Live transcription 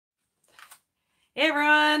Hey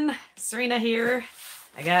everyone, Serena here.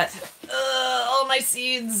 I got all my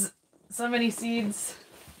seeds, so many seeds.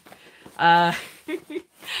 Uh,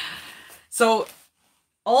 so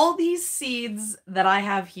all these seeds that I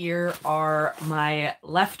have here are my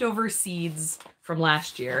leftover seeds from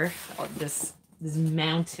last year. This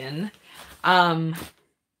mountain. Um,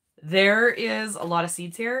 there is a lot of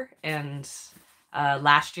seeds here, and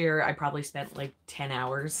last year I probably spent like 10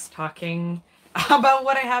 hours talking about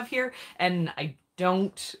what I have here, and I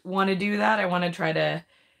don't want to do that. I want to try to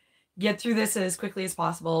get through this as quickly as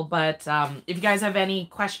possible. But if you guys have any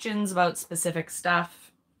questions about specific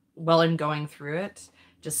stuff while I'm going through it,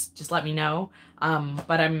 just let me know.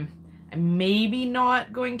 But I'm maybe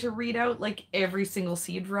not going to read out like every single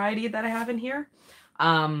seed variety that I have in here.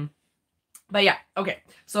 But yeah, okay.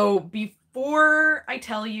 So before I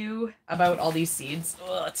tell you about all these seeds,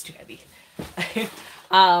 oh, it's too heavy.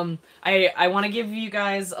 I want to give you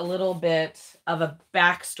guys a little bit of a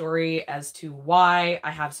backstory as to why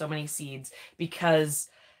I have so many seeds, because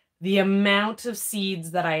the amount of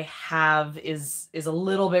seeds that I have is a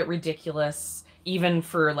little bit ridiculous, even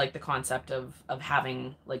for like the concept of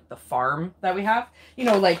having like the farm that we have. You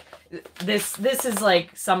know, like this is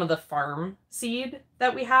like some of the farm seed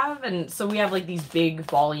that we have, and so we have like these big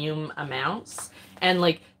volume amounts, and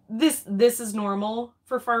like this is normal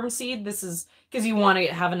for farm seed. This is because you want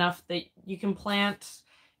to have enough that you can plant,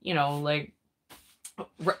 you know, like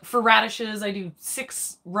for radishes I do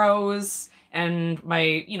 6 rows, and my,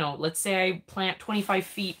 you know, let's say I plant 25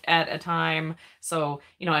 feet at a time, so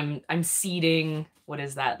you know I'm seeding, what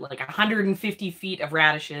is that, like 150 feet of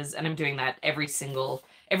radishes, and I'm doing that every single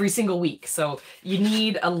week. So you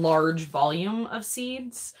need a large volume of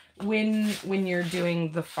seeds when you're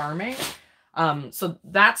doing the farming. So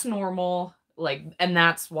that's normal, like, and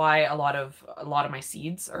that's why a lot of my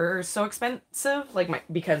seeds are so expensive, like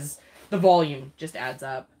because the volume just adds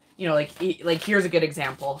up. You know, like here's a good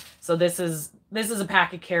example. So this is a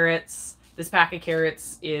pack of carrots. This pack of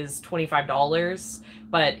carrots is $25,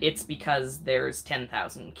 but it's because there's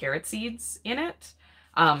 10,000 carrot seeds in it.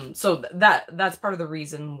 So that's part of the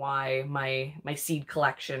reason why my seed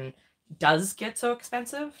collection does get so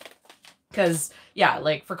expensive. Because yeah,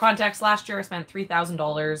 like for context, last year I spent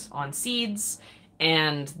 $3,000 on seeds,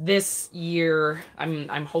 and this year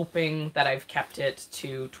I'm hoping that I've kept it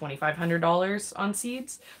to $2,500 on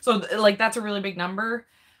seeds. So like that's a really big number,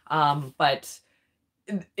 but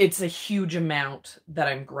it's a huge amount that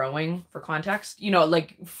I'm growing. For context, you know,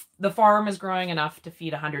 like the farm is growing enough to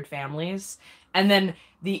feed 100 families, and then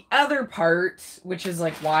the other part, which is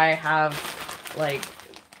like why I have like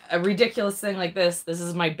a ridiculous thing like this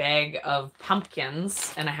is my bag of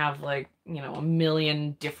pumpkins, and I have like, you know, a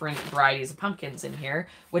million different varieties of pumpkins in here,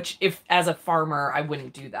 which if as a farmer I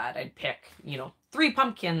wouldn't do that. I'd pick, you know, 3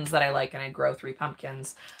 pumpkins that I like, and I'd grow 3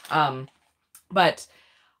 pumpkins. But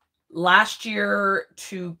last year,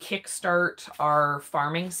 to kickstart our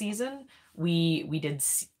farming season, we did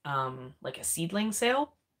like a seedling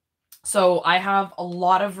sale. So I have a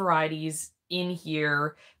lot of varieties in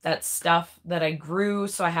here. That's stuff that I grew,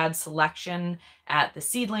 so I had selection at the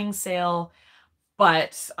seedling sale,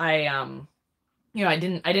 but I you know, I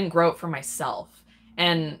didn't grow it for myself.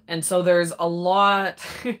 And so there's a lot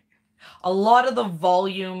a lot of the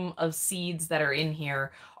volume of seeds that are in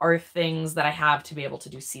here are things that I have to be able to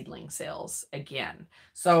do seedling sales again.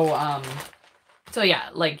 So yeah,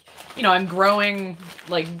 like, you know, I'm growing,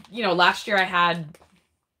 like, you know, last year I had,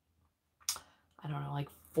 I don't know, like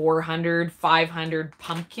 400, 500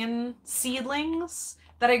 pumpkin seedlings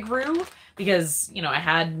that I grew, because, you know, I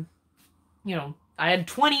had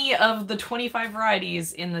 20 of the 25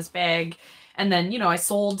 varieties in this bag. And then, you know, I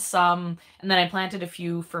sold some, and then I planted a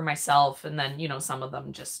few for myself, and then, you know, some of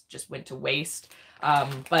them just went to waste.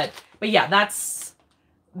 But yeah, that's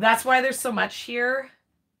why there's so much here.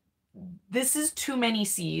 This is too many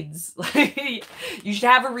seeds. You should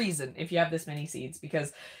have a reason if you have this many seeds,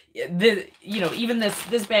 because you know, even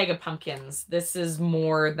this bag of pumpkins, this is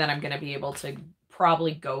more than I'm going to be able to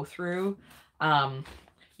probably go through.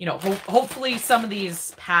 You know, hopefully some of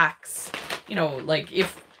these packs, you know, like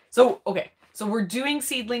if so, okay. So we're doing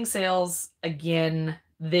seedling sales again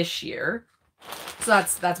this year. So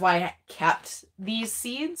that's why I kept these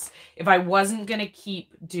seeds. If I wasn't going to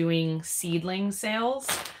keep doing seedling sales,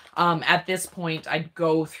 at this point, I'd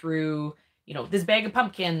go through, you know, this bag of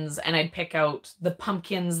pumpkins, and I'd pick out the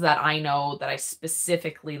pumpkins that I know that I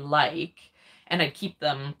specifically like, and I'd keep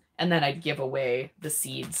them, and then I'd give away the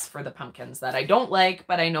seeds for the pumpkins that I don't like,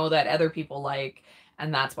 but I know that other people like,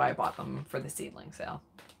 and that's why I bought them for the seedling sale.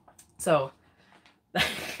 So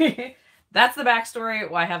that's the backstory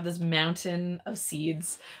why I have this mountain of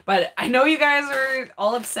seeds. But I know you guys are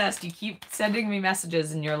all obsessed. You keep sending me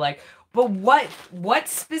messages and you're like, but what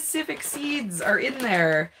specific seeds are in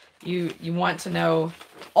there? You want to know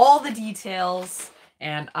all the details,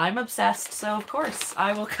 and I'm obsessed, so of course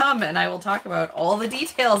I will come and I will talk about all the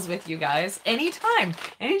details with you guys anytime.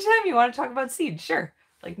 Anytime you want to talk about seeds, sure.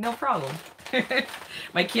 Like, no problem.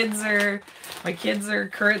 My kids are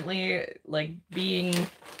currently like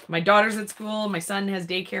my daughter's at school, my son has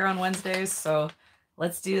daycare on Wednesdays, so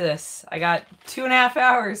let's do this. I got 2.5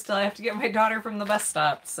 hours till I have to get my daughter from the bus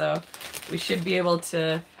stop, so we should be able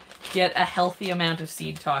to get a healthy amount of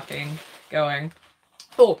seed talking going.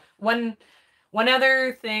 Oh, one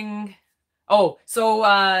other thing. Oh, so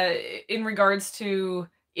in regards to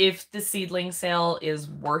if the seedling sale is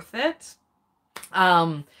worth it,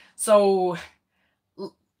 so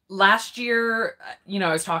last year,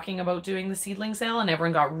 I was talking about doing the seedling sale and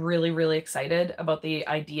everyone got really, really excited about the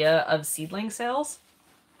idea of seedling sales.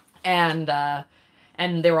 And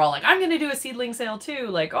they were all like, I'm going to do a seedling sale too.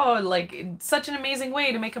 Like, oh, like it's such an amazing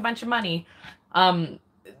way to make a bunch of money.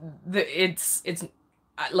 It's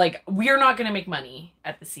like, we're not going to make money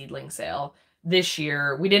at the seedling sale this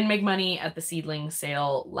year. We didn't make money at the seedling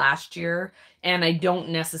sale last year. And I don't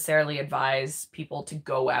necessarily advise people to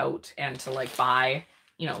go out and to like buy,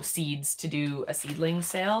 seeds to do a seedling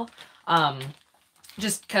sale.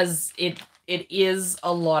 Just because it is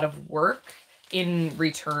a lot of work in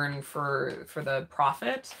return for the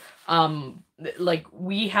profit. Like,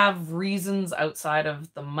 we have reasons outside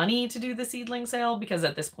of the money to do the seedling sale, because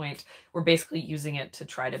at this point we're basically using it to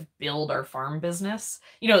try to build our farm business.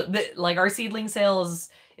 Like our seedling sale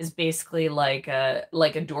is basically like a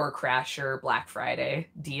door crasher Black Friday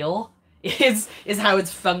deal. Is how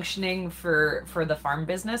it's functioning for the farm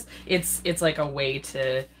business. It's like a way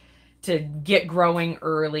to get growing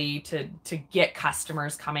early, to get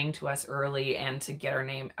customers coming to us early, and to get our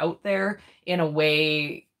name out there in a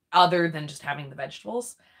way other than just having the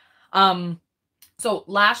vegetables. So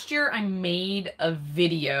last year I made a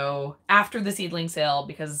video after the seedling sale,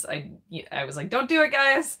 because I was like, don't do it,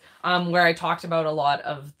 guys, where I talked about a lot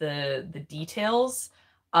of the details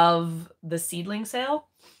of the seedling sale.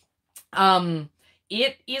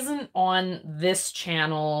 It isn't on this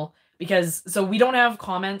channel because, so we don't have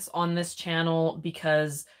comments on this channel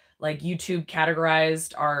because like YouTube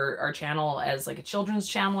categorized our channel as like a children's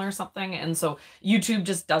channel or something. And so YouTube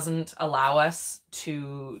just doesn't allow us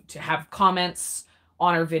to have comments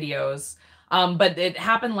on our videos. But it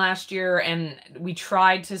happened last year, and we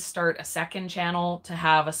tried to start a second channel to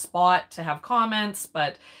have a spot to have comments,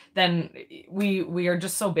 but then we are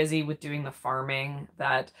just so busy with doing the farming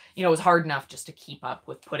that, it was hard enough just to keep up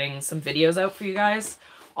with putting some videos out for you guys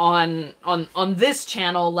on this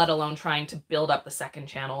channel, let alone trying to build up the second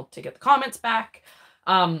channel to get the comments back.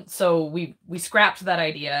 So we scrapped that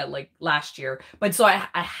idea like last year. But so I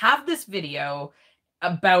have this video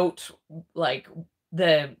about like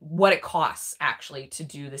what it costs actually to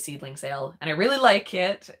do the seedling sale, and I really like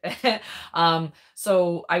it.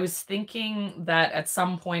 So I was thinking that at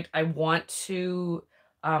some point I want to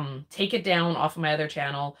take it down off of my other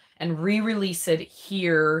channel and re-release it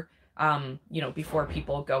here, before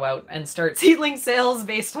people go out and start seedling sales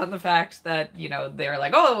based on the fact that, they're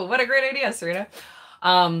like, oh, what a great idea, Serena.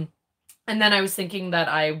 And then I was thinking that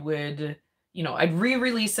I would, I'd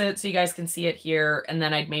re-release it so you guys can see it here, and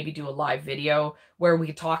then I'd maybe do a live video where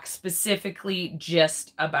we talk specifically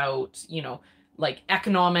just about, like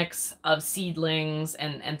economics of seedlings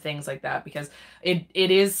and things like that, because it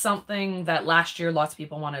is something that last year lots of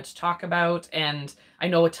people wanted to talk about, and I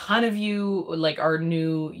know a ton of you like are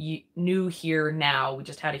new here now. We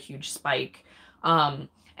just had a huge spike.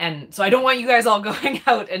 And so I don't want you guys all going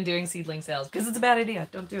out and doing seedling sales, because it's a bad idea.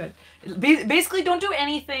 Don't do it. Basically, don't do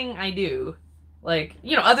anything I do. Like,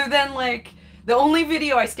 other than like, the only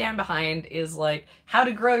video I stand behind is like how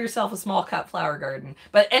to grow yourself a small cut flower garden.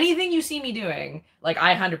 But anything you see me doing, like,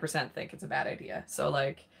 I 100% think it's a bad idea. So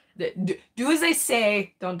like, do as I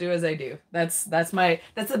say, don't do as I do. That's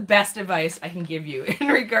the best advice I can give you in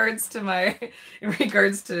regards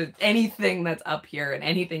to anything that's up here and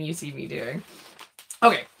anything you see me doing.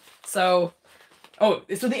 Okay, so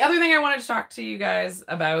the other thing I wanted to talk to you guys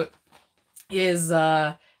about is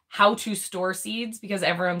how to store seeds, because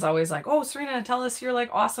everyone's always like, oh, Serena, tell us your like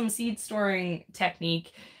awesome seed storing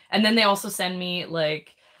technique. And then they also send me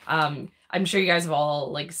like, I'm sure you guys have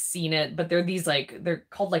all like seen it, but they're these like, they're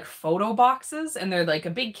called like photo boxes, and they're like a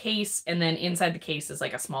big case, and then inside the case is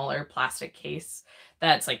like a smaller plastic case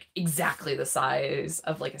that's like exactly the size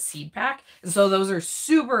of like a seed pack. And so those are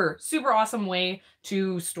super, super awesome way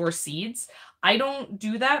to store seeds. I don't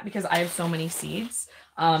do that because I have so many seeds.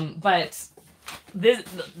 But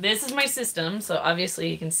this is my system, so obviously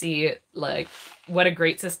you can see like what a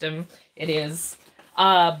great system it is.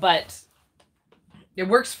 But it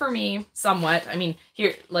works for me somewhat. I mean,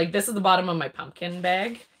 here, like, this is the bottom of my pumpkin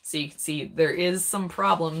bag. So you can see there is some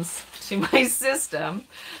problems to my system.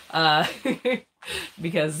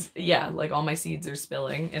 Because, yeah, like, all my seeds are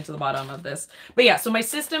spilling into the bottom of this. But yeah, so my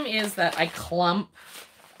system is that I clump,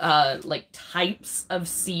 like, types of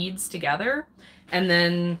seeds together. And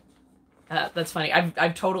then, that's funny.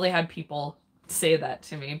 I've totally had people say that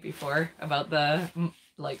to me before about the,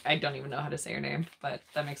 like, I don't even know how to say her name, but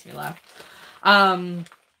that makes me laugh.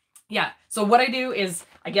 Yeah, so what I do is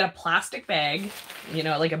I get a plastic bag, you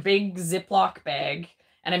know, like a big Ziploc bag,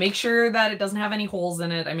 and I make sure that it doesn't have any holes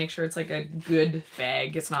in it. I make sure it's like a good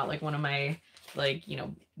bag. It's not like one of my, like, you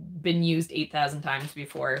know, been used 8,000 times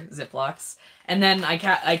before Ziplocs. And then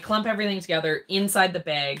I clump everything together inside the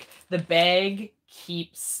bag. The bag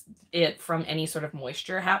keeps it from any sort of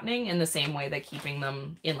moisture happening in the same way that keeping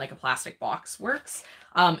them in like a plastic box works.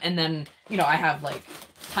 And then, you know, I have like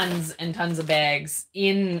tons and tons of bags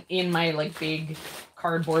in my like big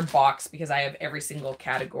cardboard box because I have every single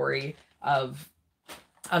category of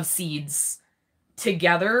seeds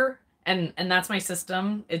together, and that's my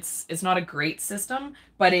system. It's not a great system,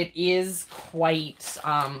 but it is quite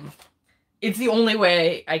it's the only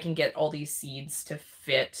way I can get all these seeds to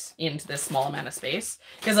fit into this small amount of space,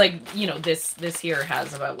 because, like, you know, this here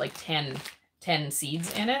has about like 10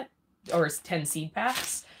 seeds in it, or 10 seed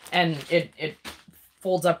packs, and it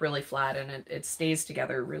folds up really flat, and it stays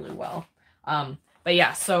together really well. But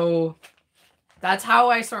yeah, so that's how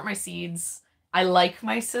I sort my seeds. I like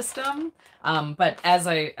my system, but as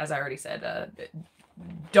I already said,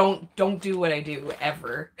 don't do what I do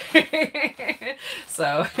ever.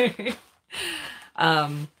 So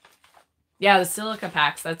yeah, the silica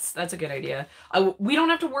packs, that's a good idea. We don't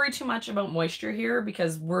have to worry too much about moisture here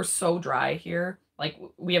because we're so dry here. Like,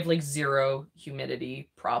 we have like 0 humidity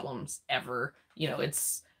problems ever. You know,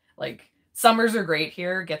 it's like summers are great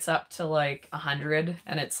here. It gets up to like 100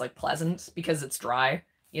 and it's like pleasant because it's dry.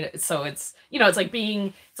 You know, so it's, you know, it's like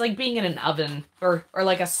being in an oven or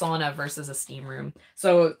like a sauna versus a steam room.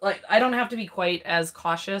 So like I don't have to be quite as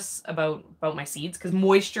cautious about my seeds, because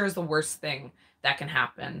moisture is the worst thing that can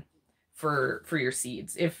happen for your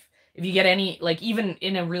seeds. If you get any, like, even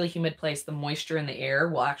in a really humid place, the moisture in the air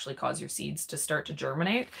will actually cause your seeds to start to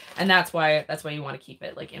germinate. And that's why you want to keep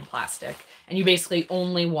it like in plastic. And you basically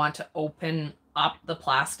only want to open up the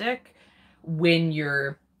plastic when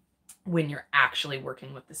you're actually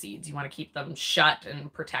working with the seeds. You want to keep them shut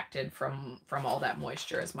and protected from all that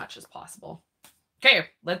moisture as much as possible. Okay,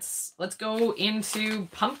 let's go into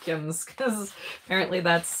pumpkins, because apparently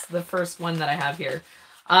that's the first one that I have here.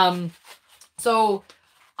 So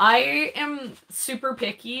I am super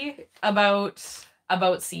picky about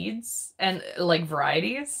seeds and like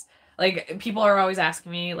varieties. Like, people are always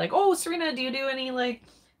asking me like, "Oh, Serena, do you do any like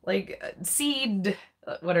seed,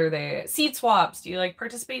 what are they? Seed swaps? Do you like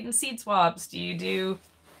participate in seed swaps? Do you do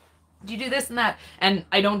this and that?" And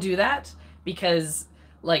I don't do that because,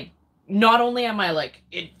 like, not only am I like,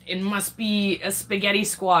 it must be a spaghetti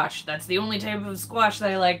squash, that's the only type of squash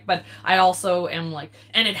that I like, but I also am like,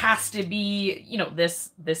 and it has to be, you know, this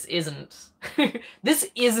isn't this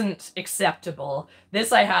isn't acceptable.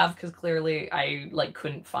 This I have because clearly I like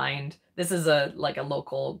couldn't find, this is a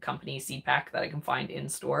local company seed pack that I can find in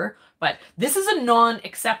store, but this is a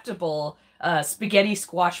non-acceptable spaghetti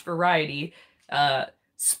squash variety.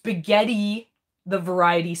 Spaghetti, the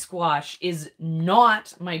variety squash, is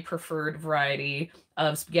not my preferred variety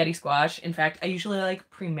of spaghetti squash. In fact, I usually like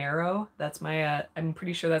Primero. That's my, I'm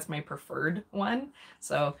pretty sure that's my preferred one.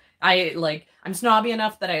 So I'm snobby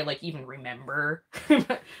enough that I like even remember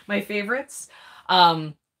my favorites.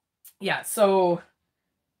 Yeah, so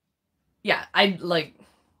yeah, I like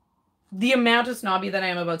the amount of snobby that I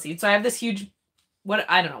am about seeds. So I have this huge,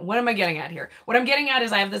 I don't know, what am I getting at here? What I'm getting at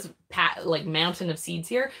is I have this mountain of seeds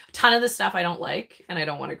here. A ton of this stuff I don't like and I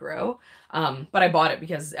don't want to grow. But I bought it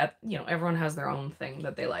because, you know, everyone has their own thing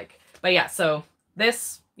that they like. But yeah, so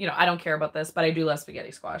this, you know, I don't care about this, but I do love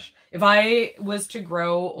spaghetti squash. If I was to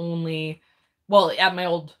grow only, well, at my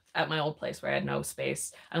old place where I had no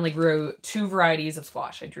space, I only grew 2 varieties of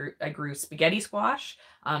squash. I grew spaghetti squash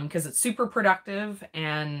because it's super productive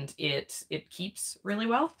and it keeps really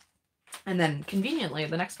well. And then conveniently,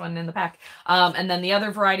 the next one in the pack. And then the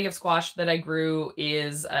other variety of squash that I grew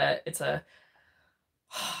is it's a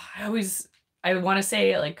I want to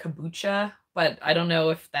say like kombucha, but I don't know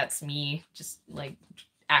if that's me just like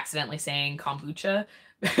accidentally saying kombucha.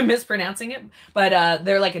 mispronouncing it, but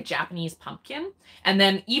they're like a Japanese pumpkin. And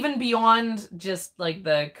then even beyond just like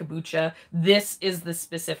the kabocha, this is the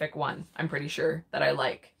specific one I'm pretty sure that I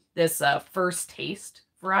like. This First Taste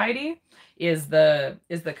variety is the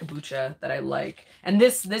kabocha that I like. And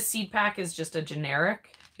this seed pack is just a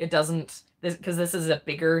generic. It doesn't, this because this is a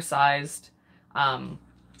bigger sized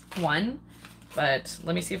one. But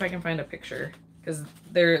let me see if I can find a picture because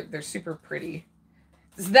they're super pretty.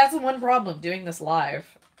 That's the one problem doing this live.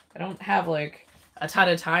 I don't have like a ton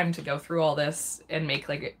of time to go through all this and make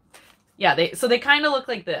like, yeah, they kind of look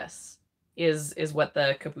like this is what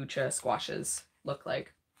the kabocha squashes look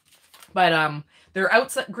like. But they're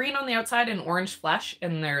outside green on the outside and orange flesh,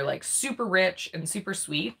 and they're like super rich and super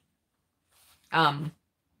sweet.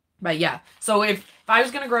 But yeah, so if I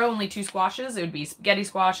was gonna grow only 2 squashes, it would be spaghetti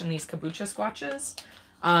squash and these kabocha squashes.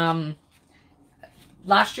 Last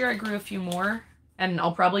year I grew a few more, and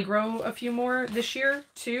I'll probably grow a few more this year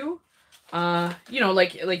too. You know,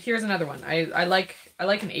 like here's another one. I like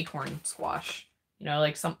an acorn squash. You know,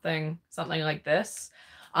 like something like this.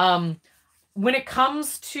 When it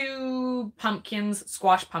comes to pumpkins,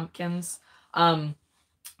 squash pumpkins,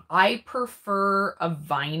 I prefer a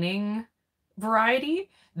vining variety.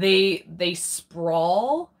 They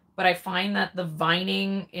sprawl, but I find that the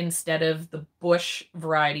vining instead of the bush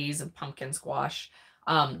varieties of pumpkin squash,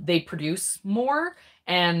 they produce more.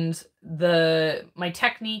 And my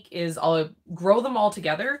technique is I'll grow them all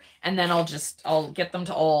together, and then I'll get them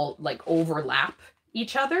to all like overlap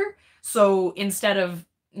each other. So instead of,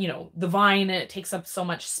 you know, the vine, it takes up so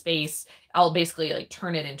much space, I'll basically like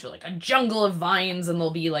turn it into like a jungle of vines, and they'll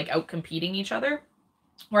be like out competing each other.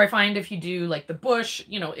 Where I find if you do like the bush,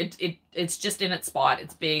 you know, it's just in its spot.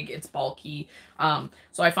 It's big, it's bulky.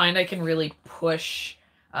 So I find I can really push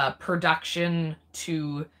production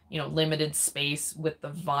to, you know, limited space with the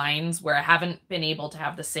vines, where I haven't been able to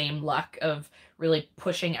have the same luck of really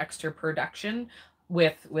pushing extra production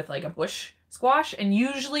with like a bush squash. And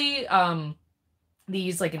usually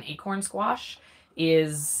these, like an acorn squash,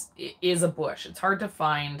 is a bush. It's hard to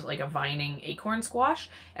find like a vining acorn squash.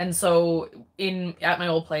 And so at my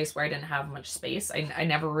old place where I didn't have much space, I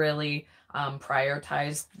never really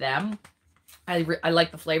prioritized them. I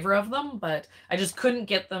like the flavor of them, but I just couldn't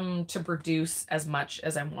get them to produce as much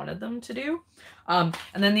as I wanted them to do. And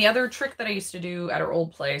then the other trick that I used to do at our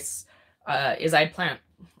old place is I'd plant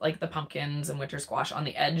like the pumpkins and winter squash on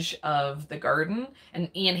the edge of the garden.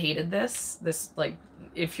 And Ian hated this. Like,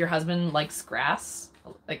 if your husband likes grass,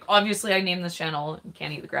 like obviously I named this channel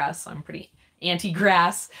Can't Eat the Grass, so I'm pretty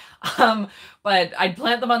anti-grass. But I'd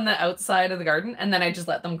plant them on the outside of the garden, and then I just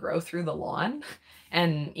let them grow through the lawn.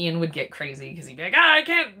 And Ian would get crazy because he'd be like, I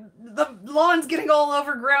can't, the lawn's getting all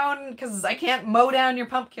overgrown because I can't mow down your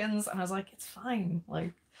pumpkins. And I was like, it's fine.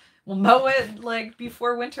 Like, we'll mow it like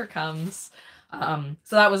before winter comes.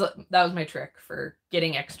 So that was my trick for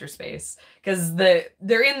getting extra space, because they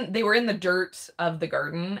were in the dirt of the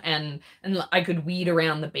garden, and I could weed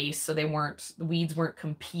around the base, so the weeds weren't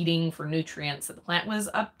competing for nutrients that the plant was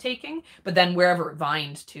uptaking. But then wherever it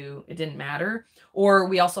vined to, it didn't matter. Or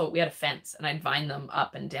we had a fence, and I'd vine them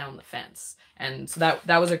up and down the fence. And so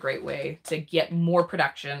that was a great way to get more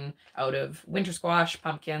production out of winter squash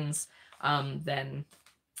pumpkins than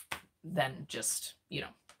just, you know,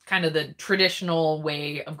 kind of the traditional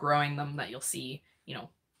way of growing them that you'll see, you know,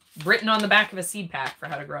 written on the back of a seed pack for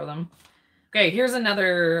how to grow them. Okay, here's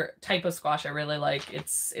another type of squash I really like.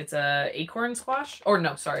 It's a acorn squash, or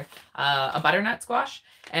no, sorry, a butternut squash.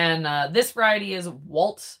 And this variety is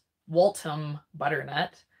Waltham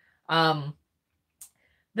butternut. All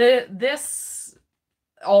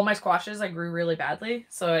my squashes I grew really badly,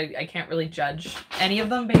 so I can't really judge any of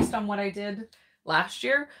them based on what I did last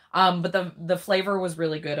year. But the flavor was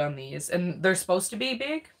really good on these, and they're supposed to be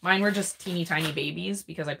big. Mine were just teeny tiny babies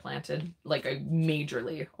because I planted, like, I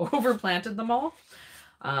majorly overplanted them all.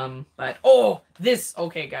 But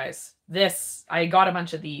okay guys, I got a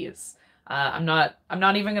bunch of these. I'm not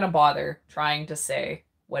even gonna bother trying to say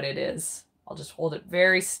what it is. I'll just hold it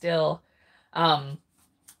very still.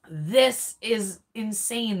 This is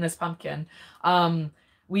insane, this pumpkin.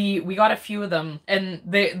 We got a few of them, and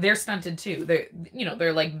they're stunted too.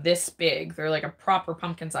 They're like this big. They're like a proper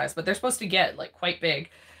pumpkin size, but they're supposed to get like quite big.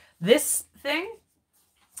 This thing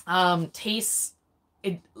tastes,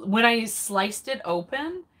 when I sliced it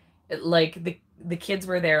open, like the kids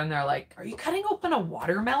were there and they're like, "Are you cutting open a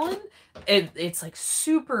watermelon?" It's like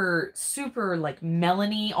super like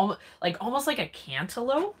melony, almost like a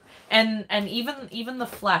cantaloupe. And even the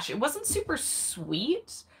flesh, it wasn't super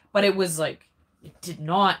sweet, but it was like, it did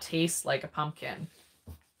not taste like a pumpkin.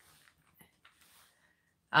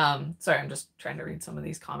 Sorry, I'm just trying to read some of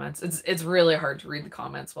these comments. It's really hard to read the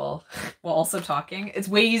comments while while also talking. It's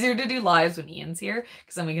way easier to do lives when Ian's here,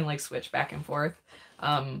 because then we can like switch back and forth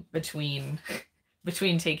between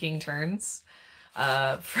between taking turns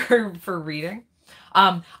for reading.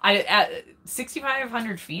 I at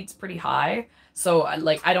 6,500 feet's pretty high, so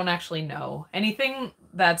like I don't actually know anything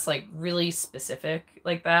that's like really specific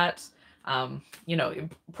like that. You know,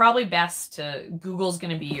 probably best to Google's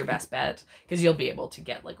going to be your best bet, because you'll be able to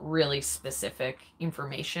get like really specific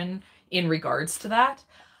information in regards to that.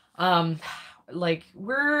 Like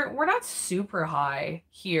we're not super high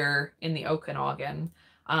here in the Okanagan.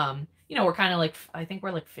 You know, we're kind of like, I think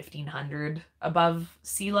we're like 1,500 above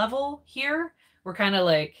sea level here. We're kind of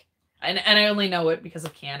like, and I only know it because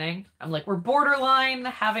of canning. I'm like, we're borderline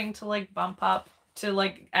having to like bump up to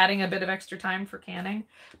like adding a bit of extra time for canning.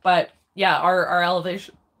 But yeah, our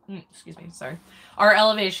elevation, excuse me, sorry. Our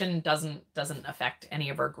elevation doesn't affect any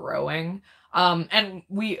of our growing. And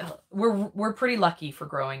we're pretty lucky for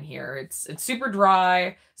growing here. It's super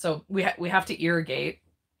dry, so we have to irrigate.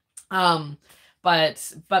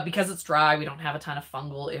 But because it's dry, we don't have a ton of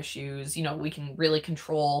fungal issues. You know, we can really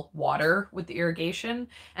control water with the irrigation.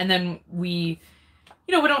 And then we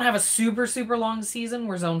don't have a super long season.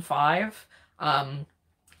 We're zone 5.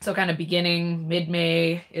 So kind of beginning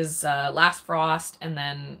mid-May is last frost, and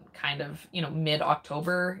then kind of,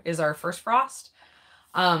 mid-October is our first frost.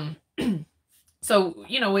 So,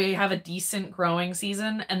 we have a decent growing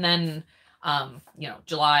season, and then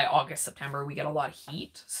July, August, September, we get a lot of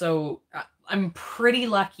heat. So I'm pretty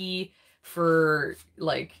lucky for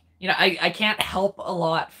like, I can't help a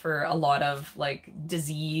lot for a lot of like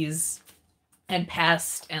disease and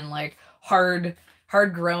pest and like hard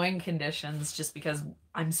growing conditions, just because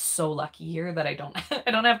I'm so lucky here that I don't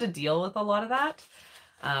I don't have to deal with a lot of that.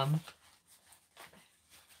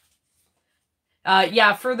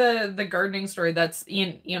 Yeah, for the gardening story, that's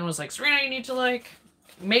Ian was like, Serena, you need to like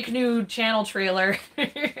make a new channel trailer.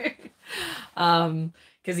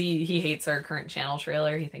 Because he hates our current channel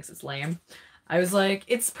trailer. He thinks it's lame. I was like,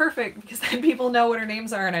 it's perfect, because then people know what our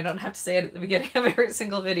names are and I don't have to say it at the beginning of every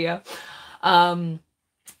single video.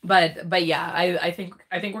 But yeah, I think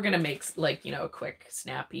we're gonna make like, a quick,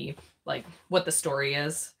 snappy, like what the story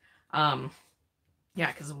is. Yeah,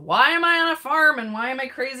 because why am I on a farm and why am I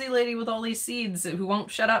crazy lady with all these seeds who won't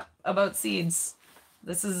shut up about seeds?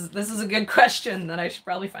 This is a good question that I should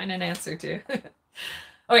probably find an answer to.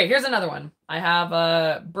 Okay, here's another one. I have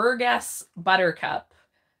a Burgess Buttercup.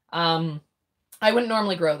 I wouldn't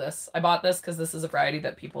normally grow this. I bought this because this is a variety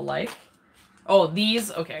that people like. Oh, these,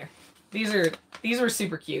 okay. These were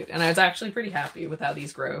super cute, and I was actually pretty happy with how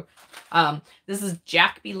these grow. This is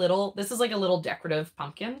Jack Be Little. This is like a little decorative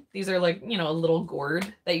pumpkin. These are like, a little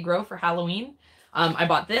gourd that you grow for Halloween. I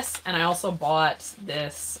bought this, and I also bought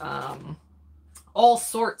this All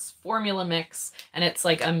Sorts formula mix, and it's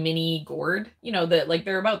like a mini gourd. That like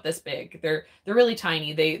they're about this big. They're really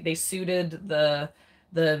tiny. They suited the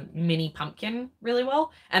mini pumpkin really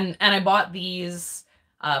well, and I bought these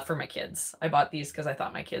for my kids. I bought these because I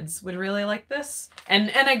thought my kids would really like this.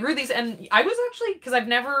 And I grew these, and I was actually, because I've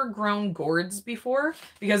never grown gourds before,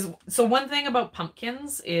 so one thing about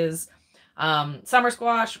pumpkins is summer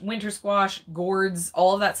squash, winter squash, gourds,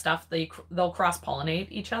 all of that stuff, they'll cross-pollinate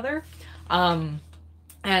each other. And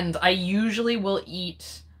I usually will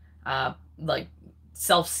eat like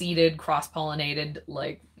self-seeded, cross-pollinated,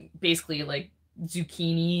 like basically like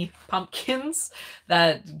zucchini pumpkins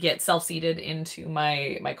that get self-seeded into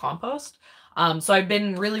my compost. So I've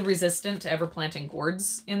been really resistant to ever planting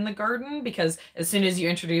gourds in the garden, because as soon as you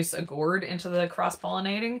introduce a gourd into the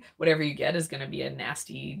cross-pollinating, whatever you get is going to be a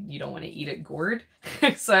nasty, you don't want to eat it gourd.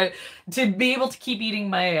 So to be able to keep eating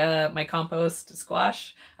my my compost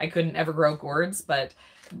squash, I couldn't ever grow gourds, but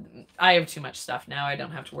I have too much stuff now. I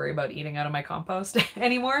don't have to worry about eating out of my compost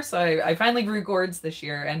anymore. So I finally grew gourds this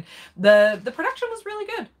year, and the production was really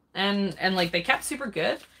good. And like they kept super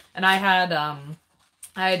good. And I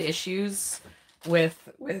had issues with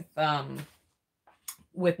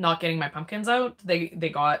not getting my pumpkins out. They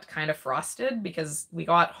got kind of frosted because we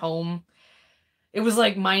got home. It was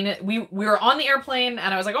like we were on the airplane,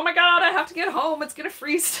 and I was like, oh my God, I have to get home. It's going to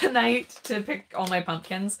freeze tonight to pick all my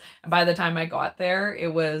pumpkins. And by the time I got there,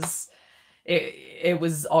 it was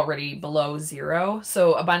already below 0.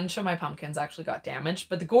 So a bunch of my pumpkins actually got damaged,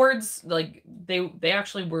 but the gourds, like they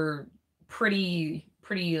actually were pretty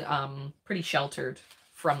sheltered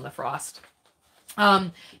from the frost.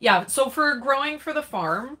 Yeah, so for growing for the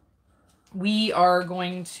farm, we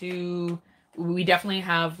definitely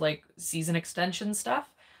have like season extension stuff.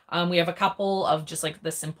 We have a couple of just like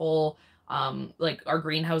the simple Like our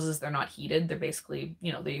greenhouses, they're not heated. They're basically,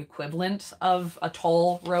 you know, the equivalent of a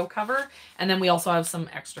tall row cover. And then we also have some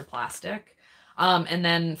extra plastic. And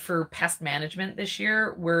then for pest management this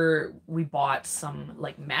year, we bought some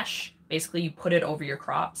like mesh. Basically, you put it over your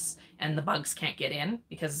crops and the bugs can't get in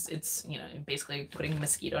because it's, you know, basically putting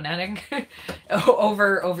mosquito netting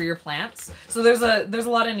over your plants. So there's a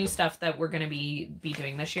lot of new stuff that we're going to be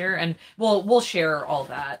doing this year, and we'll share all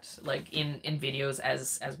that like in videos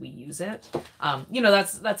as we use it. You know,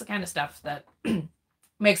 that's the kind of stuff that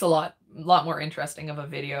makes a lot more interesting of a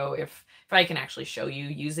video if I can actually show you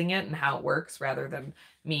using it and how it works rather than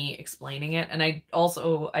me explaining it. And I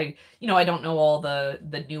you know, I don't know all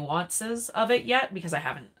the nuances of it yet because I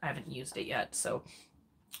haven't used it yet. So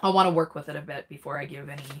I want to work with it a bit before I give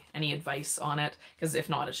any advice on it, because if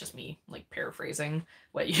not, it's just me like paraphrasing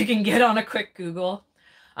what you can get on a quick Google.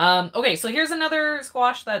 Okay, so here's another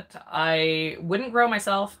squash that I wouldn't grow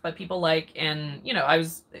myself, but people like, and you know, I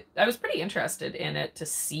was pretty interested in it to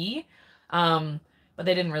see, but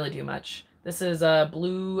they didn't really do much. This is a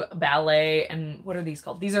blue ballet, and what are these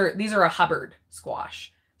called? These are a Hubbard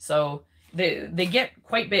squash. So they get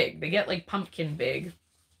quite big. They get like pumpkin big.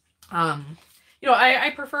 You know,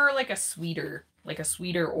 I prefer like a sweeter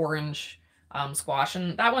orange squash,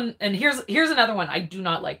 and that one. And here's another one. I do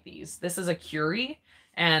not like these. This is a Curie,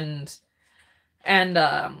 and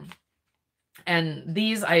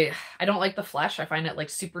these I don't like the flesh. I find it like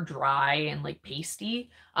super dry and like pasty.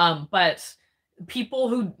 But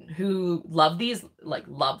people who love these like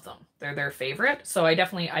love them. They're their favorite. So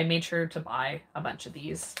I made sure to buy a bunch of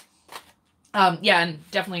these. Yeah, and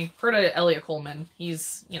definitely heard of Eliot Coleman.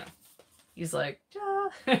 He's, you know, he's like,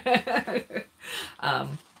 gotta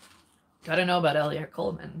know about Eliot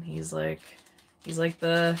Coleman. He's like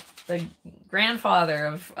the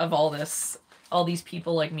grandfather of all these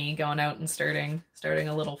people like me going out and starting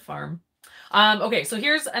a little farm. Okay, so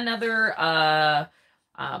here's another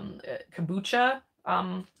kabocha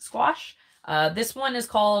squash. This one is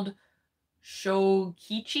called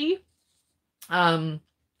shokichi. And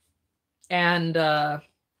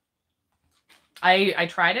I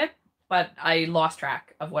tried it, but I lost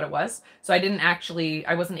track of what it was. So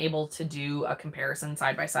I wasn't able to do a comparison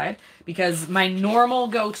side by side, because my normal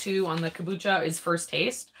go-to on the kabocha is First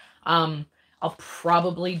Taste. I'll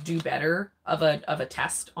probably do better of a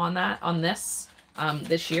test on this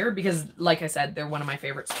this year, because like I said, they're one of my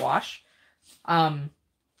favorite squash.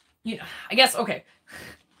 You know, I guess, okay.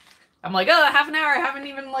 I'm like, oh, half an hour, I haven't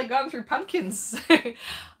even like gone through pumpkins. But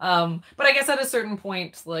I guess at a certain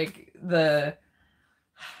point, like the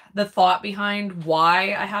thought behind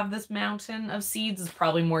why I have this mountain of seeds is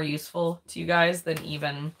probably more useful to you guys than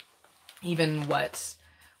even what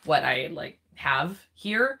I like have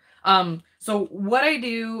here. So what I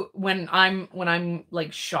do when I'm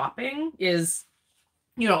like shopping is,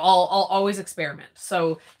 you know, I'll always experiment.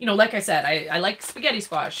 So, you know, like I said, I like spaghetti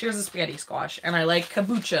squash. Here's a spaghetti squash. And I like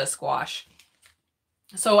kabocha squash.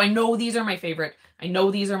 So I know these are my favorite. I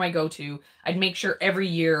know these are my go-to. I'd make sure every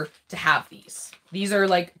year to have these. These are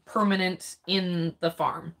like permanent in the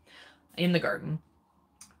farm, in the garden.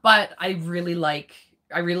 But I really like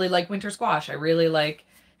winter squash. I really like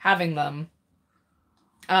having them.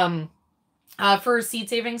 For seed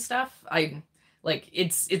saving stuff,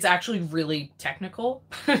 it's actually really technical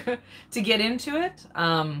to get into it.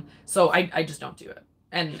 So I just don't do it.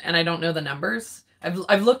 And I don't know the numbers.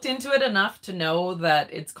 I've looked into it enough to know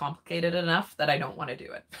that it's complicated enough that I don't want to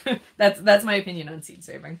do it. That's my opinion on seed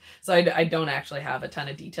saving. So I don't actually have a ton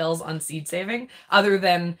of details on seed saving, other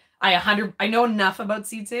than I know enough about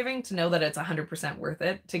seed saving to know that it's 100% worth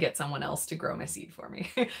it to get someone else to grow my seed for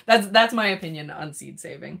me. That's my opinion on seed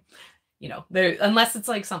saving. You know, unless it's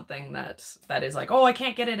like something that is like, oh, I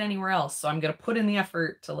can't get it anywhere else, so I'm gonna put in the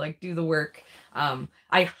effort to like do the work.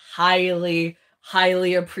 I highly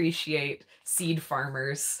appreciate seed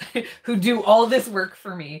farmers who do all this work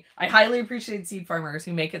for me. I highly appreciate seed farmers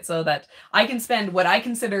who make it so that I can spend what I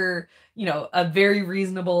consider, you know, a very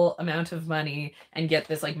reasonable amount of money and get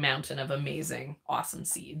this like mountain of amazing, awesome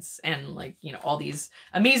seeds, and like, you know, all these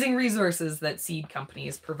amazing resources that seed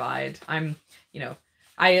companies provide. I'm, you know,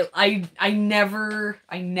 I never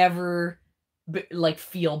like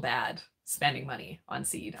feel bad spending money on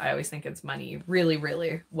seed. I always think it's money really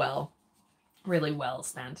well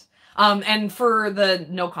spent. And for the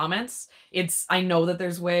no comments, I know that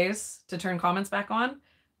there's ways to turn comments back on.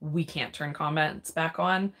 We can't turn comments back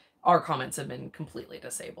on. Our comments have been completely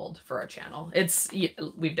disabled for our channel.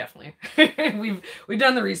 We've definitely we've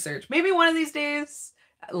done the research. Maybe one of these days,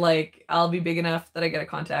 like, I'll be big enough that I get a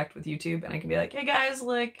contact with YouTube and I can be like, hey guys,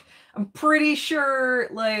 like, I'm pretty sure,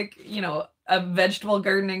 like, you know, a vegetable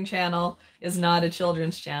gardening channel is not a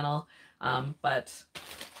children's channel. But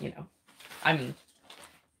you know, I'm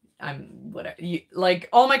whatever. You like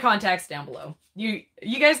all my contacts down below. You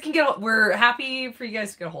guys can get. We're happy for you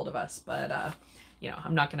guys to get a hold of us, but you know,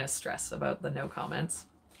 I'm not gonna stress about the no comments.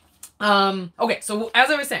 Okay, so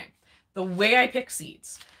as I was saying, the way I pick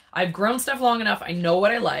seeds, I've grown stuff long enough. I know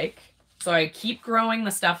what I like, so I keep growing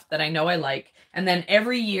the stuff that I know I like, and then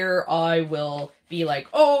every year I will be like,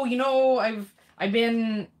 oh, you know, I've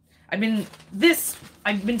been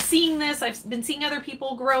seeing this. I've been seeing other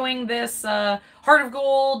people growing this Heart of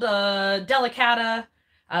Gold, Delicata,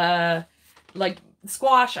 like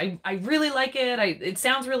squash. I really like it. It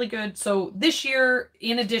sounds really good. So this year,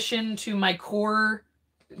 in addition to my core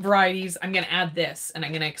varieties, I'm going to add this, and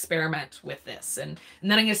I'm going to experiment with this, and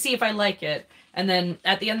then I'm going to see if I like it. And then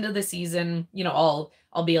at the end of the season, you know,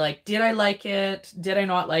 I'll be like, did I like it? Did I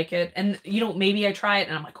not like it? And, you know, maybe I try it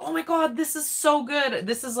and I'm like, oh my God, this is so good.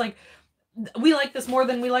 This is like, we like this more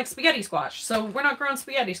than we like spaghetti squash. So we're not growing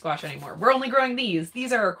spaghetti squash anymore. We're only growing these.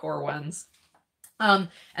 These are our core ones. And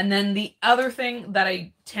then the other thing that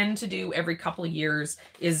I tend to do every couple of years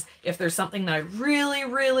is if there's something that I really,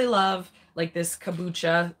 really love, like this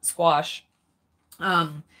kabocha squash,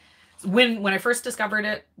 when I first discovered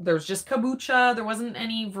it, there was just kabocha. There wasn't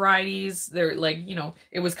any varieties. There, like, you know,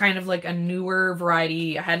 it was kind of like a newer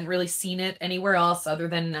variety. I hadn't really seen it anywhere else other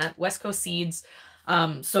than at West Coast Seeds.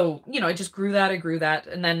 So, you know, I just grew that. I grew that.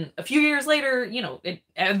 And then a few years later, you know,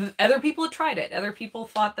 other people had tried it. Other people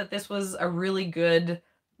thought that this was a really good,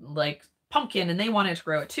 like, pumpkin, and they wanted to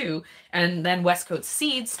grow it too. And then West Coast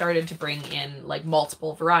Seeds started to bring in like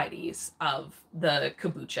multiple varieties of the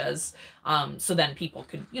kabochas. So then people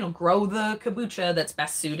could, you know, grow the kabocha that's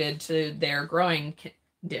best suited to their growing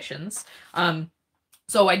conditions.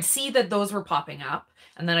 So I'd see that those were popping up,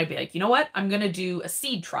 and then I'd be like, you know what? I'm going to do a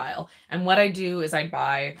seed trial. And what I do is I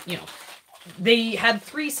buy, you know, they had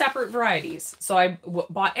 3 separate varieties. So I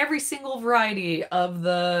bought every single variety of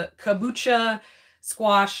the kabocha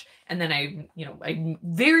squash, and then I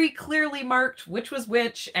very clearly marked which was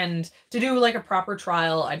which. And to do like a proper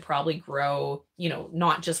trial, I'd probably grow, you know,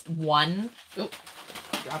 not just one. Oh,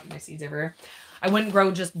 dropping my seeds everywhere. I wouldn't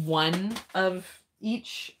grow just one of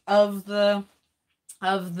each of the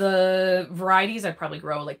varieties. I'd probably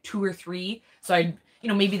grow like 2 or 3. So I'd, you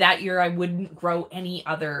know, maybe that year I wouldn't grow any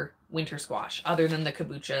other winter squash other than the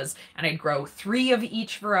kabochas, and I'd grow 3 of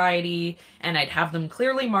each variety, and I'd have them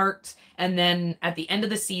clearly marked. And then at the end of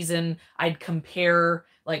the season, I'd compare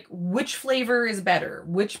like which flavor is better,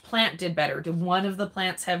 which plant did better. Did one of the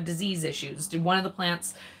plants have disease issues? Did one of the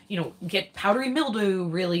plants, you know, get powdery mildew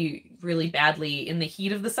really, really badly in the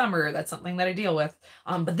heat of the summer? That's something that I deal with.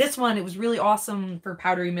 But this one, it was really awesome for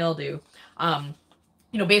powdery mildew.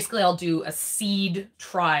 You know, basically I'll do a seed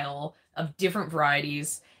trial of different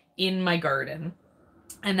varieties in my garden.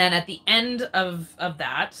 And then at the end of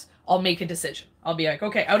that, I'll make a decision. I'll be like,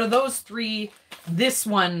 okay, out of those 3, this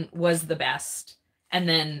one was the best. And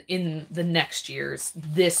then in the next years,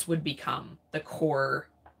 this would become the core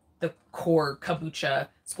kabocha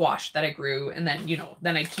squash that I grew. And then, you know,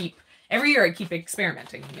 then every year I keep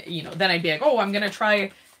experimenting. You know, then I'd be like, oh, I'm gonna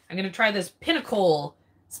try this pinnacle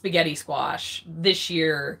spaghetti squash this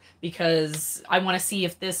year because I want to see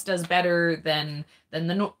if this does better than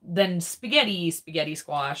spaghetti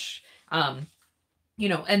squash. You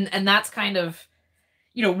know, and that's kind of,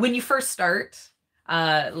 you know, when you first start,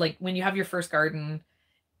 like when you have your first garden,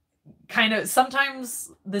 kind of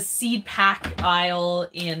sometimes the seed pack aisle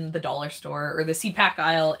in the dollar store or the seed pack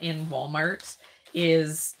aisle in Walmart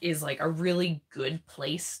is like a really good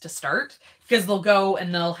place to start, because they'll go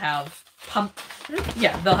and they'll have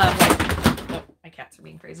they'll have like, oh, my cats are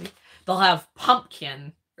being crazy. They'll have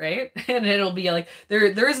pumpkin, right? And it'll be like,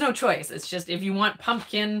 there is no choice. It's just, if you want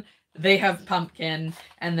pumpkin, they have pumpkin.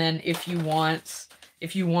 And then if you want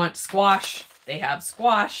squash, they have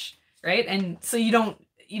squash, right? And so you don't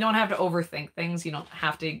have to overthink things. You don't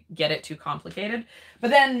have to get it too complicated.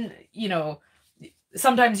 But then, you know,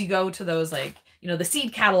 sometimes you go to those, like, you know, the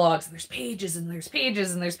seed catalogs, and there's pages and there's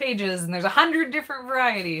pages and there's pages, and there's 100 different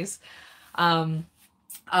varieties of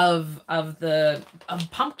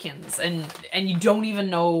pumpkins, and you don't even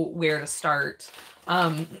know where to start.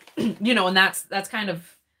 You know, and that's kind of,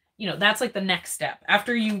 you know, that's like the next step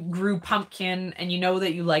after you grew pumpkin and you know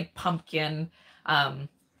that you like pumpkin.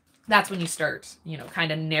 That's when you start, you know,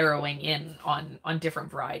 kind of narrowing in on different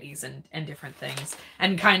varieties and different things,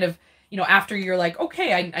 and kind of, you know, after you're like,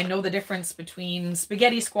 okay, I know the difference between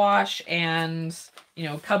spaghetti squash and, you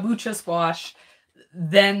know, kabocha squash.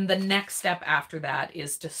 then the next step after that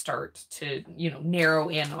is to start to, narrow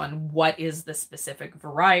in on what is the specific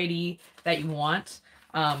variety that you want.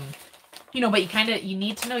 But you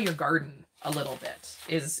need to know your garden a little bit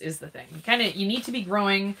is the thing. You need to be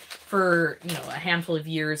growing for, a handful of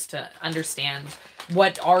years to understand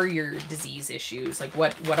what are your disease issues, like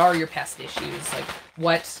what are your pest issues, like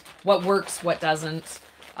what works, what doesn't.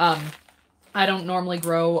 I don't normally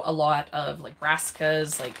grow a lot of like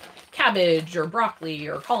brassicas, like cabbage or broccoli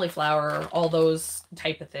or cauliflower, all those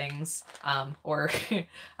type of things, or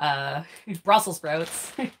Brussels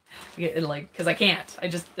sprouts, like, because I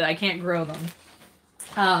can't grow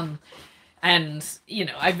them. And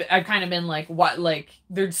I've kind of been like, what, like,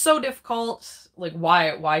 they're so difficult, like,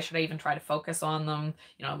 why should I even try to focus on them?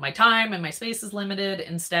 My time and my space is limited.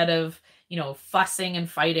 Instead of fussing and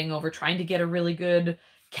fighting over trying to get a really good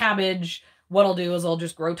cabbage, what I'll do is I'll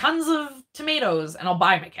just grow tons of tomatoes and I'll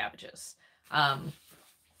buy my cabbages.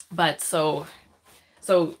 But so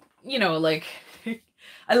like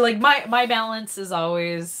I like my balance is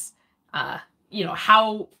always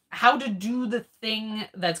how to do the thing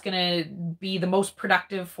that's gonna be the most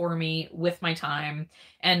productive for me with my time,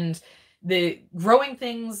 and the growing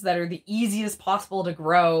things that are the easiest possible to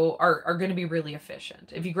grow are going to be really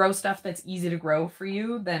efficient. If you grow stuff that's easy to grow for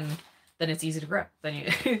you, then it's easy to grow. Then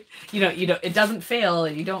you it doesn't fail.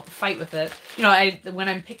 You don't fight with it. When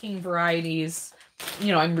I'm picking varieties,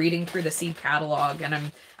 I'm reading through the seed catalog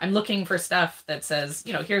and I'm looking for stuff that says,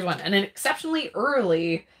 here's one, and an exceptionally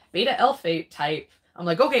early beta alphate type. I'm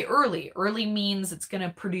like, okay, early means it's going to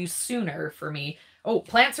produce sooner for me. Oh,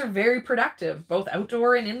 plants are very productive, both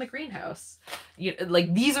outdoor and in the greenhouse.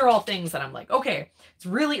 Like, these are all things that I'm like, okay, it's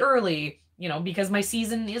really early, because my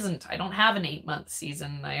season I don't have an 8-month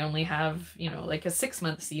season. I only have, like a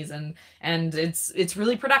 6-month season, and it's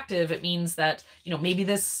really productive. It means that, maybe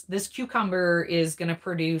this cucumber is going to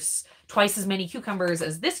produce twice as many cucumbers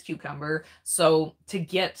as this cucumber. So to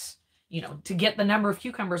get the number of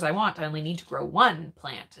cucumbers I want, I only need to grow 1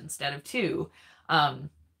 plant instead of 2.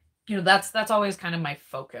 That's always kind of my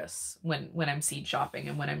focus when I'm seed shopping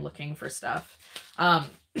and when I'm looking for stuff.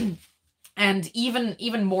 And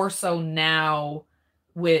even more so now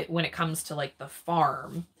when it comes to like the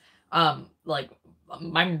farm, like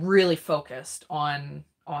I'm really focused on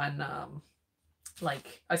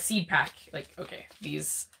like a seed pack. Like, okay,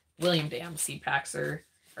 these William Dam seed packs are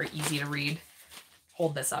easy to read.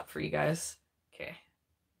 Hold this up for you guys. Okay.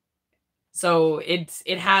 So it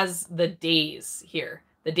has the days here,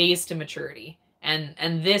 the days to maturity.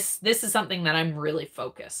 And this is something that I'm really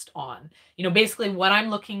focused on. Basically what I'm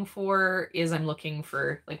looking for is I'm looking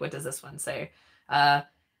for, like, what does this one say? Beta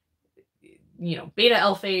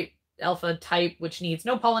alpha type, which needs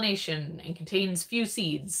no pollination and contains few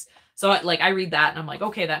seeds. So I read that and I'm like,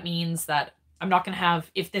 okay, that means that I'm not going to have,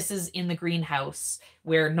 if this is in the greenhouse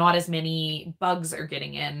where not as many bugs are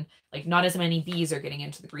getting in, like not as many bees are getting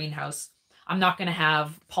into the greenhouse, I'm not going to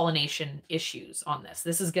have pollination issues on this.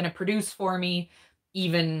 This is going to produce for me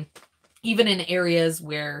even in areas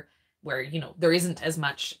where there isn't as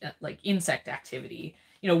much like insect activity.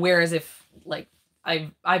 Whereas if like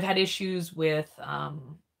I've had issues with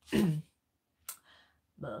the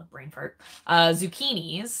brain fart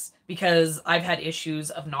zucchinis, because I've had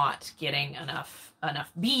issues of not getting enough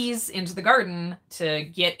bees into the garden to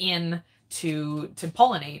get in to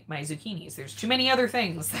pollinate my zucchinis. There's too many other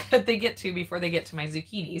things that they get to before they get to my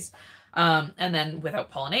zucchinis. And then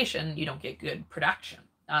without pollination, you don't get good production.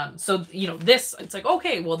 So, this, it's like,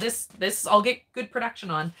 okay, well, this I'll get good production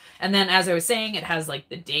on. And then, as I was saying, it has like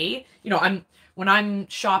the day, when I'm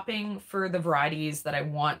shopping for the varieties that I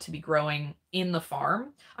want to be growing in the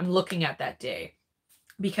farm, I'm looking at that day.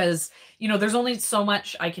 Because, there's only so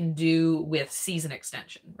much I can do with season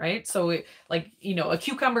extension, right? So a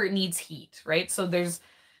cucumber needs heat, right? So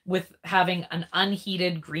with having an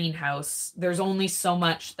unheated greenhouse, there's only so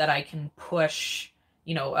much that I can push,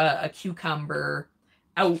 a cucumber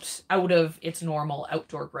out of its normal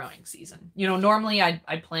outdoor growing season. Normally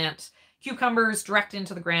I'd plant cucumbers direct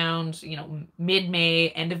into the ground, mid-May,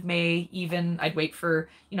 end of May even. I'd wait for,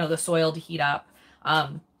 the soil to heat up.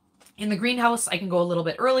 In the greenhouse, I can go a little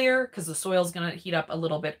bit earlier because the soil's going to heat up a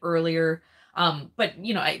little bit earlier. But,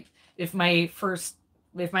 if my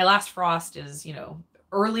last frost is,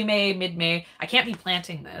 early May, mid-May, I can't be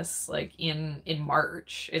planting this like in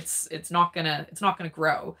March. It's not gonna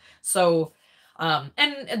grow. So,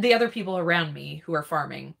 and the other people around me who are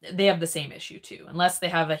farming, they have the same issue too. Unless they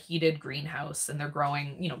have a heated greenhouse and they're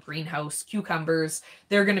growing, greenhouse cucumbers,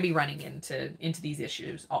 they're going to be running into these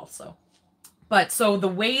issues also. But so the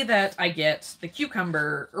way that I get the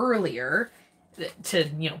cucumber earlier to,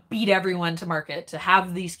 you know, beat everyone to market, to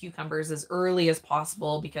have these cucumbers as early as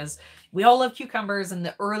possible, because we all love cucumbers, and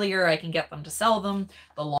the earlier I can get them to sell them,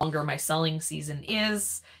 the longer my selling season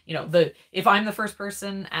is. You know, if I'm the first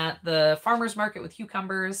person at the farmer's market with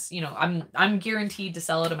cucumbers, you know, I'm guaranteed to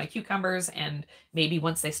sell out of my cucumbers, and maybe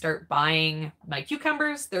once they start buying my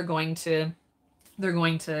cucumbers, they're going to,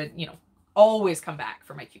 you know, always come back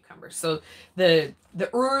for my cucumbers. So the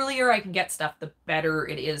earlier I can get stuff, the better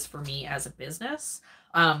it is for me as a business.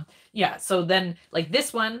 Yeah, so then like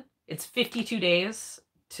this one, it's 52 days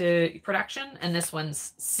to production, and this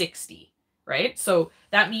one's 60, right? So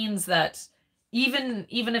that means that even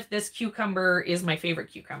if this cucumber is my favorite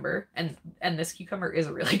cucumber, and this cucumber is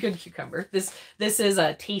a really good cucumber. This is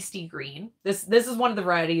a Tasty Green. This is one of the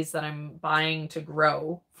varieties that I'm buying to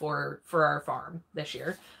grow for our farm this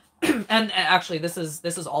year. And actually, this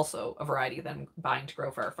is also a variety that I'm buying to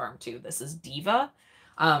grow for our farm too. This is Diva.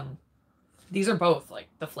 These are both, like,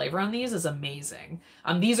 the flavor on these is amazing.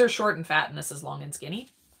 These are short and fat, and this is long and skinny.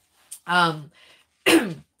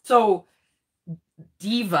 So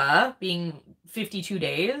Diva, being 52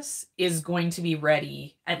 days, is going to be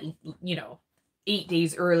ready at, you know, 8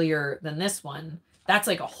 days earlier than this one. That's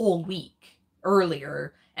like a whole week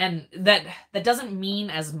earlier, and that doesn't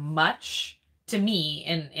mean as much to me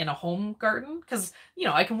in a home garden, because, you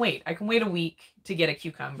know, I can wait a week to get a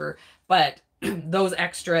cucumber, but those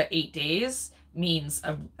extra 8 days means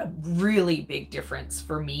a really big difference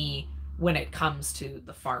for me when it comes to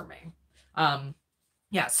the farming.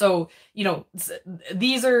 Yeah, so, you know,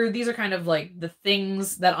 these are kind of like the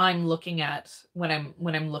things that I'm looking at when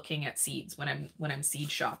I'm looking at seeds, when I'm seed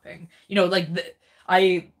shopping. You know, like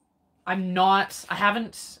I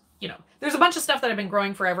haven't, you know, there's a bunch of stuff that I've been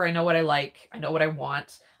growing forever. I know what I like. I know what I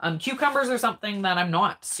want. Cucumbers are something that I'm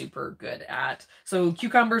not super good at. So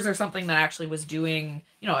cucumbers are something that I actually was doing,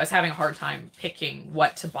 you know, I was having a hard time picking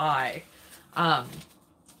what to buy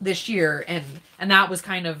this year. And that was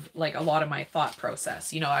kind of like a lot of my thought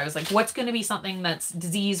process. You know, I was like, what's going to be something that's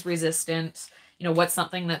disease resistant? You know, what's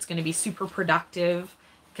something that's going to be super productive?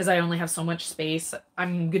 Because I only have so much space.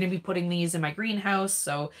 I'm going to be putting these in my greenhouse.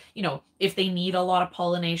 So, you know, if they need a lot of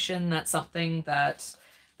pollination, that's something that,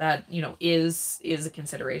 you know, is a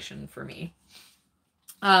consideration for me.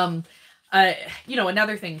 You know,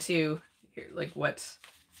 another thing too, here, like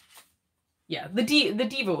yeah, the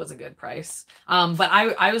Diva was a good price. But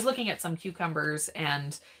I was looking at some cucumbers,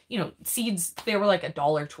 and, you know, seeds, they were like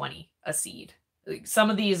 $1.20 a seed. Like some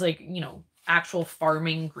of these, like, you know, actual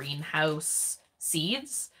farming greenhouse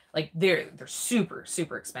seeds, like they're super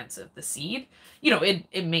expensive. The seed, you know,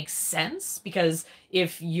 it makes sense, because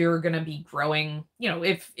if you're gonna be growing, you know,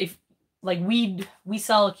 if like we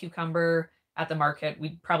sell a cucumber at the market,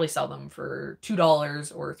 we'd probably sell them for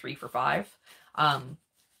 $2 or 3 for $5.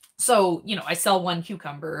 So, you know, I sell one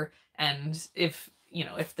cucumber, and if, you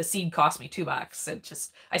know, if the seed cost me $2,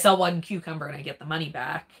 I sell one cucumber and I get the money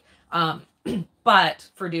back. But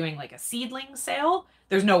for doing like a seedling sale,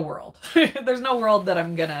 there's no world. There's no world that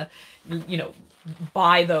I'm gonna, you know,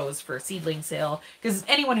 buy those for a seedling sale, because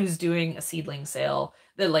anyone who's doing a seedling sale,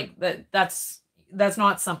 that's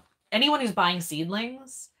not anyone who's buying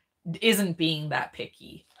seedlings isn't being that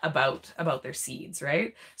picky about their seeds,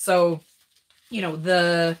 right? So, you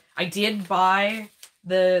know, I did buy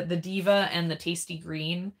the Diva and the Tasty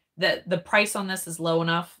Green. That the price on this is low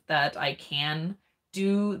enough that I can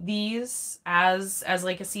do these as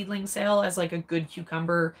like a seedling sale, as like a good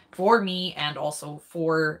cucumber for me and also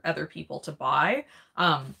for other people to buy.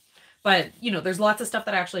 But, you know, there's lots of stuff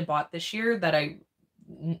that I actually bought this year that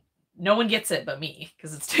no one gets it but me,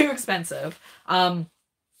 because it's too expensive.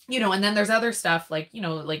 You know, and then there's other stuff like, you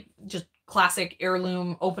know, like just classic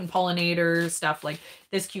heirloom open pollinator stuff. Like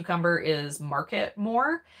this cucumber is Market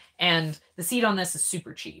More, and the seed on this is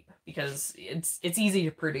super cheap because it's easy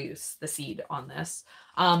to produce the seed on this.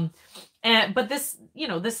 But this, you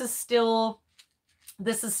know, this is still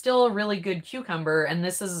a really good cucumber, and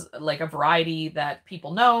this is like a variety that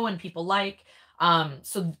people know and people like.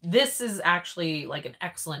 So this is actually like an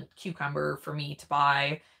excellent cucumber for me to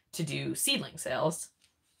buy to do seedling sales.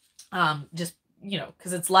 Just, you know,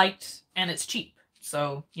 because it's liked and it's cheap.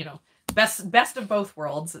 So, you know, best of both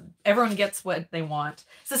worlds. Everyone gets what they want.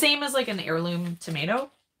 It's the same as like an heirloom tomato.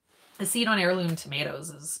 The seed on heirloom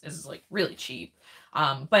tomatoes is like really cheap.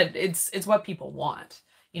 But it's what people want.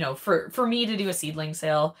 You know, for me to do a seedling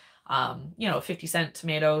sale, you know, a 50-cent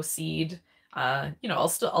tomato seed, you know,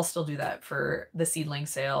 I'll still do that for the seedling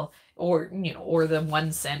sale, or, you know, or the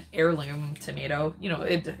 1-cent heirloom tomato, you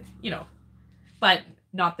know, but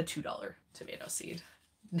not the $2 tomato seed.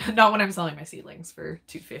 Not when I'm selling my seedlings for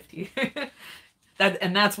 $2.50.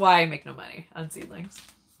 That's why I make no money on seedlings.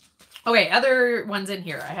 Okay, other ones in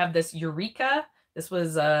here. I have this Eureka. This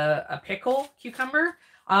was a pickle cucumber.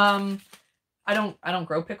 I don't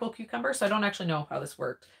grow pickle cucumber, so I don't actually know how this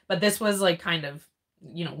worked. But this was like kind of,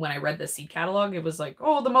 you know, when I read the seed catalog, it was like,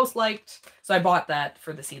 oh, the most liked. So I bought that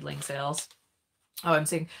for the seedling sales. Oh, I'm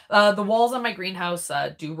seeing the walls on my greenhouse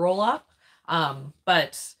do roll up.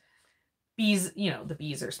 But bees, you know, the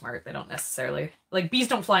bees are smart. They don't necessarily, like, bees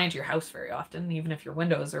don't fly into your house very often, even if your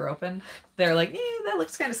windows are open. They're like, that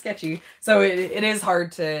looks kind of sketchy. So it is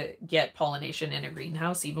hard to get pollination in a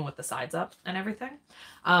greenhouse, even with the sides up and everything.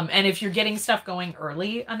 And if you're getting stuff going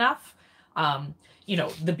early enough, you know,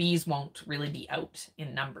 the bees won't really be out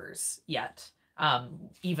in numbers yet,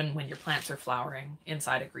 even when your plants are flowering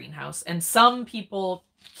inside a greenhouse. And some people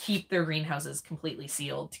keep their greenhouses completely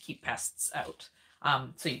sealed to keep pests out.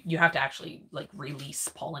 So you have to actually like release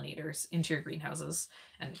pollinators into your greenhouses.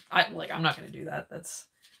 And I'm not going to do that.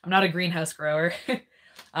 I'm not a greenhouse grower.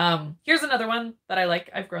 Here's another one that I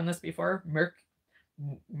like. I've grown this before.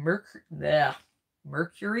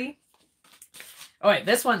 Mercury. Oh wait,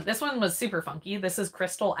 this one was super funky. This is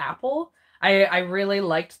Crystal Apple. I really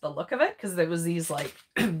liked the look of it because there was these like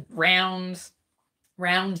round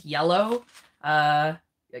yellow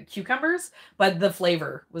cucumbers, but the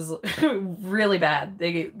flavor was really bad.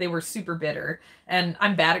 They were super bitter, and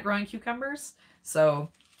I'm bad at growing cucumbers, so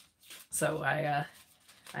I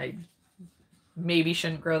maybe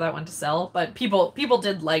shouldn't grow that one to sell, but people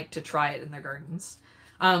did like to try it in their gardens.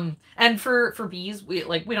 And for bees, we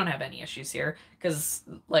don't have any issues here because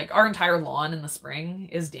like our entire lawn in the spring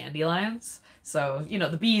is dandelions. So, you know,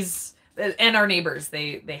 the bees and our neighbors,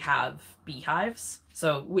 they have beehives.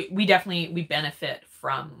 So we definitely benefit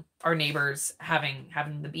from our neighbors having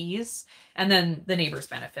the bees, and then the neighbors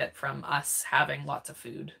benefit from us having lots of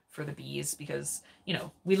food for the bees because, you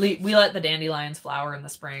know, we let the dandelions flower in the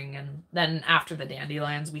spring, and then after the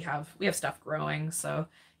dandelions we have stuff growing. So,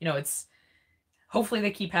 you know, it's hopefully they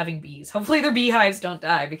keep having bees. Hopefully their beehives don't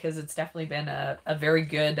die because it's definitely been a very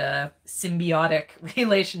good symbiotic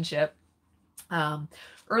relationship.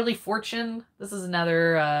 Early Fortune. This is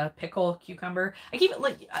another pickle cucumber. I keep it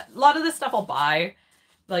like a lot of this stuff I'll buy.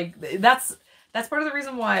 Like that's part of the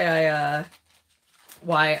reason why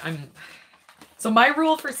I'm. So my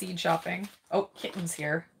rule for seed shopping. Oh, kitten's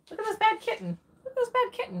here. Look at this bad kitten. Look at this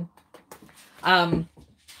bad kitten.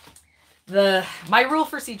 My rule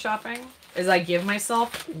for seed shopping is I give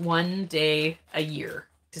myself 1 day a year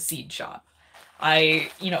to seed shop. I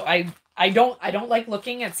don't like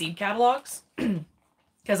looking at seed catalogs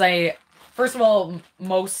because first of all,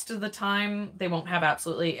 most of the time they won't have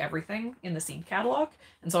absolutely everything in the seed catalog.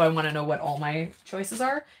 And so I want to know what all my choices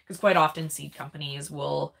are, because quite often seed companies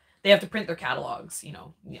they have to print their catalogs, you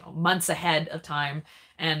know, months ahead of time.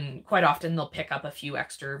 And quite often they'll pick up a few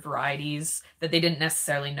extra varieties that they didn't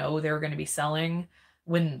necessarily know they were going to be selling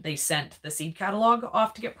when they sent the seed catalog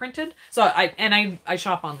off to get printed. So I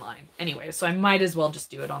shop online anyway, so I might as well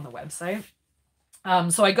just do it on the website.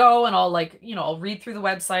 So I go and I'll read through the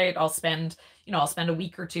website. I'll spend a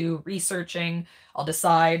week or two researching. I'll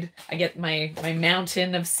decide. I get my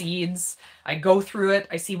mountain of seeds. I go through it.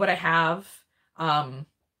 I see what I have.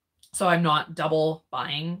 So I'm not double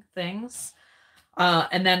buying things.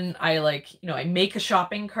 And then I make a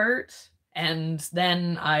shopping cart, and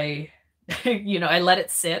then I let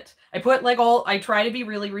it sit. I try to be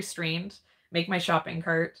really restrained, make my shopping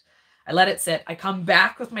cart. I let it sit. I come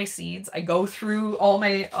back with my seeds. I go through all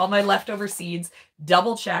my leftover seeds,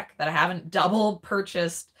 double check that I haven't double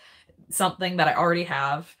purchased something that I already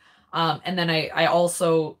have. And then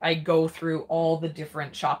I go through all the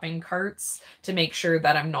different shopping carts to make sure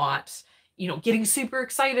that I'm not, getting super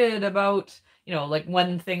excited about, like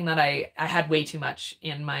one thing that I had way too much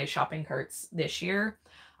in my shopping carts this year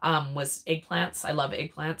was eggplants. I love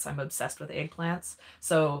eggplants. I'm obsessed with eggplants.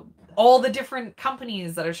 So all the different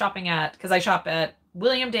companies that are shopping because I shop at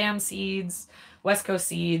William Dam Seeds, West Coast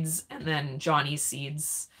Seeds, and then Johnny's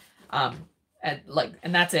Seeds. And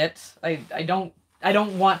that's it. I don't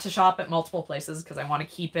want to shop at multiple places because I want to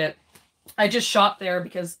keep it. I just shop there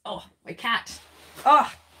because, oh, my cat. Oh,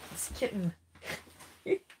 this kitten.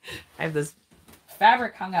 I have this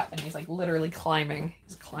fabric hung up and he's like literally climbing.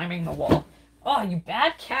 He's climbing the wall. Oh, you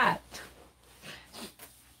bad cat.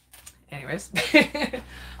 Anyways.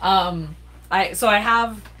 I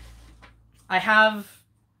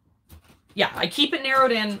keep it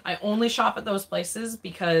narrowed in. I only shop at those places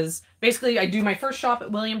because basically I do my first shop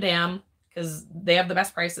at William Dam because they have the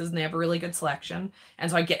best prices and they have a really good selection.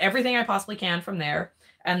 And so I get everything I possibly can from there.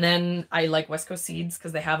 And then I like West Coast Seeds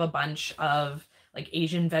because they have a bunch of like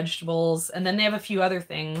Asian vegetables. And then they have a few other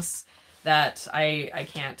things that I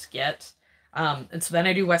can't get. And so then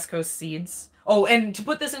I do West Coast seeds. Oh, and to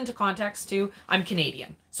put this into context too, I'm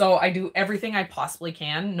Canadian. So I do everything I possibly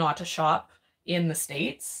can not to shop in the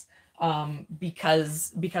States,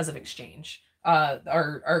 because of exchange.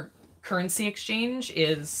 Our currency exchange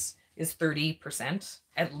is 30%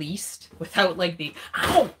 at least, without like the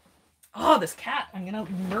ow! Oh, this cat, I'm gonna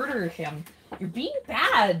murder him. You're being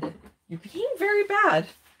bad. You're being very bad.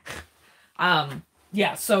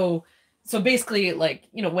 Yeah, so basically, like,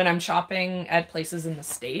 you know, when I'm shopping at places in the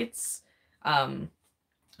States,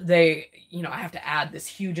 they, you know, I have to add this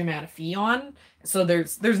huge amount of fee on. So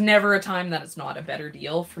there's never a time that it's not a better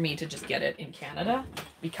deal for me to just get it in Canada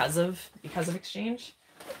because of exchange.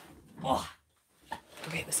 Oh,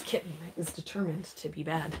 okay, this kitten is determined to be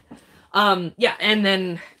bad. Yeah,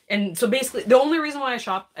 and so basically the only reason why I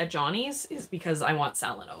shop at Johnny's is because I want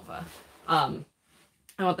Salanova. I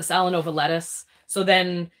want the Salanova lettuce. So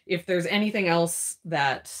then if there's anything else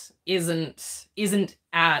that isn't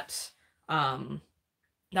at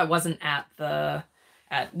that wasn't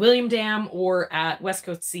at William Dam or at West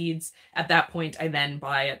Coast Seeds, at that point I then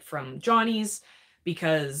buy it from Johnny's,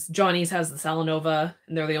 because Johnny's has the Salanova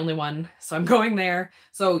and they're the only one. So I'm going there.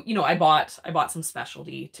 So, you know, I bought some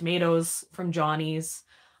specialty tomatoes from Johnny's.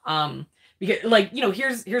 Because, like, you know,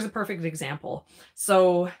 here's a perfect example.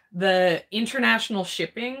 So the international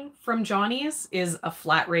shipping from Johnny's is a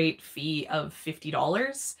flat rate fee of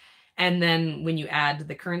 $50. And then when you add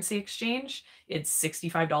the currency exchange, it's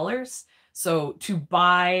 $65. So to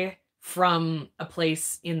buy from a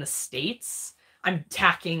place in the States, I'm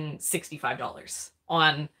tacking $65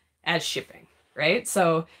 on as shipping, right?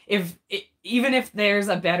 So even if there's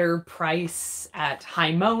a better price at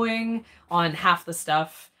High Mowing on half the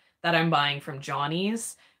stuff that I'm buying from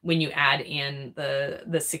Johnny's, when you add in the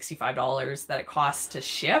 $65 that it costs to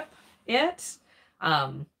ship it,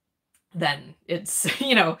 then it's,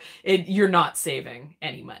 you know, you're not saving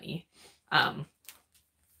any money.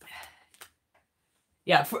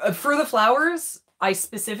 Yeah, for the flowers, I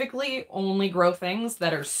specifically only grow things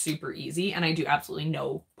that are super easy, and I do absolutely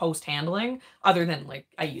no post handling other than, like,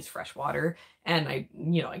 I use fresh water and I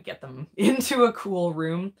get them into a cool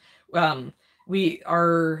room.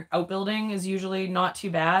 Our outbuilding is usually not too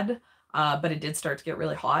bad, but it did start to get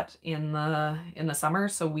really hot in the summer,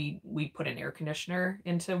 so we put an air conditioner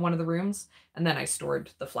into one of the rooms, and then I stored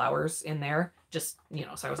the flowers in there, just, you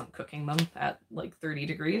know, so I wasn't cooking them at like 30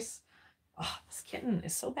 degrees. Oh, this kitten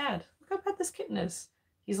is so bad. Look how bad this kitten is.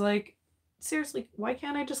 He's like, seriously, why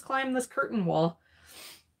can't I just climb this curtain wall?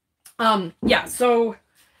 Yeah, so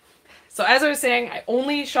as I was saying, I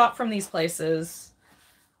only shop from these places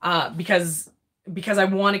because I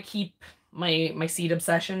want to keep my seed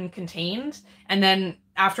obsession contained. And then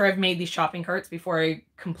after I've made these shopping carts, before I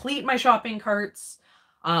complete my shopping carts,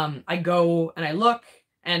 I go and I look.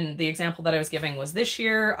 And the example that I was giving was this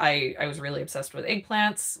year. I was really obsessed with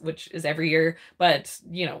eggplants, which is every year. But,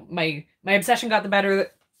 you know, my obsession got the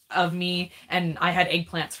better of me, and I had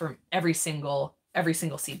eggplants from every single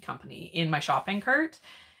seed company in my shopping cart.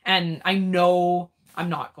 And I know I'm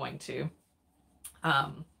not going to.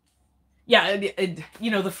 Yeah,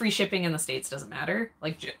 you know, the free shipping in the States doesn't matter.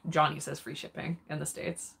 Like, Johnny says free shipping in the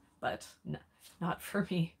States, but no, not for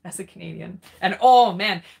me as a Canadian. And oh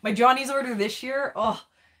man, my Johnny's order this year, oh,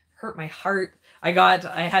 hurt my heart. I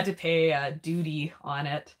had to pay a duty on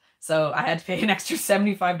it. So I had to pay an extra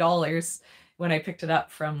 $75 when I picked it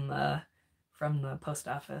up from the post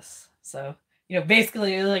office. So, you know,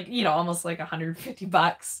 basically, like, you know, almost like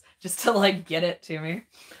 $150 just to like get it to me.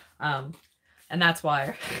 And that's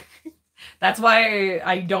why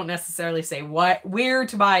I don't necessarily say where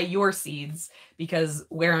to buy your seeds, because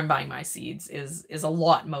where I'm buying my seeds is a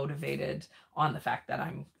lot motivated on the fact that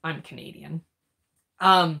I'm Canadian.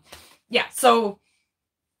 Yeah, so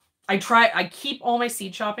I keep all my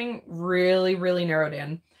seed shopping really, really narrowed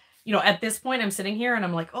in. You know, at this point I'm sitting here and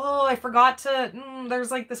I'm like, oh, I forgot to,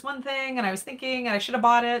 there's like this one thing and I was thinking and I should have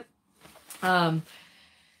bought it.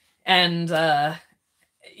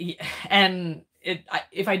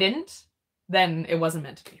 If I didn't, then it wasn't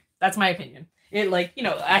meant to be. That's my opinion. It, like, you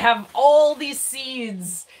know, I have all these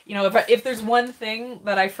seeds, you know, if there's one thing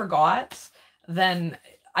that I forgot, then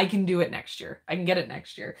I can do it next year. I can get it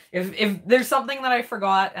next year. If there's something that I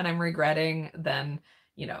forgot and I'm regretting, then,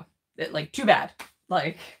 you know, like, too bad.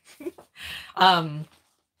 Like,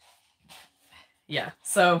 yeah.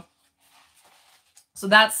 So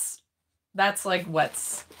that's like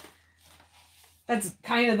that's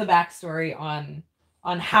kind of the backstory on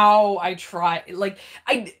how I try. Like,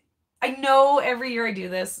 I know every year I do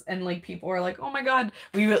this and like people are like, oh my God,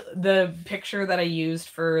 the picture that I used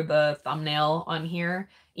for the thumbnail on here,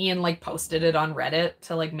 Ian like posted it on Reddit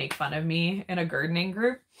to like make fun of me in a gardening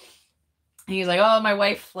group. And he's like, oh, my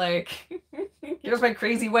wife, like, here's my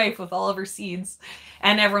crazy wife with all of her seeds.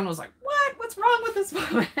 And everyone was like, what? What's wrong with this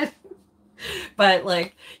woman? But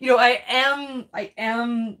like, you know, I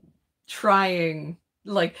am trying,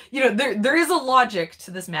 like, you know, there is a logic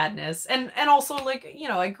to this madness. And also like, you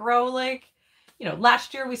know, I grow like, you know,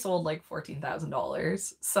 last year we sold like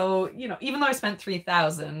 $14,000. So, you know, even though I spent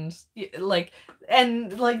 $3,000, like,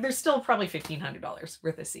 and like there's still probably $1,500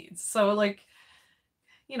 worth of seeds. So like,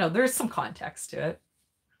 you know, there's some context to it.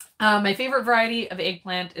 My favorite variety of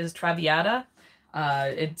eggplant is Traviata.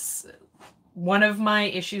 It's one of my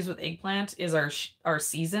issues with eggplant is our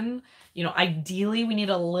season. You know, ideally we need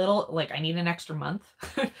a little, like I need an extra month.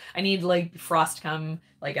 I need like frost come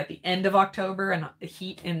like at the end of October and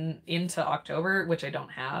heat into October, which I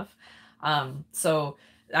don't have. So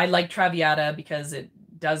I like Traviata because it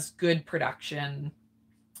does good production.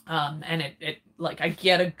 And it like I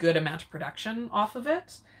get a good amount of production off of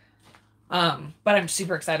it. But I'm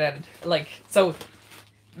super excited. Like, so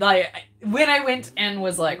like when I went and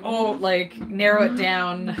was like, oh, like narrow it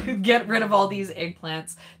down, get rid of all these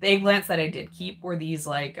eggplants. The eggplants that I did keep were these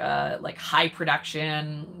like high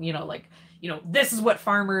production, you know, like, you know, this is what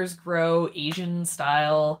farmers grow, Asian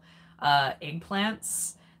style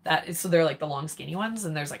eggplants. That is, so they're like the long skinny ones,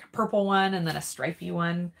 and there's like a purple one and then a stripy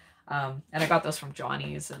one. And I got those from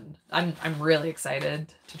Johnny's, and I'm really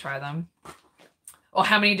excited to try them. Oh,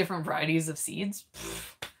 how many different varieties of seeds?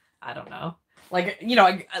 I don't know. Like, you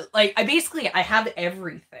know, I basically I have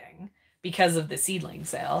everything because of the seedling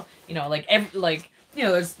sale. You know, like you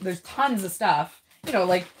know, there's tons of stuff. You know,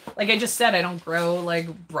 like I just said, I don't grow like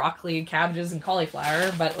broccoli, cabbages, and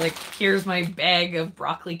cauliflower, but like here's my bag of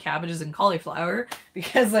broccoli, cabbages, and cauliflower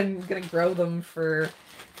because I'm gonna grow them for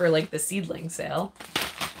like the seedling sale.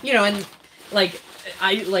 You know, and like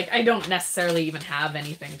I don't necessarily even have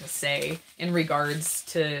anything to say in regards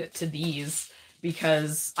to these,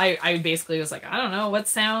 because I basically was like, I don't know what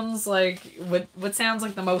sounds like what sounds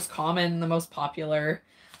like the most common, the most popular.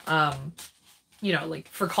 You know, like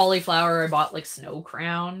for cauliflower I bought like Snow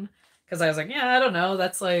Crown because I was like, yeah, I don't know,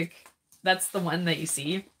 that's the one that you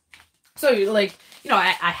see. So like, you know, I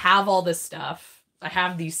have all this stuff. I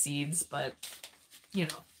have these seeds, but you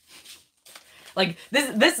know, like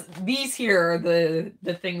these here are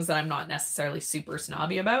the things that I'm not necessarily super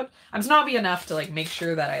snobby about. I'm snobby enough to like make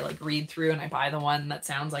sure that I like read through and I buy the one that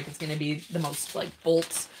sounds like it's going to be the most like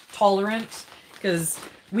bolt tolerant, because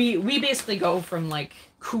we basically go from like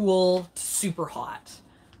cool to super hot.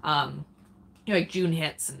 You know, like June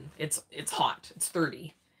hits and it's hot. It's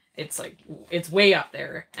 30. It's like it's way up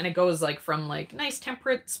there, and it goes like from like nice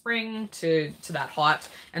temperate spring to that hot.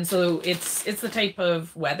 And so it's the type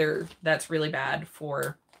of weather that's really bad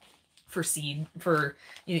for seed, for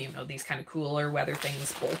you know, these kind of cooler weather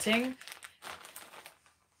things bolting.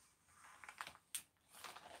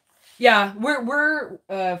 Yeah, we're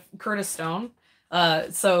Curtis Stone.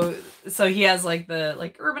 So he has like the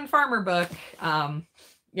like Urban Farmer book.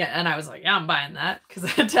 Yeah, and I was like, yeah, I'm buying that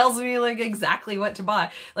because it tells me like exactly what to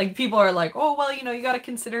buy. Like people are like, oh, well, you know, you got to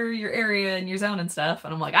consider your area and your zone and stuff.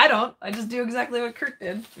 And I'm like, I don't. I just do exactly what Kurt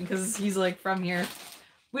did because he's like from here.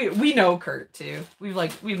 We know Kurt too.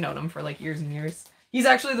 We've known him for like years and years. He's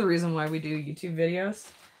actually the reason why we do YouTube videos.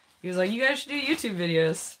 He was like, you guys should do YouTube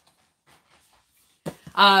videos.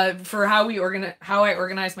 For how I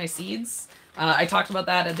organize my seeds. I talked about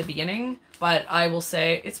that at the beginning, but I will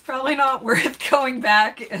say it's probably not worth going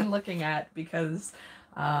back and looking at because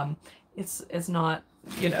it's not,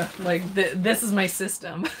 you know, like this is my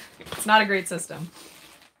system. It's not a great system.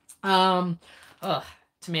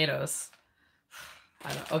 Tomatoes.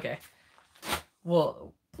 I don't. Okay.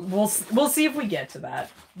 We'll see if we get to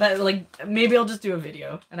that. But like maybe I'll just do a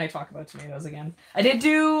video and I talk about tomatoes again. I did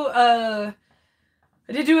do a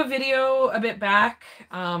video a bit back,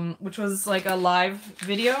 which was like a live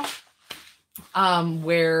video,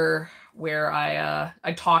 where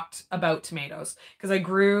I talked about tomatoes because I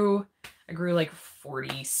grew like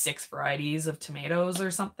 46 varieties of tomatoes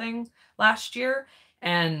or something last year.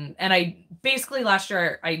 And I basically last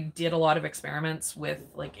year I did a lot of experiments with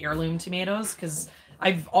like heirloom tomatoes because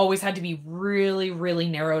I've always had to be really, really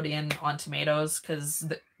narrowed in on tomatoes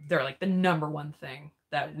because they're like the number one thing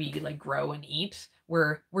that we like grow and eat.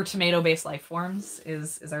 We're tomato-based life forms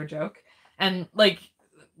is our joke. And like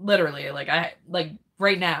literally like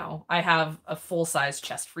right now I have a full-size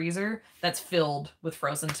chest freezer that's filled with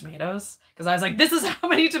frozen tomatoes because I was like, this is how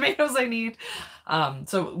many tomatoes I need.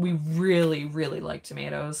 So we really, really like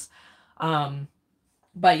tomatoes.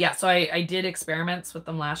 But yeah, so I did experiments with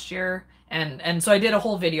them last year, and so I did a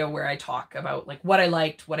whole video where I talk about like what I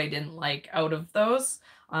liked, what I didn't like out of those.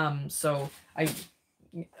 So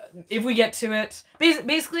if we get to it,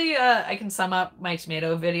 basically, I can sum up my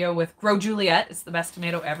tomato video with Grow Juliet. It's the best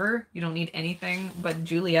tomato ever. You don't need anything but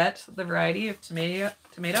Juliet, the variety of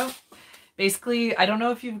tomato. Basically, I don't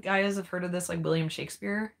know if you guys have heard of this like William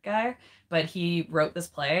Shakespeare guy, but he wrote this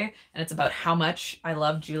play, and it's about how much I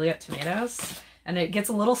love Juliet tomatoes. And it gets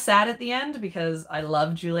a little sad at the end because I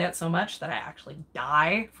love Juliet so much that I actually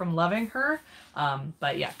die from loving her.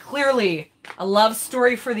 But yeah, clearly a love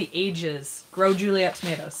story for the ages. Grow Juliet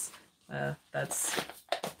tomatoes.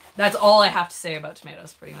 That's all I have to say about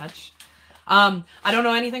tomatoes, pretty much. I don't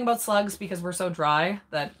know anything about slugs because we're so dry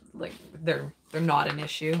that like they're not an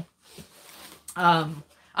issue.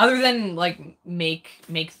 Other than like make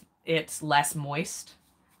it less moist.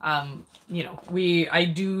 You know, I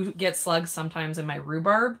do get slugs sometimes in my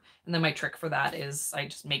rhubarb, and then my trick for that is I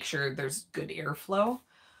just make sure there's good airflow.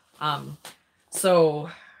 So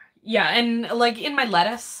yeah, and like in my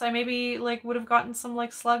lettuce, I maybe like would have gotten some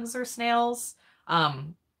like slugs or snails.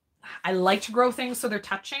 I like to grow things so they're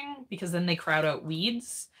touching because then they crowd out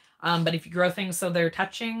weeds. But if you grow things so they're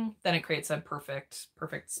touching, then it creates a perfect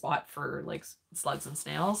spot for like slugs and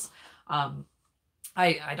snails.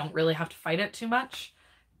 I don't really have to fight it too much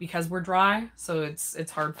because we're dry, so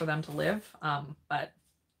it's hard for them to live. But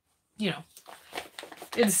you know,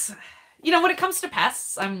 it's, you know, when it comes to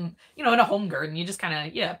pests, I'm, you know, in a home garden, you just kind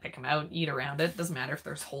of, yeah, pick them out, eat around it. Doesn't matter if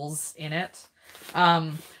there's holes in it.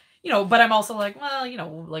 You know, but I'm also like, well, you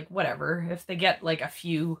know, like whatever, if they get like a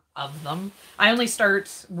few of them. I only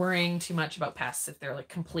start worrying too much about pests if they're like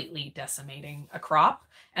completely decimating a crop.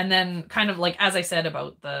 And then kind of like, as I said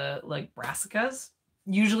about the like brassicas,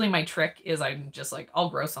 usually my trick is I'm just like,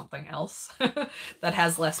 I'll grow something else that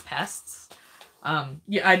has less pests.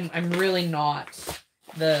 Yeah, I'm really not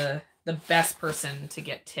the best person to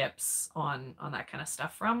get tips on that kind of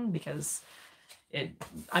stuff from, because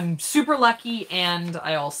I'm super lucky, and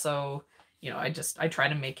I also, you know, I try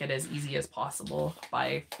to make it as easy as possible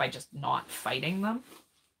by just not fighting them.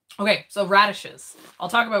 Okay, so radishes. I'll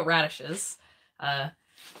talk about radishes.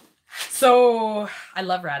 So I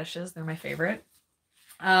love radishes. They're my favorite.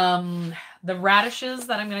 The radishes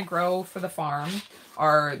that I'm going to grow for the farm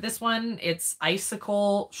are this one. It's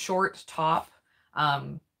icicle short top.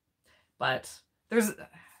 But there's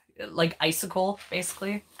like icicle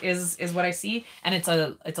basically is what I see. And it's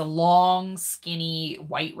a long, skinny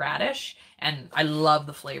white radish. And I love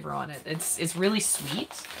the flavor on it. It's really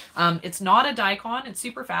sweet. It's not a daikon. It's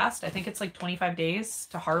super fast. I think it's like 25 days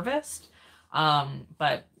to harvest.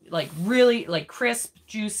 But like really like crisp,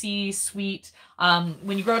 juicy, sweet.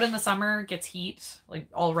 When you grow it in the summer, it gets heat. Like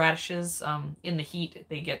all radishes, in the heat,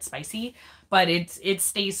 they get spicy, but it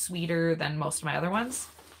stays sweeter than most of my other ones.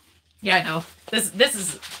 Yeah, I know. This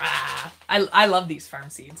is, I love these farm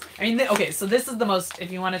seeds. I mean, okay, so this is the most,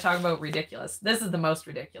 if you want to talk about ridiculous, this is the most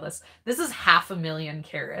ridiculous. This is 500,000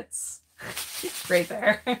 carrots right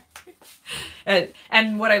there.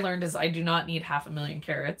 And what I learned is I do not need 500,000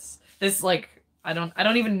 carrots. This, like, I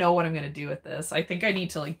don't even know what I'm going to do with this. I think I need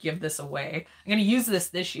to like give this away. I'm going to use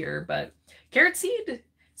this year, but carrot seed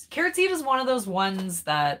is one of those ones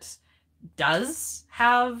that does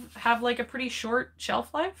have like a pretty short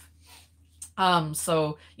shelf life.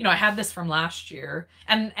 So, you know, I had this from last year,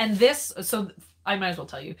 and this, so I might as well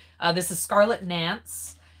tell you, this is Scarlet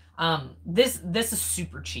Nance. This is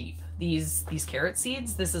super cheap. These carrot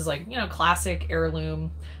seeds, this is like, you know, classic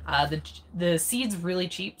heirloom. The seed's really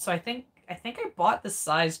cheap. So I think I bought this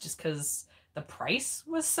size just because the price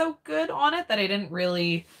was so good on it that I didn't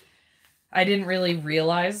really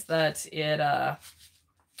realize that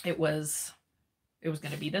it was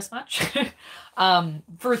going to be this much.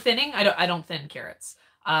 For thinning, I don't thin carrots.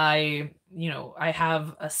 I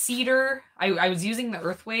have a cedar. I was using the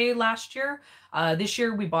Earthway last year. This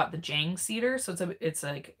year we bought the Jang cedar, so it's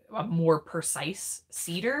like a more precise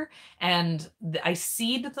cedar, and I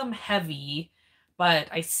seed them heavy. But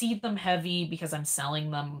I seed them heavy because I'm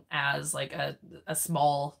selling them as like a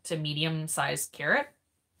small to medium sized carrot.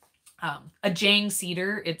 A Jang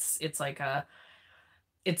cedar, it's like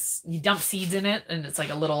you dump seeds in it, and it's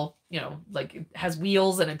like a little, you know, like it has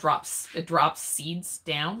wheels, and it drops seeds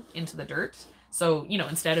down into the dirt. So, you know,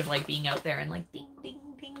 instead of like being out there and like ding ding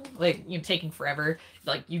ding, like, you know, taking forever,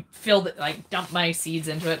 like you fill the, like dump my seeds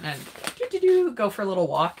into it, and then go for a little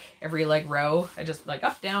walk every like row. I just like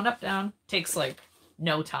up down. Takes like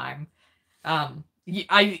no time.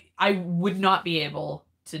 I would not be able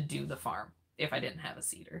to do the farm if I didn't have a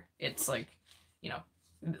seeder. It's like, you know,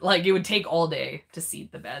 like it would take all day to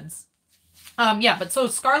seed the beds. Yeah, but so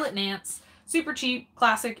Scarlet Nance, super cheap,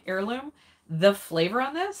 classic heirloom. The flavor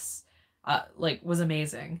on this, like, was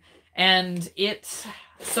amazing. And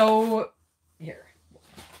so, here.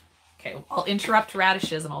 Okay, I'll interrupt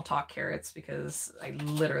radishes and I'll talk carrots because I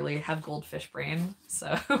literally have goldfish brain.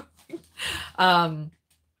 So, um,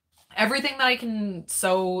 everything that I can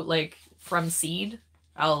sow, like, from seed,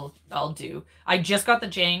 I'll do. I just got the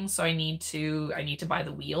Jang, so I need to buy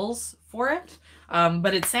the wheels for it.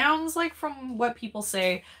 But it sounds like, from what people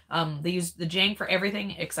say, they use the Jang for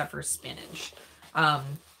everything except for spinach.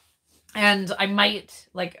 And I might,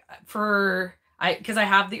 like, because I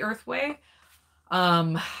have the Earthway,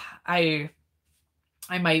 I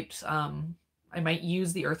might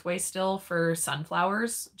use the Earthway still for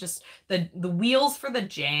sunflowers. Just the wheels for the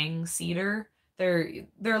Jang cedar, they're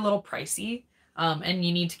a little pricey. And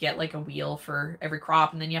you need to get like a wheel for every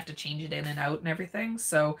crop, and then you have to change it in and out and everything.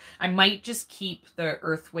 So I might just keep the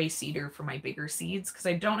Earthway cedar for my bigger seeds because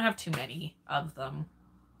I don't have too many of them.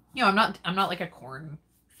 You know, I'm not like a corn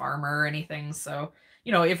farmer or anything. So,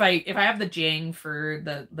 you know, if I have the Jang for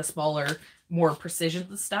the smaller, more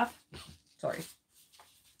precision stuff, sorry,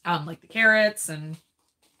 like the carrots, and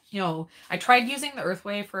you know, I tried using the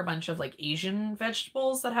Earthway for a bunch of like Asian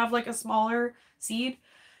vegetables that have like a smaller seed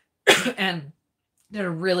and did a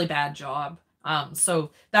really bad job.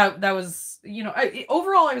 So that was, you know,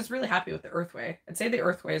 overall I was really happy with the Earthway. I'd say the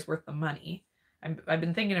Earthway is worth the money. I've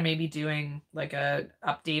been thinking of maybe doing like a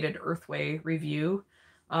updated Earthway review.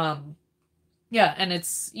 Yeah, and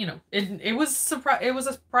it's, you know, it was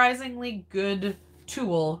a surprisingly good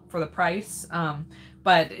tool for the price.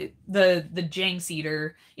 But the Jang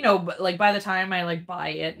cedar, you know, but like by the time I like buy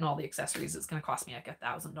it and all the accessories, it's gonna cost me like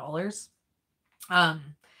 $1,000.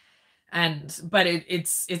 But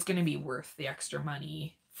it's gonna be worth the extra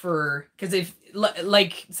money because if,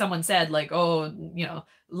 like someone said, like, oh, you know,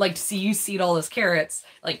 like to see you seed all those carrots,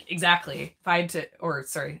 like, exactly. If I had to, or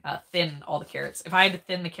sorry, thin all the carrots. If I had to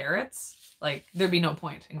thin the carrots, like, there'd be no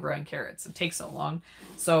point in growing carrots. It takes so long.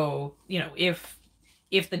 So, you know, if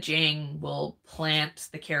the Jang will plant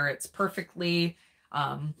the carrots perfectly,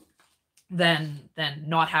 then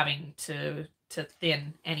not having to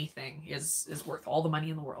thin anything is worth all the money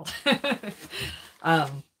in the world.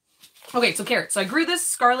 Okay, so carrots. So I grew this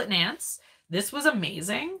Scarlet Nance. This was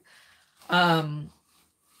amazing.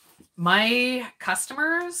 My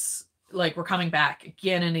customers, like, were coming back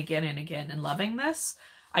again and again and again and loving this.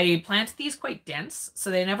 I planted these quite dense, so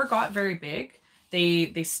they never got very big.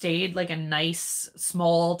 They stayed like a nice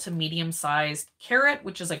small to medium sized carrot,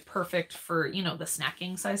 which is like perfect for, you know, the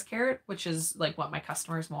snacking size carrot, which is like what my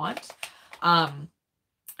customers want. And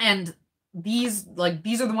these are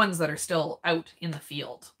the ones that are still out in the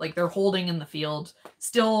field. Like, they're holding in the field,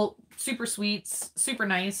 still super sweet, super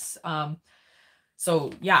nice.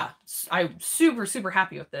 So yeah, I'm super, super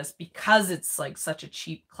happy with this because it's like such a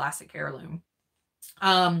cheap classic heirloom. You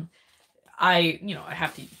know, I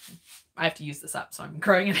have to use this up, so I'm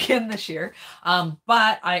growing it again this year.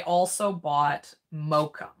 But I also bought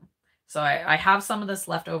Mokum. So I have some of this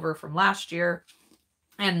left over from last year,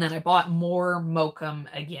 and then I bought more Mokum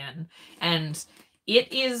again. And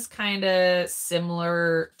it is kind of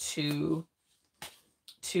similar to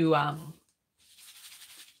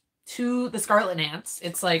the Scarlet Nance.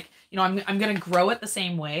 It's like, you know, I'm going to grow it the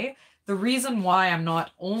same way. The reason why I'm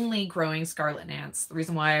not only growing Scarlet Nance, the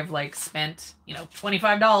reason why I've like spent, you know,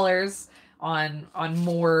 $25 on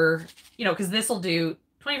more, you know, because this will do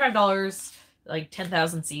 $25, like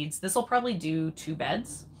 10,000 seeds. This will probably do 2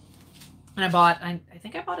 beds. And I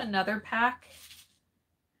think I bought another pack.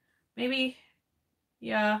 Maybe.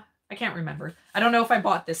 Yeah, I can't remember. I don't know if I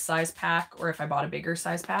bought this size pack or if I bought a bigger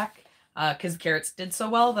size pack. Because carrots did so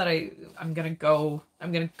well that I'm gonna go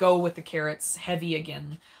with the carrots heavy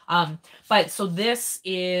again. But so this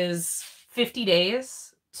is 50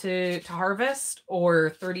 days to harvest, or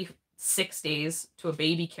 36 days to a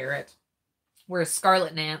baby carrot, whereas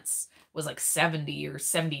Scarlet Nance was like 70 or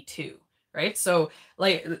 72, right? So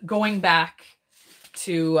like going back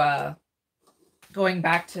to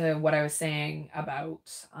what I was saying about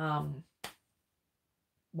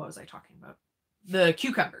what was I talking about? The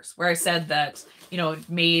cucumbers, where I said that, you know, it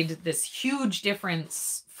made this huge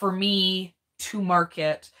difference for me to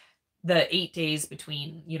market the 8 days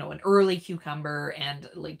between, you know, an early cucumber and,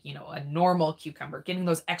 like, you know, a normal cucumber, getting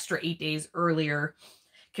those extra 8 days earlier.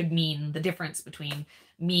 could mean the difference between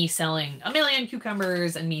me selling 1,000,000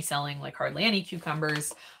 cucumbers and me selling like hardly any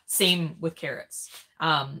cucumbers. Same with carrots.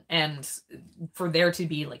 And for there to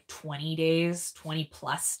be like 20 days, 20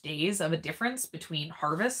 plus days of a difference between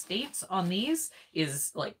harvest dates on these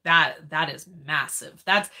is like that is massive.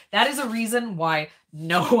 That is a reason why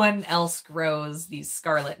no one else grows these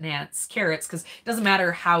Scarlet Nance carrots, because it doesn't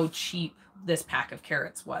matter how cheap this pack of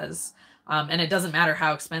carrots was. And it doesn't matter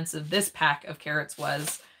how expensive this pack of carrots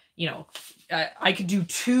was. You know, I could do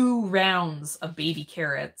 2 rounds of baby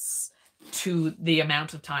carrots to the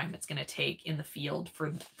amount of time it's going to take in the field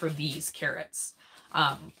for these carrots.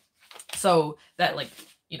 So that, like,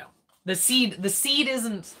 you know, the seed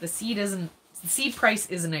price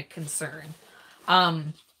isn't a concern.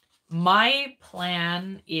 My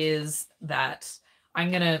plan is that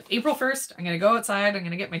April 1st, I'm going to go outside, I'm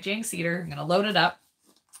going to get my Jang seeder, I'm going to load it up.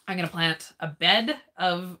 I'm going to plant a bed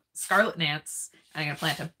of Scarlet Nance, and I'm going to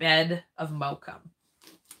plant a bed of Mokum.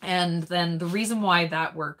 And then the reason why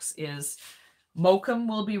that works is Mokum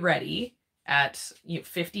will be ready at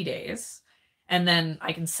 50 days. And then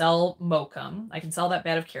I can sell Mokum. I can sell that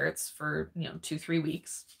bed of carrots for 2-3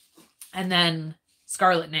 weeks. And then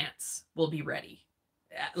Scarlet Nance will be ready.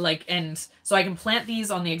 And so I can plant these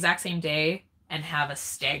on the exact same day and have a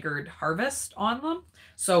staggered harvest on them.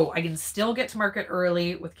 So I can still get to market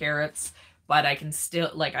early with carrots, but I can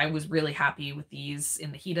still, like, I was really happy with these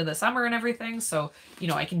in the heat of the summer and everything. So,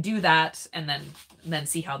 I can do that and then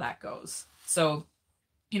see how that goes. So,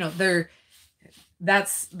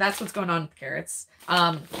 that's what's going on with carrots.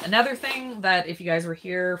 Another thing that if you guys were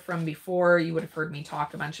here from before, you would have heard me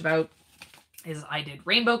talk a bunch about is I did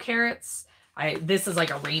rainbow carrots. This is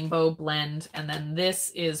like a rainbow blend. And then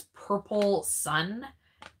this is Purple Sun.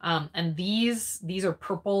 And these are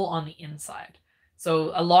purple on the inside.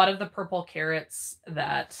 So a lot of the purple carrots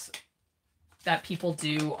that people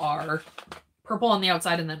do are purple on the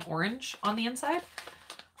outside and then orange on the inside.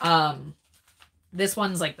 This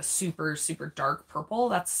one's like the super, super dark purple.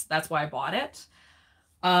 That's why I bought it.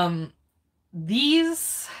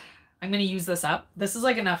 These, I'm going to use this up. This is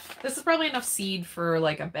like enough. This is probably enough seed for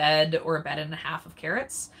like a bed or a bed and a half of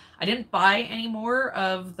carrots. I didn't buy any more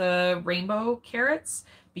of the rainbow carrots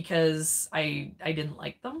because I didn't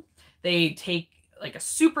like them. They take like a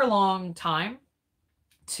super long time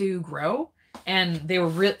to grow, and they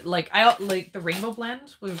were the rainbow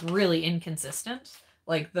blend was really inconsistent.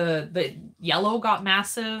 Like the yellow got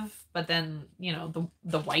massive, but then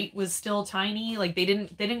the white was still tiny. Like they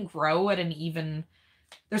didn't grow at an even.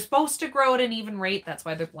 They're supposed to grow at an even rate. That's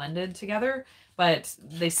why they're blended together, but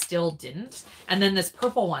they still didn't. And then this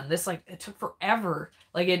purple one, it took forever.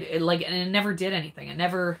 And it never did anything. It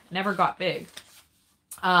never got big.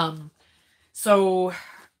 So,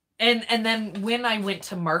 and then when I went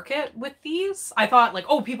to market with these, I thought like,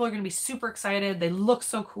 oh, people are going to be super excited. They look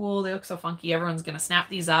so cool. They look so funky. Everyone's going to snap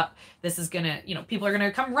these up. This is going to, people are going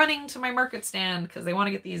to come running to my market stand because they want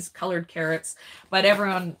to get these colored carrots. But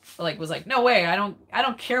everyone was like, no way. I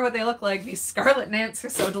don't care what they look like. These Scarlet Nance are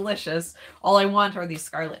so delicious. All I want are these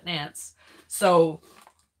Scarlet Nance. So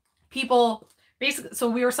people basically, so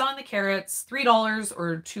we were selling the carrots $3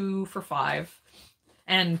 or 2 for $5.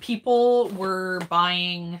 And people were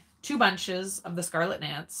buying 2 bunches of the Scarlet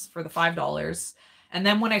Nance for the $5. And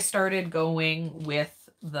then when I started going with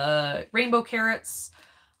the rainbow carrots,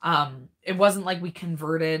 it wasn't like we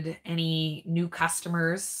converted any new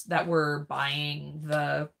customers that were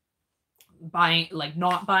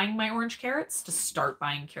not buying my orange carrots to start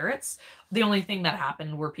buying carrots. The only thing that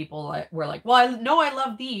happened were people were like, well, I know I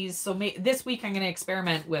love these, so this week I'm going to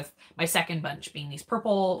experiment with my second bunch being these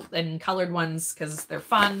purple and colored ones because they're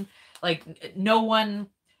fun. Like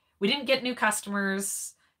we didn't get new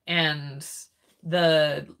customers, and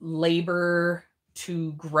the labor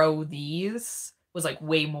to grow these was like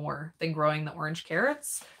way more than growing the orange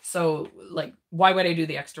carrots. So like, why would I do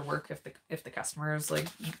the extra work if the customers like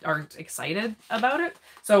aren't excited about it?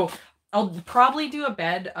 So I'll probably do a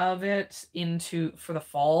bed of it for the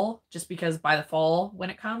fall, just because by the fall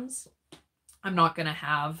when it comes, I'm not going to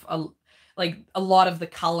have a lot of the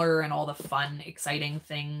color and all the fun, exciting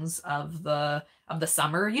things of the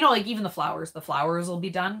summer, like even the flowers will be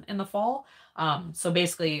done in the fall. So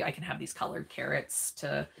basically I can have these colored carrots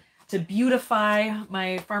to beautify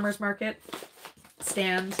my farmer's market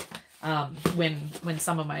stand when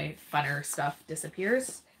some of my funner stuff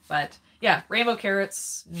disappears. But yeah, rainbow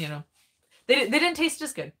carrots, they didn't taste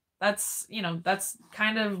as good. That's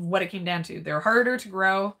kind of what it came down to. They're harder to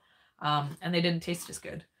grow, and they didn't taste as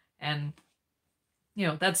good. And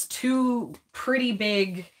that's 2 pretty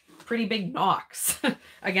big pretty big knocks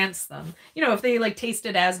against them. You know, if they like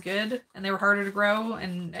tasted as good and they were harder to grow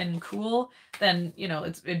and cool, then, you know,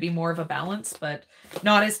 it'd be more of a balance, but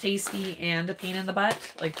not as tasty and a pain in the butt.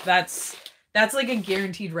 Like that's like a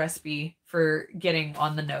guaranteed recipe for getting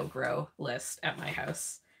on the no grow list at my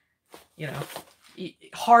house. You know,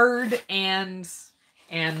 hard and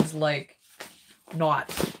like not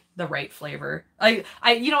the right flavor. I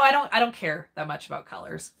don't care that much about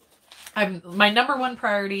colors. My number one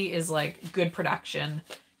priority is like good production,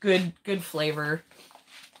 good flavor.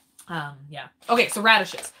 Yeah. Okay, so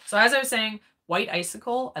radishes. So as I was saying, white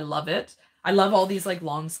icicle, I love it. I love all these like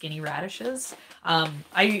long skinny radishes.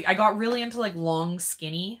 I got really into like long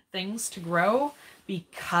skinny things to grow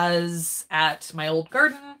because at my old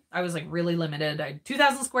garden, I was like really limited. I had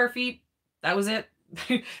 2,000 square feet. That was it.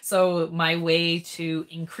 So my way to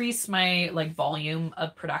increase my like volume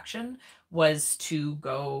of production was to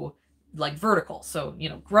go like vertical. So, you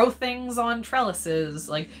know, grow things on trellises,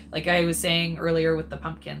 like I was saying earlier with the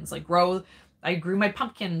pumpkins, like I grew my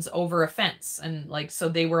pumpkins over a fence, and like, so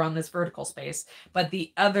they were on this vertical space. But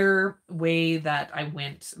the other way that I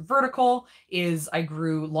went vertical is I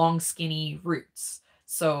grew long skinny roots.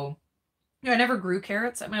 So, you know, I never grew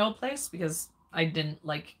carrots at my old place because I didn't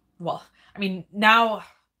like, well, I mean, now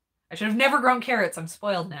I should have never grown carrots. I'm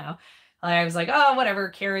spoiled now. I was like, oh, whatever,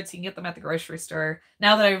 carrots, you can get them at the grocery store.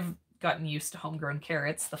 Now that I've gotten used to homegrown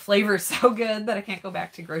carrots, the flavor is so good that I can't go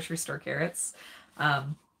back to grocery store carrots.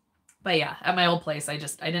 But yeah, at my old place, I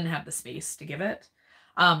didn't have the space to give it.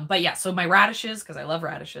 But yeah, so my radishes, because I love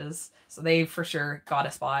radishes, so they for sure got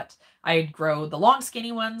a spot. I'd grow the long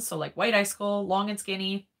skinny ones, so like white icicle, long and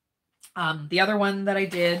skinny. The other one that I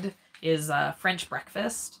did is French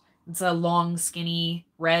breakfast. It's a long skinny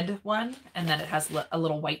red one, and then it has a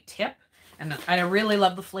little white tip. And I really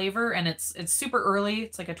love the flavor, and it's super early.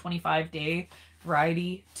 It's like a 25-day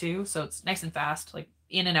variety too, so it's nice and fast, like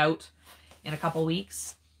in and out in a couple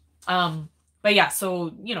weeks. But yeah,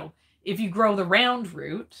 so, you know, if you grow the round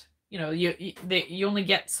root, you know, you only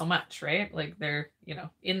get so much, right? Like they're, you know,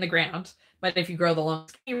 in the ground. But if you grow the long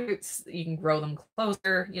skinny roots, you can grow them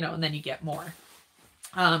closer, you know, and then you get more.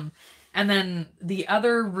 And then the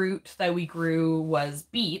other root that we grew was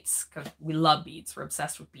beets, because we love beets. We're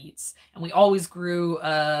obsessed with beets. And we always grew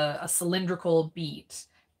a cylindrical beet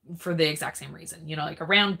for the exact same reason. You know, like a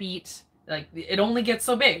round beet, like it only gets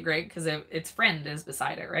so big, right? Because its friend is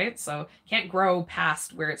beside it, right? So can't grow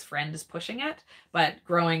past where its friend is pushing it. But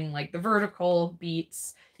growing like the vertical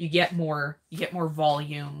beets, you get more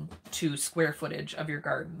volume to square footage of your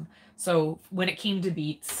garden. So when it came to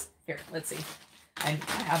beets, here, let's see. I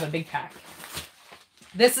have a big pack.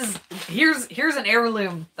 Here's an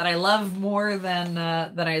heirloom that I love more than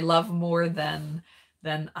a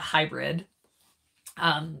hybrid.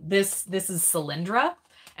 This is Cylindra,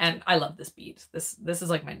 and I love this beet. This is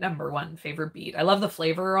like my number one favorite beet. I love the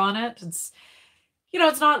flavor on it. It's, you know,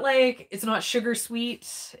 it's not sugar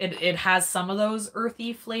sweet. It has some of those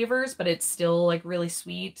earthy flavors, but it's still like really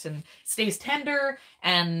sweet and stays tender.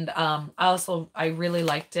 And I really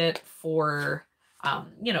liked it for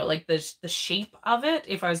you know, like the shape of it.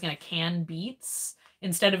 If I was going to can beets,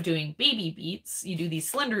 instead of doing baby beets, you do these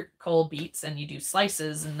cylindrical beets and you do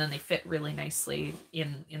slices, and then they fit really nicely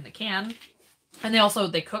in the can. And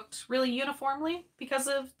they cooked really uniformly because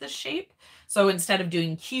of the shape. So instead of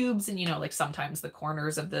doing cubes, and, you know, like sometimes the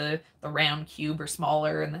corners of the round cube are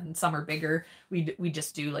smaller and then some are bigger, we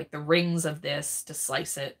just do like the rings of this to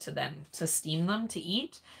slice it to steam them to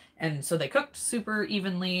eat. And so they cooked super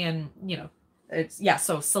evenly, and, you know, it's, yeah,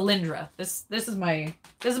 so Cylindra. This is my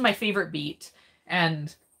favorite beet,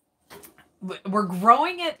 and we're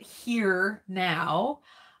growing it here now.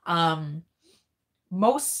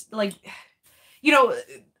 Most, like, you know,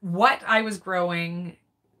 what I was growing,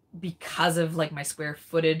 because of like my square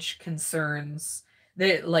footage concerns,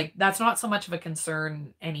 that like that's not so much of a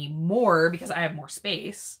concern anymore because I have more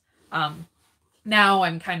space. Now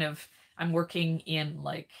I'm working in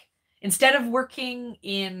like, instead of working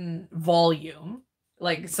in volume,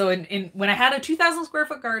 like, so in when I had a 2,000 square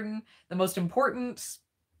foot garden, the most important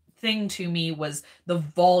thing to me was the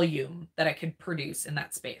volume that I could produce in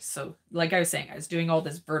that space. So like I was saying, I was doing all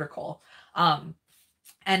this vertical.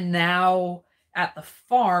 And now at the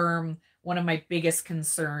farm, one of my biggest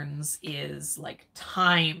concerns is like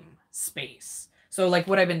time space. So like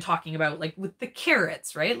what I've been talking about, like with the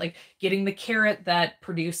carrots, right? Like getting the carrot that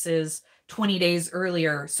produces 20 days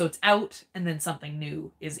earlier, so it's out and then something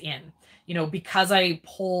new is in. You know, because I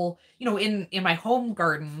pull, you know, in my home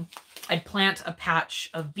garden, I'd plant a patch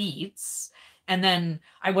of beets, And then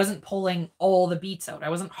I wasn't pulling all the beets out. I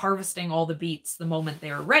wasn't harvesting all the beets the moment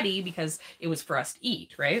they were ready because it was for us to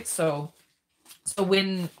eat, right? So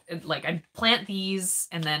when like I'd plant these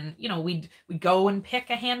and then, you know, we'd go and pick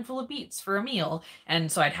a handful of beets for a meal.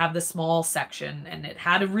 And so I'd have this small section and it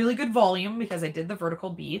had a really good volume because I did the vertical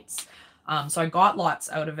beets. So I got lots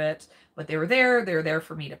out of it, but they were there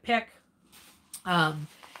for me to pick. And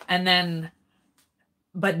then,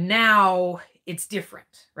 but now it's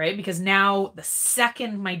different, right? Because now the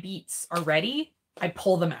second my beets are ready, I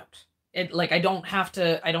pull them out. It like I don't have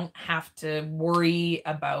to worry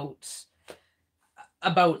about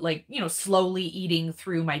like, you know, slowly eating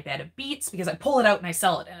through my bed of beets because I pull it out and I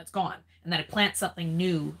sell it and it's gone. And then I plant something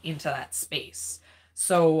new into that space.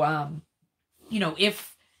 So, you know,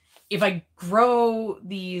 if I grow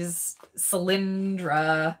these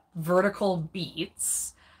Cylindra vertical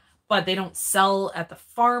beets, but they don't sell at the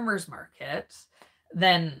farmer's market,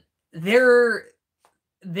 then they're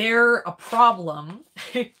a problem,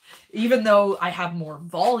 even though I have more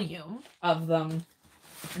volume of them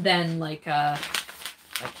than like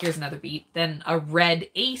here's another beet, then a red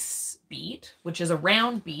ace beet, which is a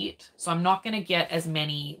round beet. So I'm not going to get as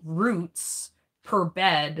many roots per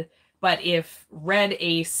bed. But if red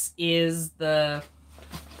ace is the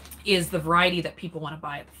variety that people want to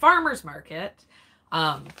buy at the farmer's market,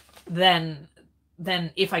 then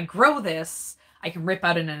if I grow this, I can rip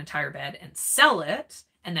out an entire bed and sell it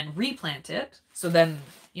and then replant it. So then,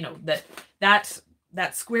 you know, that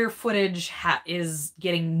square footage is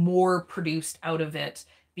getting more produced out of it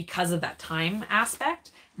because of that time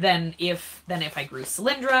aspect than if I grew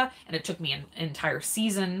Cylindra and it took me an entire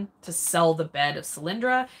season to sell the bed of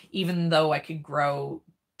Cylindra, even though I could grow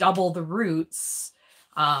double the roots.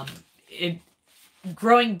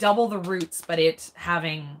 Growing double the roots, but it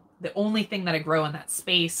having the only thing that I grow in that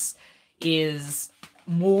space is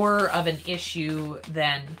more of an issue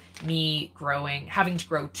than me having to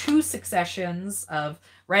grow 2 successions of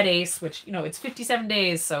red ace, which, you know, it's 57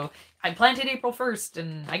 days. So I planted April 1st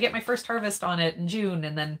and I get my first harvest on it in June,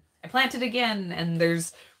 and then I plant it again and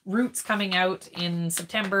there's roots coming out in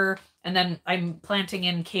September, and then I'm planting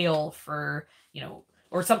in kale for, you know,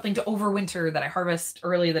 or something to overwinter that I harvest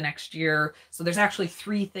early the next year. So there's actually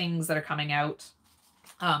 3 things that are coming out.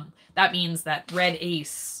 That means that red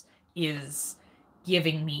ace is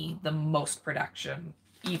giving me the most production,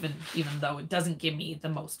 even though it doesn't give me the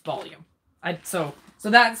most volume. So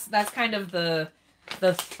that's kind of the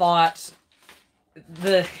thought.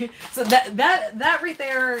 So that right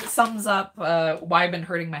there sums up why I've been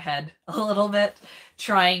hurting my head a little bit,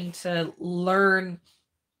 trying to learn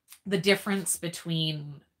the difference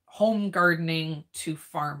between home gardening to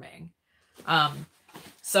farming.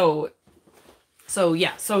 So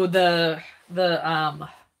yeah, so the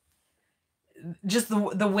just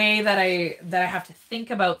the way that I have to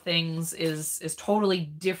think about things is totally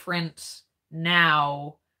different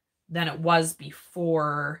now than it was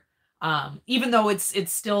before. Even though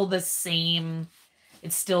it's still the same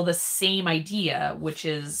idea, which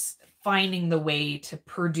is finding the way to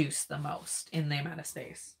produce the most in the amount of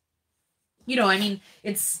space. You know, I mean,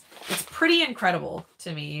 it's pretty incredible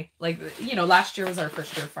to me. Like, you know, last year was our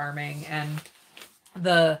first year farming, and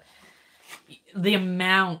the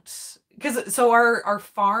amount, because so our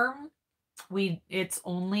farm, it's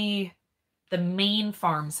only, the main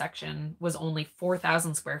farm section was only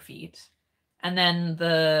 4,000 square feet. And then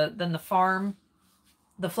the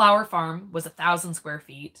flower farm was 1,000 square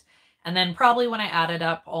feet. And then probably when I added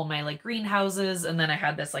up all my like greenhouses, and then I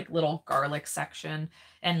had this like little garlic section,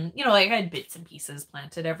 and, you know, like I had bits and pieces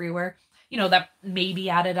planted everywhere, you know, that maybe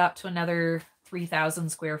added up to another 3,000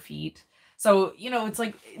 square feet. So, you know, it's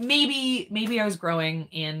like maybe I was growing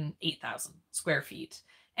in 8,000 square feet,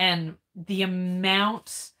 and the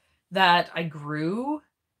amount that I grew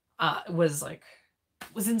was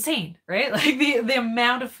insane, right? Like the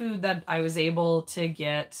amount of food that I was able to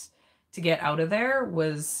get out of there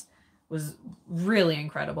was really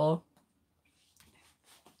incredible.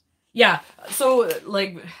 Yeah, so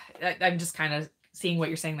like I'm just kind of seeing what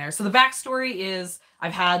you're saying there. So the backstory is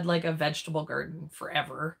I've had like a vegetable garden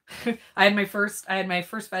forever. I had my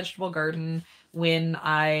first vegetable garden when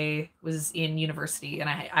I was in university, and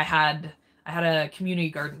I had a community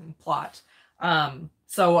garden plot.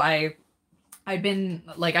 So I've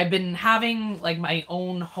been having like my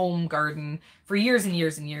own home garden for years and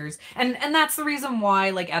years and years. And that's the reason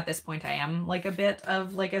why, like, at this point I am like a bit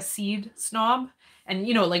of like a seed snob, and,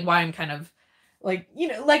 you know, like why I'm kind of like, you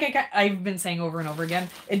know, like I've been saying over and over again,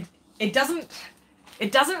 it doesn't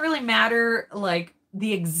really matter like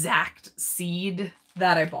the exact seed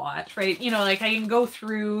that I bought, right? You know, like I can go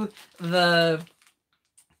through the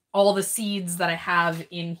all the seeds that I have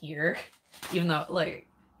in here, even though, like,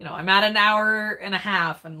 you know, I'm at an hour and a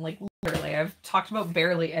half, and like literally I've talked about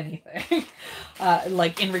barely anything,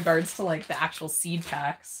 like in regards to like the actual seed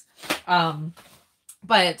packs.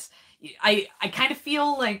 But I kind of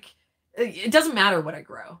feel like it doesn't matter what I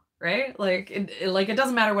grow, right? Like it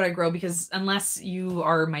doesn't matter what I grow, because unless you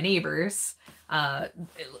are my neighbors,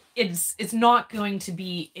 it's not going to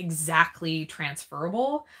be exactly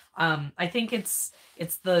transferable. I think it's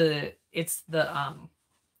the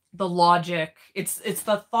logic, it's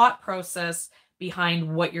the thought process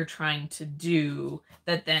behind what you're trying to do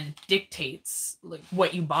that then dictates like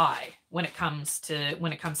what you buy when it comes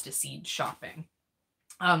to seed shopping.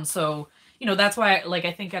 So, you know, that's why, like,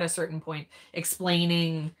 I think at a certain point,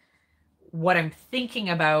 explaining what I'm thinking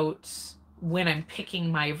about when I'm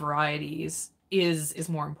picking my varieties is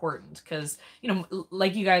more important, because, you know,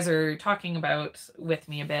 like you guys are talking about with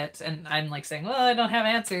me a bit, and I'm like saying, well, I don't have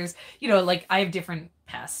answers. You know, like, I have different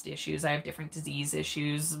pest issues, I have different disease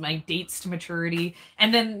issues, my dates to maturity,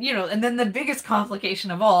 and then, you know, and then the biggest complication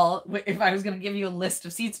of all, if I was going to give you a list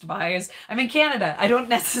of seeds to buy, is I'm in Canada. I don't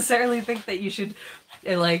necessarily think that you should,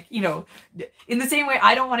 like, you know, in the same way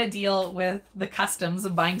I don't want to deal with the customs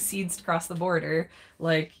of buying seeds across the border.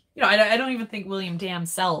 Like, you know, I don't even think William Dam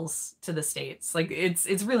sells to the States. Like,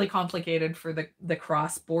 it's really complicated for the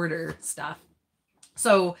cross border stuff.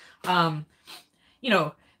 So, you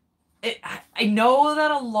know, I know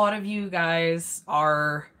that a lot of you guys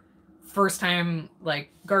are first time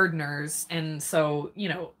like gardeners, and so, you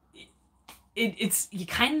know, it's you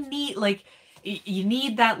kind of need, like, you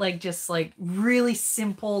need that, like, just like really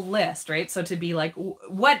simple list, right? So to be like,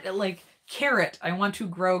 what, like, carrot, I want to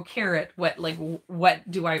grow carrot, what, like, what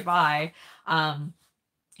do I buy?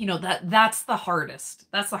 You know, that's the hardest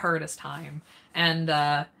time.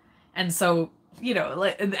 And so, you know,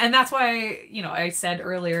 like, and that's why, you know, I said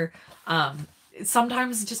earlier,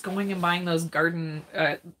 sometimes just going and buying those garden,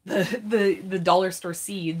 the dollar store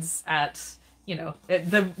seeds at, you know,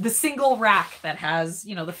 the single rack that has,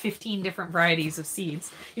 you know, the 15 different varieties of seeds.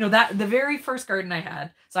 You know, that the very first garden I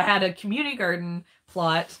had, so I had a community garden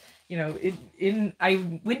plot, you know,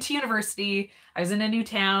 I went to university, I was in a new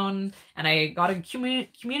town, and I got a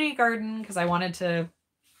community garden because I wanted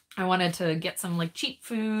to get some like cheap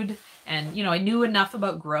food, and, you know, I knew enough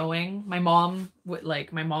about growing. My mom's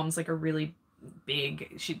like a really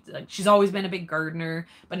big, she's always been a big gardener,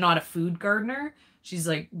 but not a food gardener. She's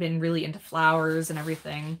like been really into flowers and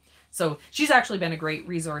everything. So she's actually been a great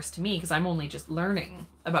resource to me, because I'm only just learning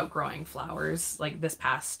about growing flowers like this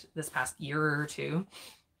past year or two.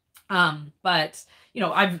 But, you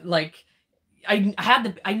know, I've like, I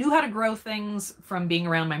knew how to grow things from being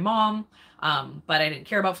around my mom, but I didn't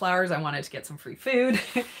care about flowers. I wanted to get some free food.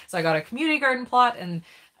 So I got a community garden plot, and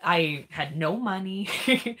I had no money.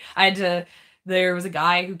 There was a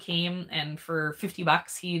guy who came, and for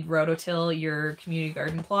 $50 he'd rototill your community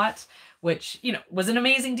garden plot, which, you know, was an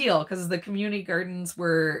amazing deal, because the community gardens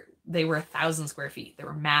were 1,000 square feet. They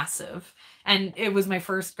were massive. And it was my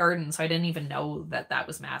first garden, so I didn't even know that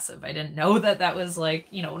was massive. I didn't know that was, like,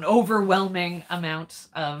 you know, an overwhelming amount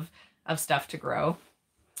of stuff to grow.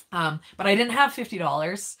 But I didn't have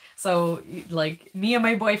 $50. So, like, me and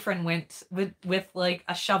my boyfriend went with like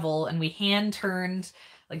a shovel, and we hand turned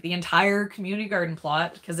like the entire community garden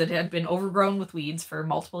plot, because it had been overgrown with weeds for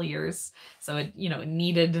multiple years. So it, you know, it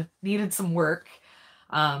needed some work.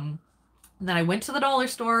 And then I went to the dollar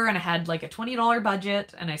store, and I had like a $20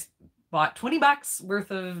 budget, and I bought $20 worth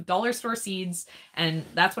of dollar store seeds, and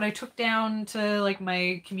that's what I took down to like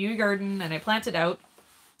my community garden, and I planted out.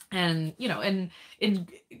 And, you know, and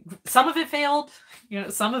some of it failed, you know,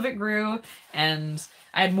 some of it grew, and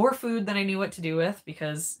I had more food than I knew what to do with,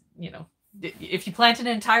 because, you know, if you plant an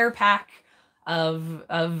entire pack of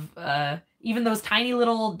even those tiny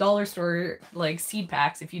little dollar store like seed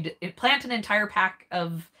packs, if you plant an entire pack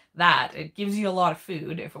of that, it gives you a lot of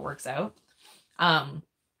food if it works out.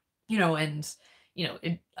 You know, and, you know,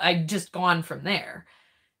 I just gone from there,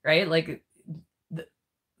 right? Like,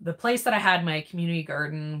 the place that I had my community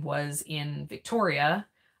garden was in Victoria.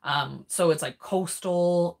 So it's like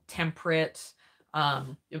coastal, temperate.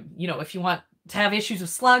 You know, if you want to have issues with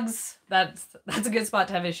slugs, that's a good spot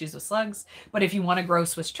to have issues with slugs. But if you want to grow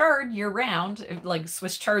Swiss chard year round, like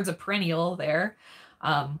Swiss chard's a perennial there.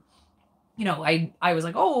 You know, I was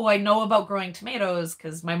like, oh, I know about growing tomatoes,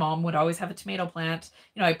 because my mom would always have a tomato plant.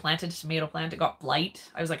 You know, I planted a tomato plant, it got blight.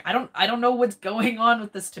 I was like, I don't know what's going on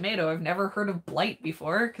with this tomato. I've never heard of blight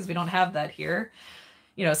before, because we don't have that here.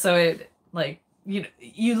 You know, so it, like, you know,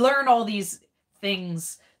 you learn all these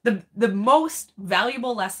things the most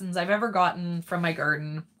valuable lessons I've ever gotten from my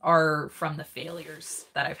garden are from the failures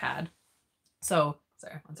that I've had. So,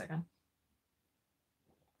 sorry, one second.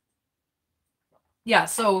 Yeah,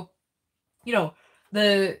 so, you know,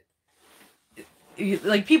 the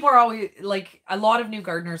like people are always like a lot of new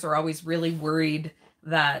gardeners are always really worried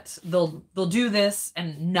that they'll do this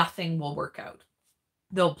and nothing will work out.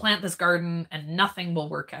 They'll plant this garden and nothing will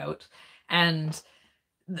work out. And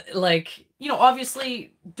like,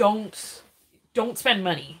 obviously don't spend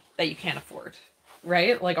money that you can't afford,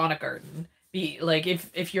 right? Like on a garden. Be like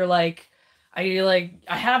if you're like I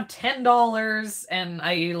have $10 and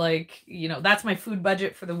I like, that's my food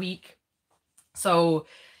budget for the week. So,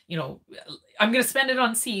 I'm going to spend it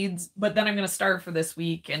on seeds, but then I'm going to starve for this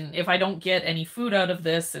week. And if I don't get any food out of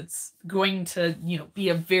this, it's going to, be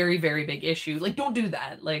a very, very big issue. Like, don't do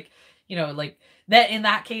that. Like, like that in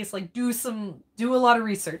that case, like do a lot of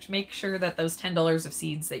research, make sure that those $10 of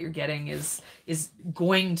seeds that you're getting is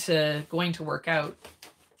going to work out.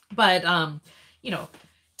 But,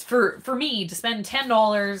 for me to spend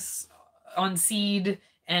 $10 on seed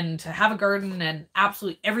and to have a garden and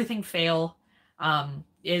absolutely everything fail,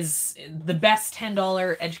 is the best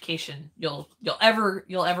 $10 education you'll ever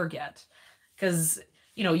get. Because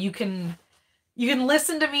you can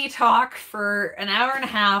listen to me talk for an hour and a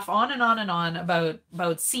half on and on and on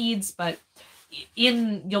about seeds, but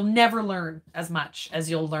you'll never learn as much as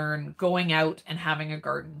you'll learn going out and having a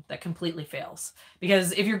garden that completely fails.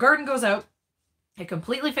 Because if your garden goes out, it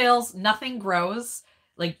completely fails, nothing grows,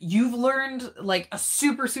 like you've learned like a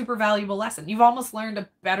super, super valuable lesson. You've almost learned a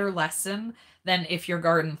better lesson than if your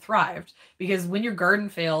garden thrived. Because when your garden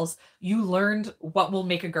fails, you learned what will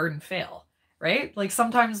make a garden fail, right? Like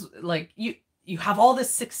sometimes like you have all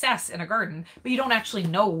this success in a garden, but you don't actually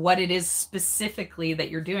know what it is specifically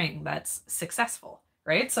that you're doing that's successful,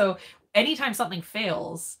 right? So anytime something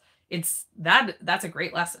fails, that's a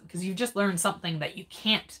great lesson because you've just learned something that you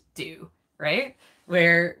can't do, right?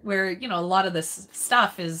 Where a lot of this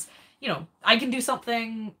stuff is, I can do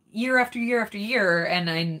something year after year after year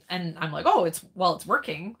and I'm like, oh, it's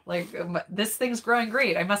working. Like this thing's growing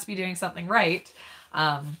great. I must be doing something right.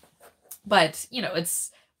 But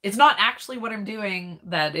it's not actually what I'm doing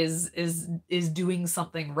that is doing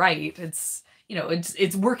something right. It's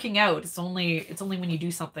it's working out. It's only when you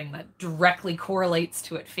do something that directly correlates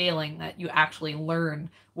to it failing that you actually learn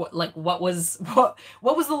what was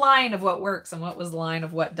the line of what works and what was the line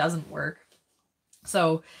of what doesn't work.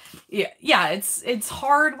 So yeah, it's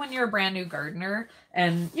hard when you're a brand new gardener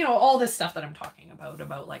and all this stuff that I'm talking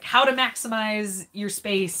about like how to maximize your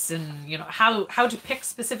space and how to pick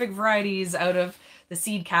specific varieties out of the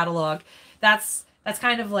seed catalog. That's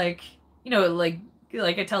kind of like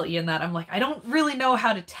like I tell Ian that I'm like I don't really know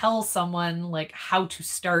how to tell someone like how to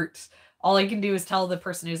start. All I can do is tell the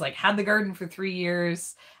person who's like had the garden for 3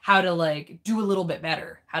 years how to like do a little bit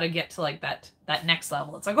better, how to get to like that next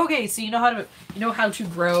level. It's like, okay, so you know how to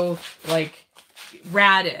grow like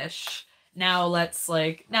radish. Now let's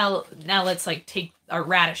like take our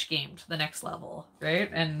radish game to the next level, right?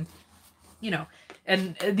 And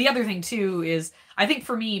and the other thing too is I think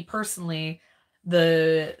for me personally,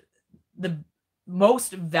 the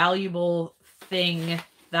most valuable thing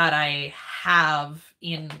that I have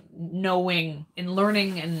in learning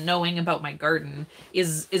and knowing about my garden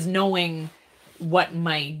is knowing what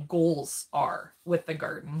my goals are with the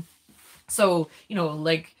garden. So,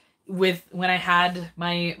 like when I had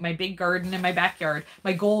my big garden in my backyard,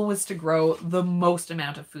 my goal was to grow the most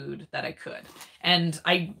amount of food that I could. And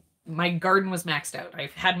my garden was maxed out. I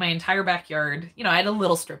had my entire backyard. I had a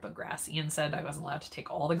little strip of grass. Ian said I wasn't allowed to take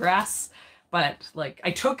all the grass, but like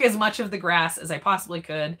I took as much of the grass as I possibly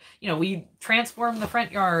could. We transformed the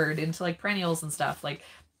front yard into like perennials and stuff. Like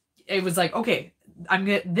it was like, okay,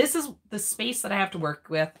 this is the space that I have to work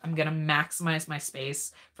with. I'm going to maximize my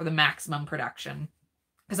space for the maximum production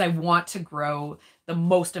because I want to grow the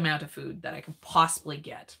most amount of food that I can possibly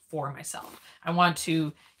get for myself. I want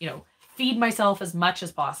to, feed myself as much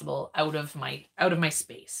as possible out of my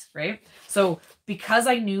space, right? So because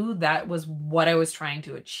I knew that was what I was trying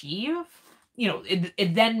to achieve,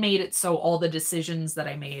 it then made it so all the decisions that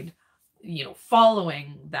I made,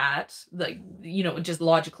 following that, like, it just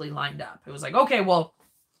logically lined up. It was like, okay, well,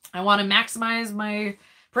 I want to maximize my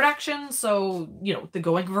production, so, the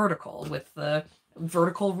going vertical with the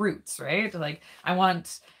vertical roots, right? Like I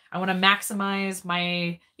want to maximize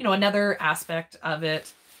my, another aspect of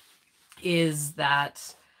it is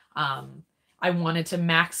that I wanted to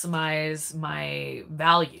maximize my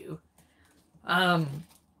value.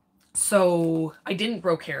 So I didn't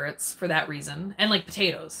grow carrots for that reason. And like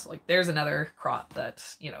potatoes, like there's another crop that,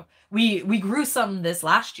 you know, we grew some this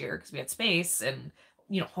last year because we had space, and,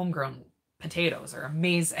 you know, homegrown potatoes are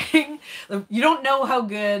amazing. You don't know how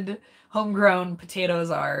good homegrown potatoes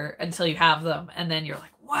are until you have them, and then you're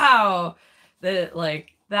like, wow,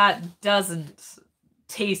 that doesn't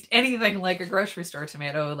taste anything like a grocery store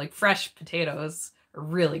tomato. Like fresh potatoes are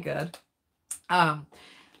really good.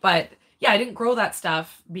 But yeah, I didn't grow that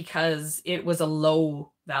stuff because it was a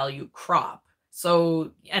low value crop.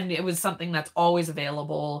 So, and it was something that's always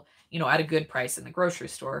available, you know, at a good price in the grocery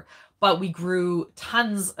store. But we grew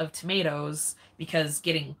tons of tomatoes because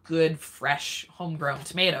getting good, fresh, homegrown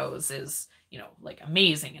tomatoes is, you know, like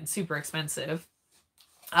amazing and super expensive.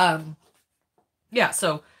 Yeah,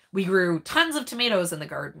 so we grew tons of tomatoes in the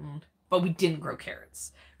garden, but we didn't grow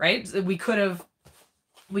carrots, right? We could have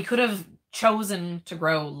chosen to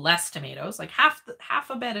grow less tomatoes, like half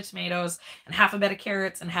a bed of tomatoes and half a bed of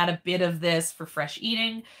carrots, and had a bit of this for fresh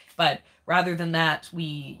eating. But rather than that,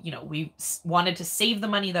 we wanted to save the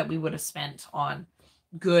money that we would have spent on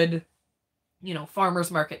good, you know,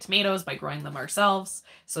 farmers market tomatoes by growing them ourselves,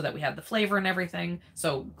 so that we had the flavor and everything.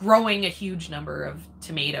 So growing a huge number of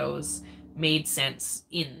tomatoes made sense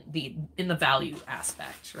in the value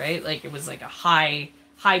aspect, right? Like it was like a high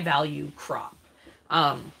value crop.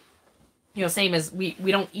 You know, same as we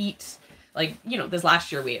don't eat, like, you know, this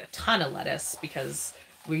last year we ate a ton of lettuce because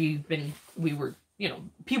we were, you know,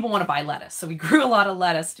 people want to buy lettuce. So we grew a lot of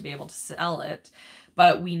lettuce to be able to sell it,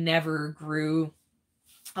 but we never grew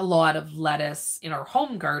a lot of lettuce in our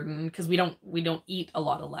home garden because we don't eat a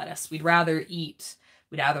lot of lettuce. We'd rather eat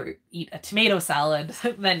a tomato salad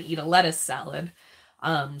than eat a lettuce salad.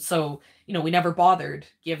 So, you know, we never bothered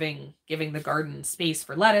giving the garden space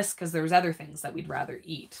for lettuce because there was other things that we'd rather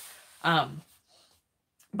eat.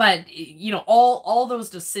 But you know, all those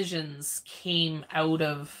decisions came out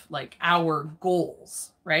of like our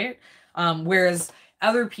goals, right? Whereas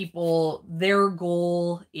other people, their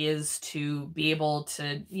goal is to be able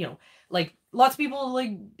to, you know, like lots of people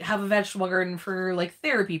like have a vegetable garden for like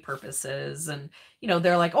therapy purposes, and, you know,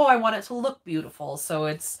 they're like, oh, I want it to look beautiful, so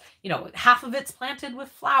it's, you know, half of it's planted with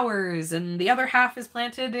flowers and the other half is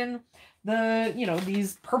planted in the, you know,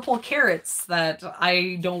 these purple carrots that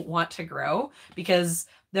I don't want to grow because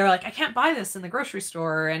they're like, I can't buy this in the grocery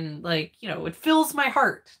store, and like, you know, it fills my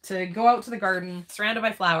heart to go out to the garden surrounded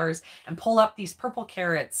by flowers and pull up these purple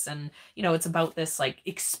carrots. And, you know, it's about this like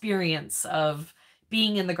experience of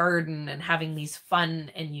being in the garden and having these fun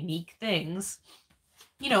and unique things,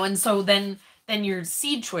 you know. And so then your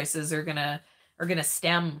seed choices are gonna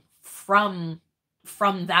stem from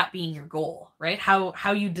that being your goal, right?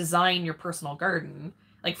 How you design your personal garden.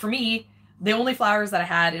 Like for me, the only flowers that I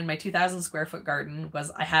had in my 2,000 square foot garden was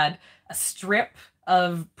I had a strip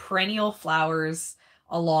of perennial flowers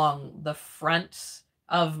along the front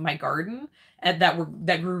of my garden, and that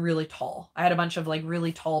grew really tall. I had a bunch of like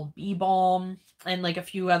really tall bee balm and like a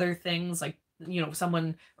few other things, like, you know,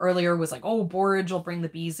 someone earlier was like, oh, borage will bring the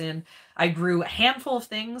bees in. I grew a handful of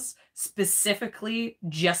things specifically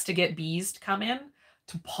just to get bees to come in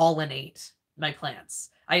to pollinate my plants.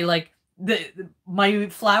 I like my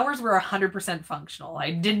flowers were 100% functional.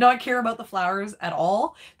 I did not care about the flowers at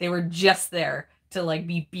all. They were just there to like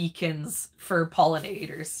be beacons for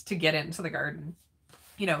pollinators to get into the garden.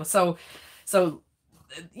 You know, so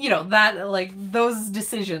you know, that like those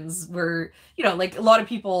decisions were, you know, like a lot of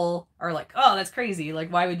people are like, oh, that's crazy,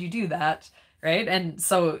 like why would you do that, right? And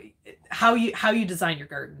so how you design your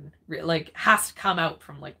garden like has to come out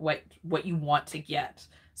from like what you want to get.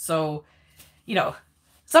 So, you know,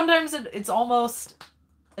 sometimes it's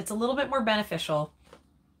a little bit more beneficial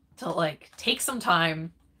to like take some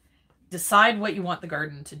time, decide what you want the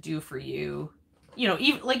garden to do for you. You know,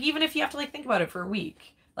 even if you have to like think about it for a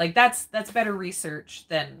week, like that's better research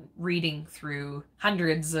than reading through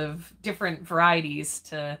hundreds of different varieties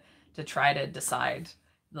to try to decide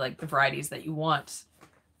like the varieties that you want,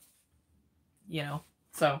 you know.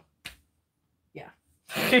 So yeah.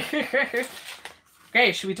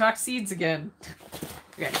 Okay, should we talk seeds again?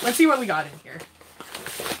 Okay, let's see what we got in here.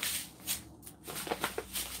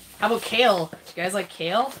 How about kale? Do you guys like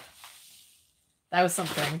kale? That was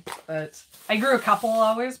something, but I grew a couple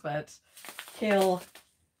always, but kale,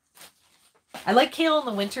 I like kale in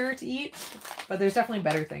the winter to eat, but there's definitely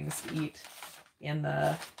better things to eat in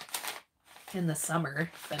the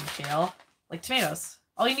summer than kale. Like tomatoes.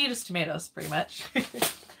 All you need is tomatoes, pretty much.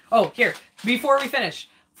 Oh, here, before we finish,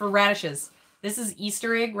 for radishes. This is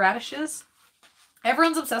Easter egg radishes.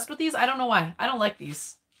 Everyone's obsessed with these. I don't know why. I don't like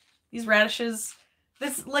these. These radishes.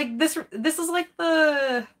 This is like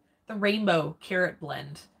the rainbow carrot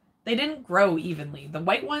blend. they didn't grow evenly. The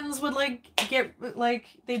white ones would like get like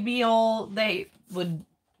they would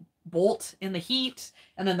bolt in the heat,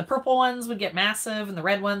 and then the purple ones would get massive and the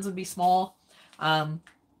red ones would be small. I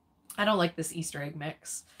don't like this Easter egg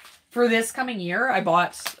mix. For this coming year, I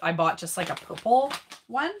bought just like a purple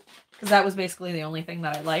one because that was basically the only thing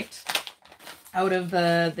that I liked out of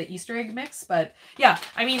the Easter egg mix. But yeah,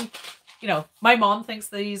 I mean, you know, my mom thinks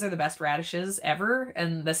these are the best radishes ever,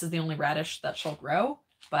 and this is the only radish that she'll grow.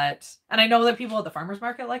 But, and I know that people at the farmer's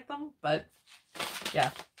market like them, but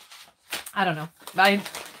yeah, I don't know.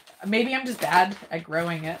 Maybe I'm just bad at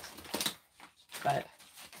growing it, but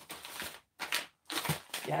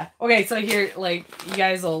yeah. Okay, so here, like, you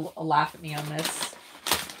guys will laugh at me on this.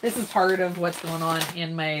 This is part of what's going on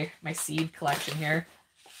in my seed collection here.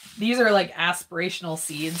 These are like aspirational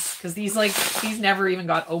seeds because these never even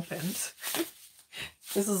got opened.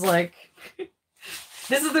 This is like,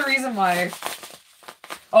 this is the reason why.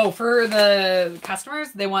 Oh, for the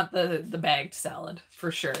customers, they want the bagged salad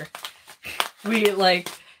for sure. We like,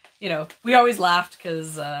 you know, we always laughed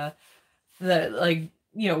because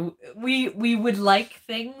you know, we would like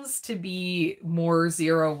things to be more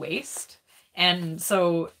zero waste, and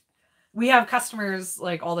so we have customers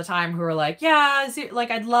like all the time who are like, yeah,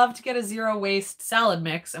 like I'd love to get a zero waste salad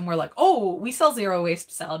mix. And we're like, oh, we sell zero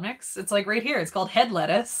waste salad mix. It's like right here. It's called head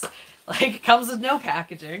lettuce. Like it comes with no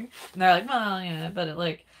packaging. And they're like, well, yeah, but it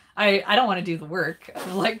like, I don't want to do the work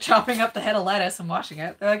of like chopping up the head of lettuce and washing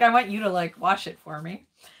it. They're like, I want you to like wash it for me.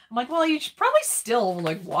 I'm like, well, you should probably still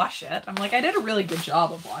like wash it. I'm like, I did a really good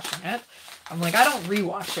job of washing it. I'm like, I don't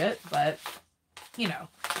rewash it, but you know,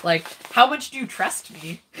 like, how much do you trust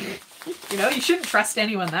me? You know, you shouldn't trust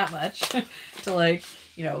anyone that much to like,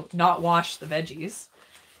 you know, not wash the veggies.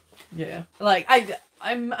 Yeah, like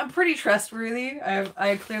I'm pretty trustworthy.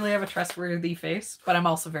 I clearly have a trustworthy face, but I'm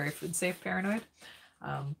also very food safe paranoid.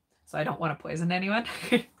 So I don't want to poison anyone.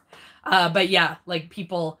 But yeah, like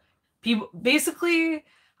people basically,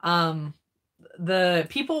 the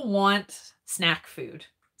people want snack food.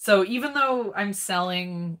 So even though I'm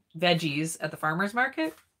selling veggies at the farmer's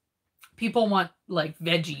market, people want like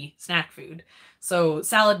veggie snack food. So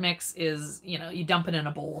salad mix is, you know, you dump it in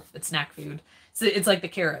a bowl. It's snack food. So it's like the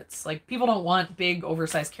carrots. Like people don't want big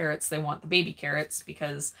oversized carrots. They want the baby carrots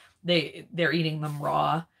because they're eating them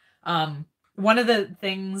raw. One of the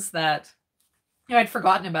things that, you know, I'd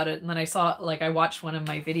forgotten about it, and then I saw, like, I watched one of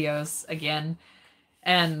my videos again,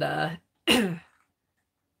 and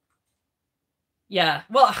yeah,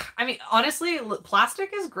 well, I mean, honestly,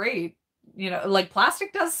 plastic is great. You know, like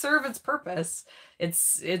plastic does serve its purpose.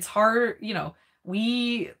 It's hard, you know,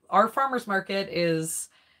 our farmer's market is,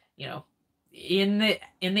 you know, in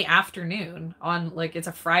the afternoon on like, it's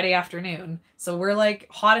a Friday afternoon. So we're like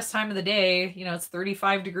hottest time of the day, you know, it's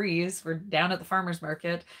 35 degrees. We're down at the farmer's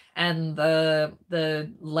market, and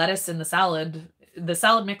the lettuce in the salad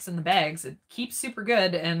mix in the bags, it keeps super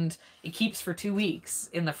good, and it keeps for 2 weeks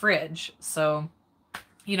in the fridge. So,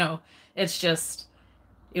 you know, it's just,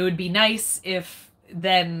 it would be nice if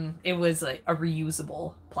then it was like a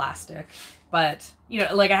reusable plastic. But, you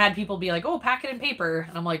know, like I had people be like, oh, pack it in paper.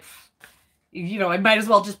 And I'm like, you know, I might as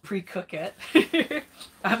well just pre-cook it.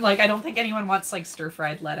 I'm like, I don't think anyone wants like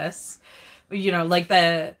stir-fried lettuce. You know, like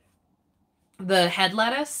the head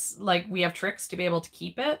lettuce, like we have tricks to be able to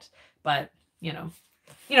keep it. But, you know,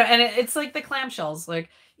 and it's like the clamshells,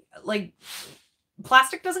 like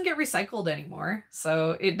plastic doesn't get recycled anymore.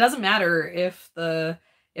 So it doesn't matter if the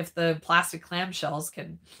plastic clamshells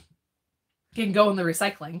can go in the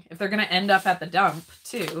recycling. If they're going to end up at the dump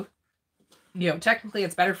too, you know, technically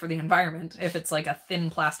it's better for the environment if it's like a thin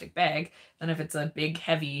plastic bag than if it's a big,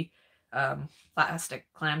 heavy plastic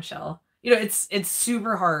clamshell. You know, it's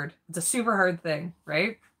super hard. It's a super hard thing,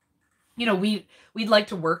 right? You know, we'd like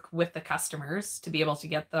to work with the customers to be able to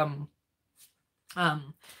get them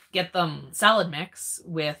salad mix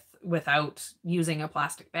without using a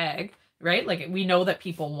plastic bag, right? Like we know that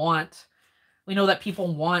people want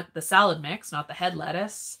the salad mix, not the head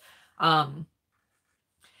lettuce.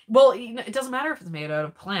 Well, you know, it doesn't matter if it's made out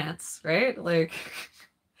of plants, right? Like,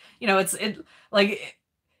 you know,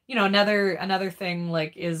 another thing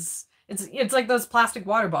like is it's like those plastic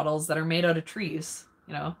water bottles that are made out of trees.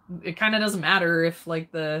 You know, it kind of doesn't matter if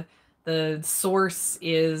like the source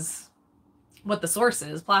is what the source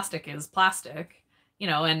is. Plastic is plastic, you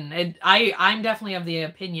know, and I'm definitely of the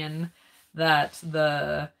opinion that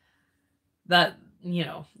you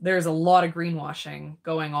know, there's a lot of greenwashing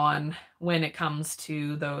going on when it comes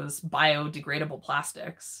to those biodegradable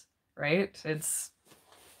plastics, right? It's,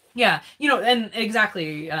 yeah, you know, and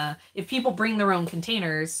exactly, if people bring their own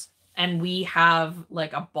containers and we have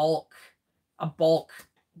like a bulk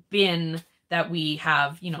bin that we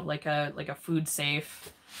have, you know, like a food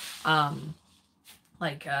safe,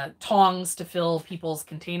 like tongs to fill people's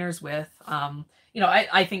containers with. You know,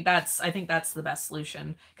 I think that's the best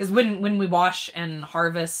solution, because when we wash and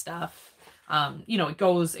harvest stuff, you know, it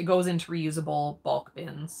goes into reusable bulk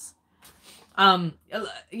bins.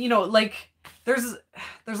 You know, like there's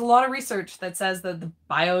a lot of research that says that the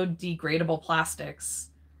biodegradable plastics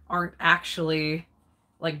aren't actually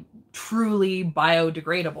like truly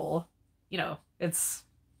biodegradable. You know, it's,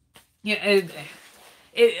 you know,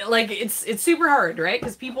 like it's super hard, right?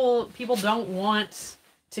 Because people don't want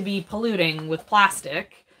to be polluting with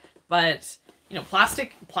plastic, but you know,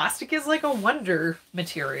 plastic is like a wonder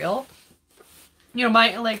material. You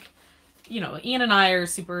know, Ian and I are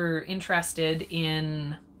super interested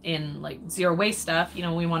in like zero waste stuff. You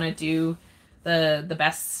know, we want to do the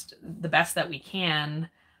best that we can.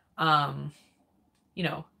 You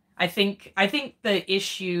know, I think the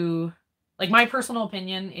issue, like my personal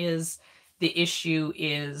opinion, is the issue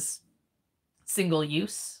is single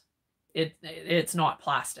use. It's not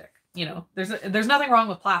plastic. You know, there's nothing wrong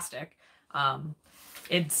with plastic.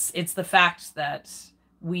 It's the fact that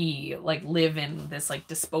we like live in this like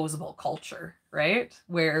disposable culture, right?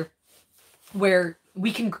 Where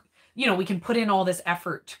we can, you know, we can put in all this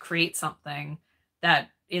effort to create something that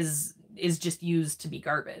is just used to be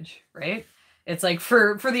garbage, right? It's like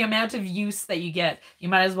for the amount of use that you get, you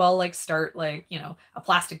might as well like start like, you know, a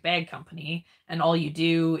plastic bag company, and all you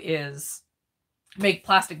do is make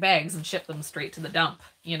plastic bags and ship them straight to the dump,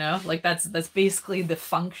 you know? Like that's basically the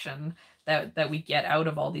function that we get out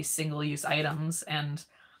of all these single-use items. And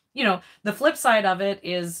you know, the flip side of it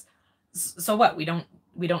is, so what? We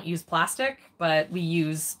don't use plastic, but we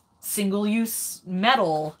use single-use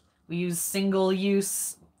metal, we use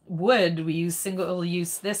single-use wood, we use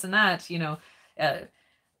single-use this and that, you know.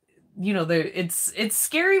 You know, it's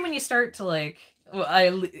scary when you start to like,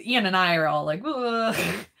 Ian and I are all like,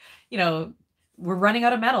 you know, we're running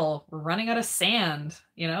out of metal, we're running out of sand,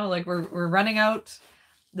 you know, like we're running out,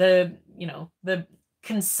 you know, the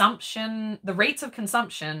consumption, the rates of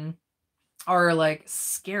consumption are like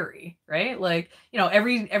scary, right? Like, you know,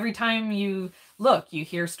 every time you look, you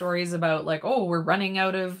hear stories about like, oh, we're running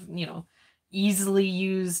out of, you know, easily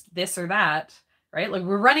used this or that, right? Like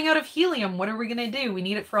we're running out of helium. What are we going to do? We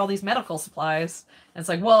need it for all these medical supplies. And it's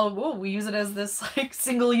like, well, whoa, we use it as this like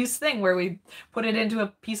single use thing where we put it into a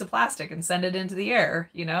piece of plastic and send it into the air.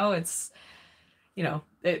 You know, it's, you know,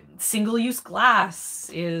 single use glass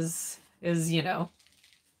is, you know,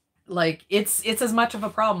 like it's as much of a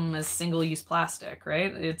problem as single use plastic,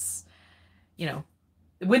 right? It's, you know,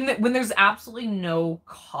 when there's absolutely no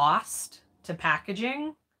cost to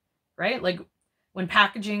packaging, right? Like when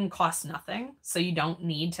packaging costs nothing, so you don't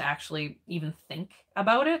need to actually even think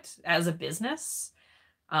about it as a business,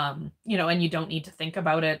 you know, and you don't need to think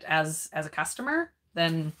about it as a customer,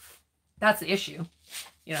 then that's the issue.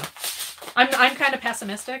 You know, I'm kind of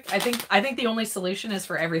pessimistic. I think the only solution is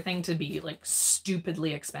for everything to be like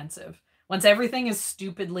stupidly expensive. Once everything is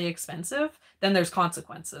stupidly expensive, then there's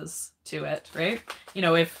consequences to it, right? You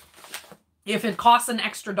know, if it costs an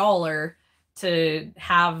extra $1 to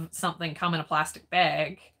have something come in a plastic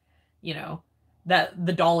bag, you know, that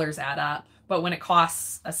the dollars add up. But when it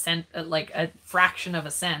costs a cent, like a fraction of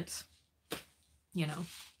a cent, you know,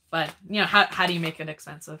 but you know, how do you make it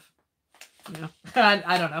expensive? You know,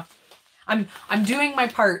 I don't know. I'm doing my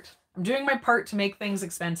part. I'm doing my part to make things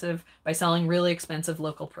expensive by selling really expensive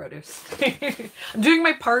local produce. I'm doing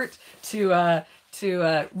my part to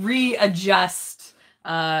readjust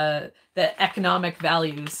the economic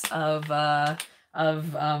values of the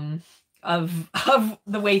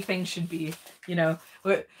way things should be. You know,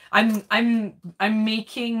 I'm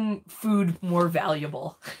making food more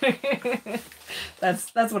valuable.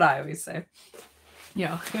 That's what I always say. You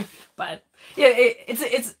know, but yeah,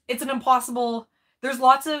 it's an impossible. There's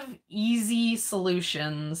lots of easy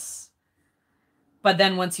solutions, but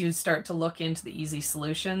then once you start to look into the easy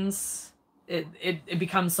solutions, it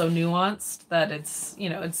becomes so nuanced that it's, you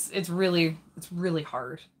know, it's really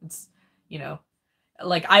hard. It's, you know,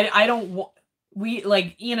 like I don't want, we,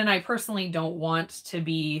 like Ian and I personally don't want to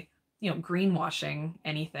be, you know, greenwashing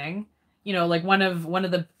anything. You know, like one of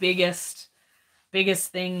the biggest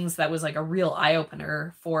things that was like a real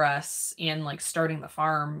eye-opener for us in like starting the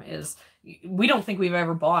farm is we don't think we've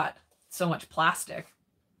ever bought so much plastic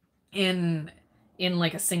in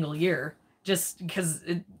like a single year, just because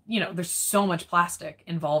you know, there's so much plastic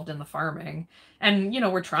involved in the farming. And you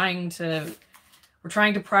know, we're trying to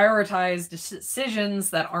prioritize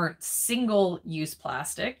decisions that aren't single use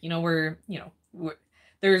plastic. You know,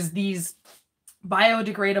 there's these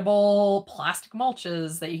biodegradable plastic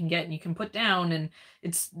mulches that you can get and you can put down, and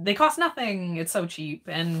they cost nothing. It's so cheap,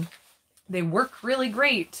 and they work really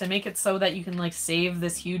great to make it so that you can like save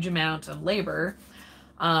this huge amount of labor.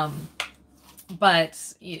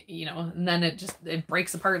 But you know, and then it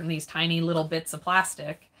breaks apart in these tiny little bits of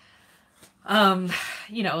plastic.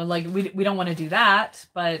 You know, like we don't want to do that,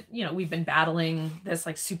 but you know, we've been battling this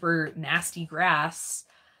like super nasty grass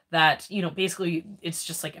that, you know, basically it's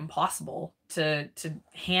just like impossible to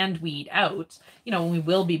hand weed out, you know, and we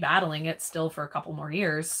will be battling it still for a couple more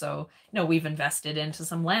years. So, you know, we've invested into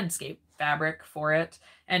some landscape fabric for it.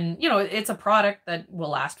 And, you know, it's a product that will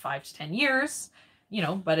last 5 to 10 years, you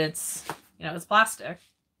know, but it's, you know, it's plastic.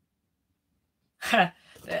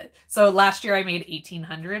 So last year I made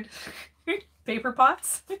 1,800 paper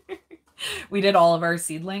pots. We did all of our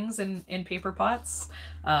seedlings in paper pots.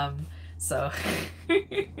 So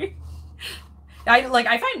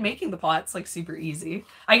I find making the pots like super easy.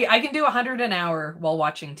 I can do 100 an hour while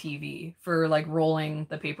watching TV for like rolling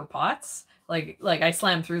the paper pots. Like I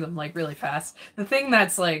slam through them like really fast. The thing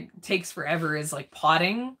that's like takes forever is like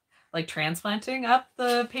potting, like transplanting up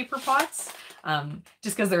the paper pots.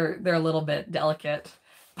 Just because they're a little bit delicate.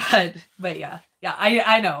 But yeah.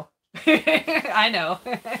 I know. I know.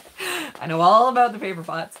 I know all about the paper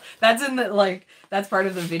pots. That's in the like that's part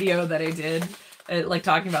of the video that I did, like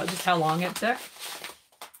talking about just how long it took.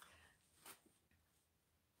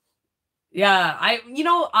 Yeah,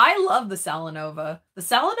 I love the Salanova. The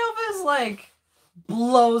Salanova is like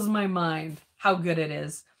blows my mind how good it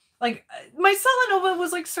is. Like my Salanova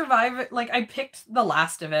was like survive. Like I picked the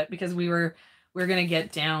last of it because we were gonna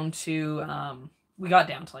get down to we got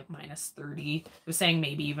down to like -30. It was saying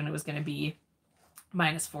maybe even it was gonna be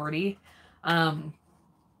 -40.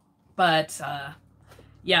 But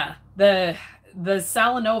yeah, the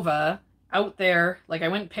Salanova out there, like I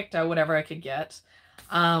went and picked out whatever I could get.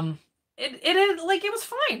 It had like it was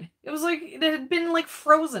fine. It was like it had been like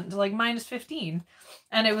frozen to like -15,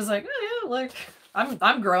 and it was like, oh, yeah, like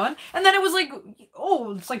I'm growing. And then it was like,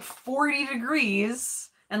 oh, it's like 40 degrees,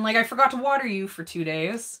 and like I forgot to water you for 2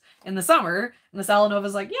 days in the summer, and the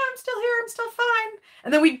Salanova's like, yeah, I'm still here, I'm still fine.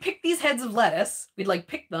 And then we'd pick these heads of lettuce, we'd like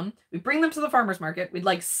pick them, we'd bring them to the farmer's market, we'd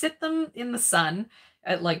like sit them in the sun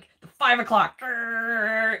at like the 5 o'clock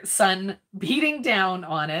sun beating down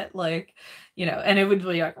on it, like, you know, and it would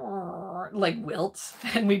be like wilt,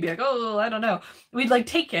 and we'd be like, oh, I don't know. We'd like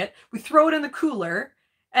take it, we throw it in the cooler,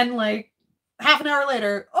 and like half an hour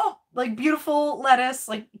later, oh, like beautiful lettuce,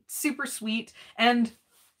 like super sweet. And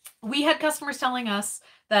we had customers telling us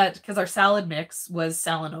that because our salad mix was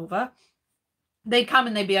Salanova, they'd come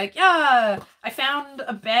and they'd be like, yeah, I found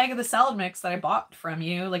a bag of the salad mix that I bought from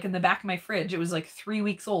you, like in the back of my fridge. It was like 3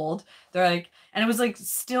 weeks old. They're like, and it was like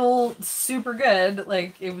still super good.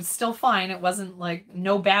 Like it was still fine. It wasn't like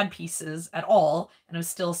no bad pieces at all. And it was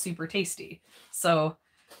still super tasty. So,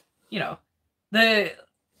 you know, the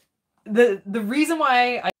reason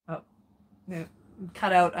why yeah,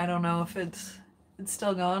 cut out, I don't know if it's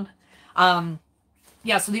still gone.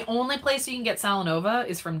 Yeah, so the only place you can get Salanova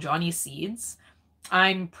is from Johnny Seeds.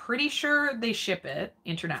 I'm pretty sure they ship it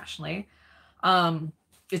internationally.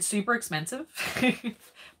 It's super expensive,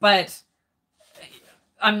 but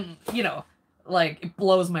you know, like it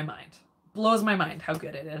blows my mind. Blows my mind how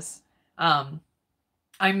good it is.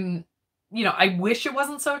 You know, I wish it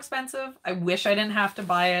wasn't so expensive. I wish I didn't have to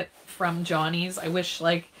buy it from Johnny's. I wish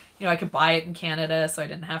like, you know, I could buy it in Canada so I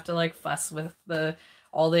didn't have to like fuss with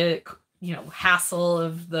all the, you know, hassle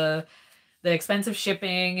of the expensive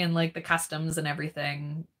shipping and like the customs and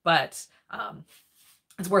everything. But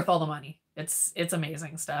it's worth all the money. It's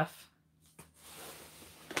amazing stuff.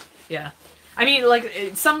 Yeah. I mean,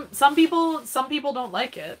 like some people don't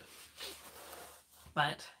like it.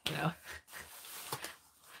 But, you know.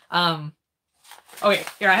 Okay,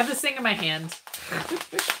 here I have this thing in my hand.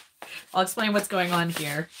 I'll explain what's going on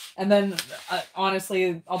here. And then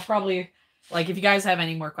honestly, I'll probably like if you guys have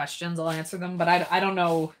any more questions, I'll answer them, but I don't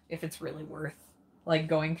know if it's really worth like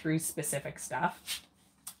going through specific stuff.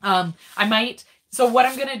 I might, so what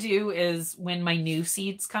I'm going to do is when my new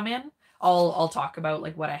seeds come in, I'll talk about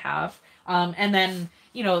like what I have. And then,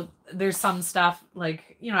 you know, there's some stuff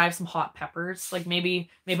like, you know, I have some hot peppers, like maybe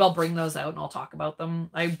I'll bring those out and I'll talk about them.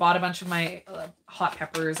 I bought a bunch of my hot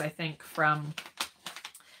peppers, I think from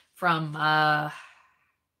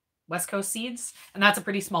West Coast Seeds, and that's a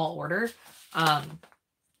pretty small order.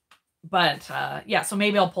 But yeah, so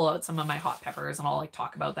maybe I'll pull out some of my hot peppers and I'll like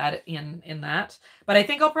talk about that in that. But I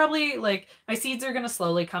think I'll probably like my seeds are gonna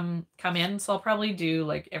slowly come in, so I'll probably do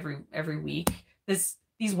like every week.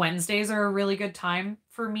 These Wednesdays are a really good time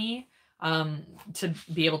for me. to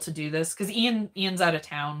be able to do this, because Ian's out of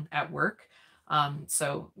town at work.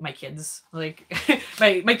 So my kids, like,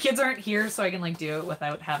 my kids aren't here, so I can like do it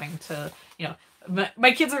without having to, you know,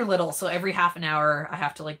 my kids are little, so every half an hour I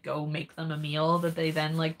have to like go make them a meal that they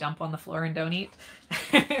then like dump on the floor and don't eat.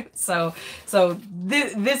 so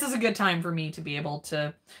this is a good time for me to be able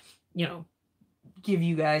to, you know, give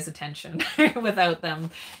you guys attention without them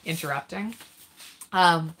interrupting.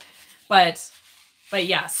 But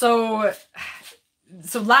yeah, so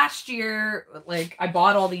last year, like, I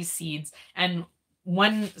bought all these seeds, and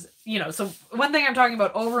one thing I'm talking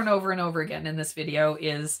about over and over and over again in this video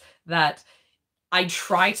is that I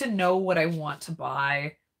try to know what I want to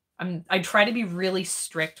buy. I try to be really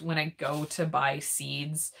strict when I go to buy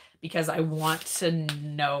seeds, because I want to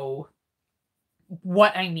know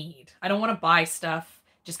what I need. I don't want to buy stuff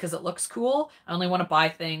just because it looks cool. I only want to buy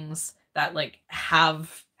things that like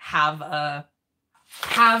have a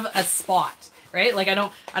spot, right? Like I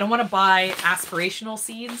don't want to buy aspirational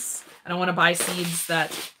seeds. I don't want to buy seeds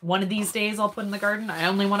that one of these days I'll put in the garden. I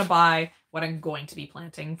only want to buy what I'm going to be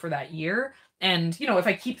planting for that year. And, you know, if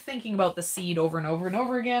I keep thinking about the seed over and over and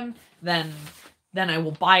over again, then I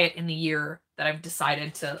will buy it in the year that I've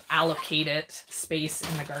decided to allocate it space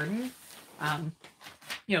in the garden.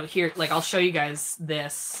 You know, here, like, I'll show you guys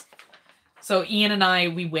this. So Ian and I,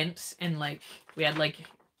 we went and like, we had like,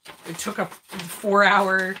 it took a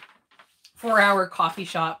 4-hour coffee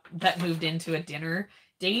shop that moved into a dinner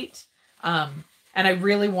date. And I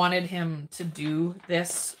really wanted him to do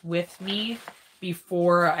this with me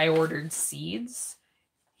before I ordered seeds.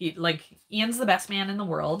 Ian's the best man in the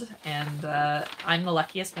world, and I'm the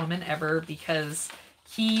luckiest woman ever, because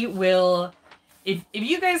he will, if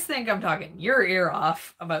you guys think I'm talking your ear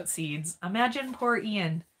off about seeds, imagine poor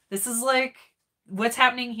Ian. This is like, what's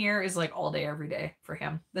happening here is like all day, every day for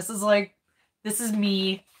him. This is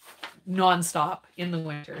me nonstop in the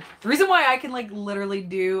winter. The reason why I can like literally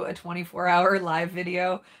do a 24-hour live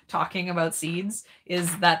video talking about seeds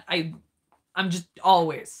is that I'm just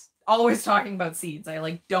always talking about seeds. I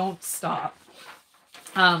like don't stop.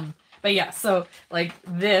 But yeah, so like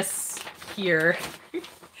this here,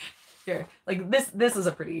 here, like this is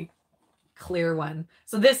a pretty clear one.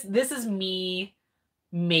 So this is me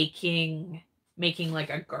making like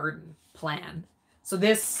a garden plan. So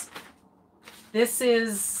this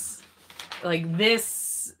is like,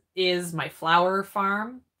 this is my flower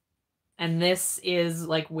farm, and this is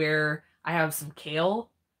like where I have some kale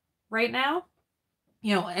right now,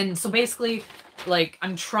 you know. And so basically, like,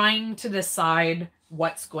 I'm trying to decide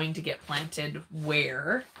what's going to get planted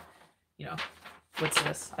where, you know. What's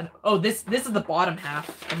this? Oh, this is the bottom half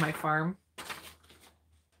of my farm.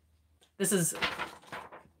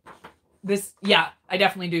 Yeah, I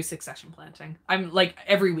definitely do succession planting. I'm like,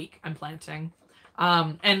 every week I'm planting.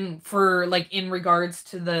 And for like, in regards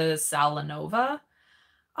to the Salanova,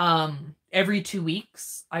 every 2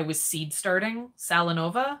 weeks I was seed starting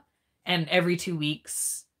Salanova, and every 2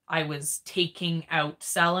 weeks I was taking out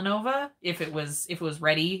Salanova if it was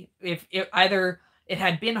ready, if it either it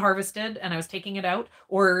had been harvested and I was taking it out,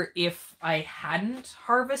 or if I hadn't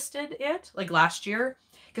harvested it, like last year,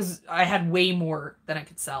 because I had way more than I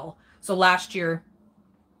could sell. So last year,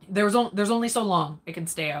 there's only so long it can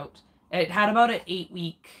stay out. It had about an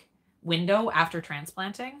 8-week window after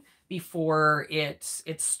transplanting before it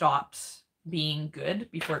stopped being good,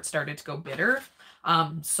 before it started to go bitter.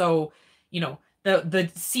 So, you know, the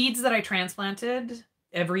seeds that I transplanted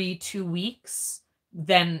every 2 weeks,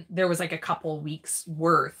 then there was like a couple weeks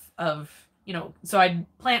worth of, you know, so I'd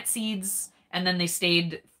plant seeds and then they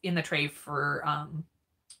stayed in the tray for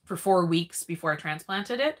 4 weeks before I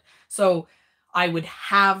transplanted it. So I would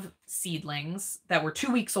have seedlings that were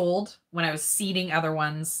 2 weeks old when I was seeding other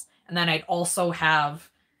ones. And then I'd also have,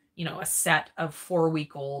 you know, a set of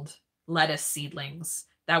 4-week-old lettuce seedlings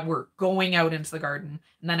that were going out into the garden.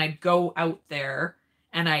 And then I'd go out there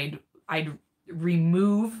and I'd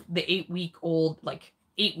remove the 8-week-old, like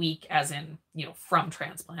 8-week as in, you know, from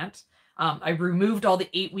transplant. I removed all the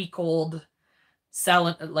 8-week-old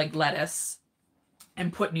like lettuce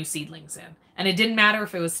and put new seedlings in. And it didn't matter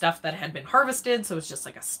if it was stuff that had been harvested, so it was just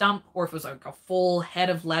like a stump, or if it was like a full head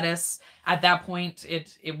of lettuce. At that point,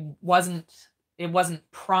 it wasn't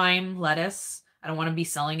prime lettuce. I don't want to be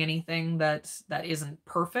selling anything that isn't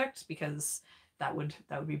perfect, because that would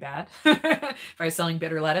be bad. If I was selling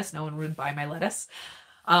bitter lettuce, no one would buy my lettuce.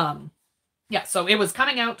 Yeah, so it was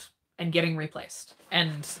coming out and getting replaced,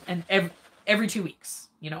 and every 2 weeks,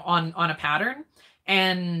 you know, on a pattern.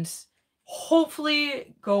 And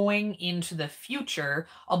hopefully going into the future,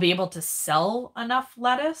 I'll be able to sell enough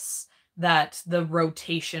lettuce that the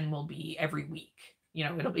rotation will be every week. you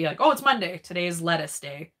know, it'll be like, oh, it's Monday. Today's lettuce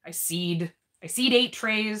day. I seed 8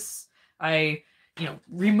 trays. I, you know,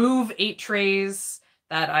 remove 8 trays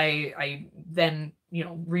that I then, you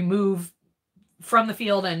know, remove from the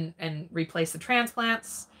field and replace the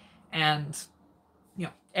transplants. And, you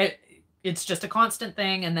know, it's just a constant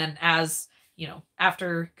thing. And then as, you know,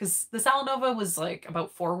 after, because the Salanova was like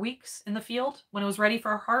about 4 weeks in the field when it was ready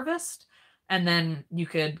for harvest. And then you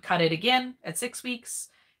could cut it again at 6 weeks.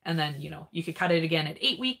 And then, you know, you could cut it again at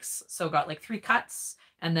 8 weeks. So got like 3 cuts,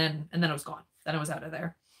 and then it was gone. Then it was out of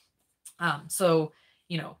there. So,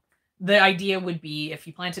 you know, the idea would be if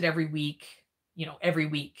you planted every week, you know, every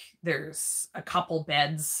week there's a couple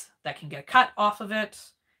beds that can get cut off of it,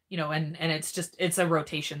 you know, and it's a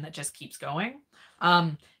rotation that just keeps going.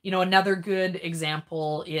 You know, another good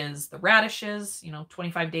example is the radishes, you know,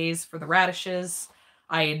 25 days for the radishes.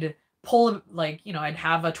 I'd pull, like, you know, I'd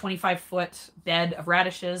have a 25-foot bed of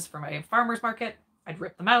radishes for my farmer's market. I'd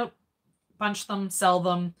rip them out, bunch them, sell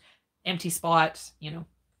them, empty spot, you know,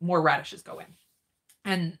 more radishes go in.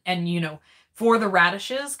 And you know, for the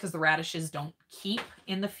radishes, because the radishes don't keep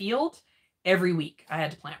in the field, every week I had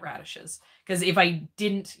to plant radishes. Because if I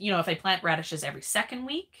didn't, you know, if I plant radishes every second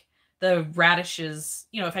week, the radishes,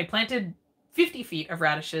 you know, if I planted 50 feet of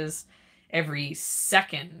radishes every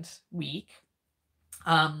second week,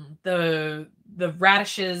 the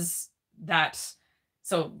radishes that,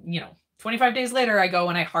 so, you know, 25 days later, I go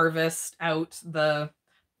and I harvest out the,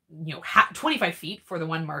 you know, 25 feet for the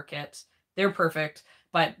one market. They're perfect.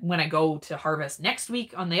 But when I go to harvest next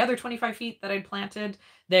week on the other 25 feet that I planted,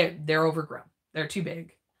 they're overgrown. They're too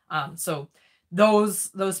big. So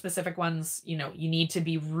those specific ones, you know, you need to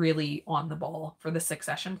be really on the ball for the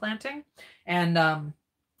succession planting. And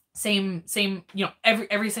same, you know,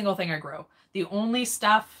 every single thing I grow. The only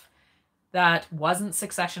stuff that wasn't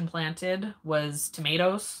succession planted was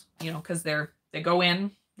tomatoes, you know, because they go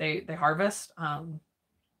in, they harvest,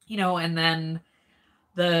 you know, and then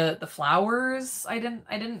the flowers, I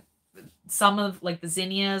didn't, some of like the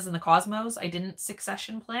zinnias and the cosmos, I didn't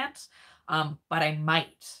succession plant, but I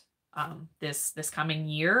might this coming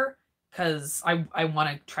year, because I want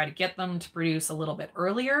to try to get them to produce a little bit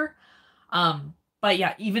earlier. But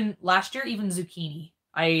yeah, even last year, even zucchini,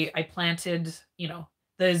 I planted, you know,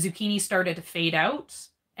 the zucchini started to fade out.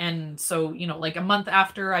 And so, you know, like a month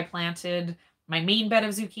after I planted my main bed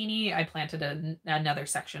of zucchini, I planted another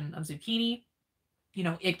section of zucchini. You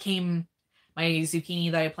know, it came, my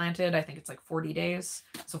zucchini that I planted, I think it's like 40 days.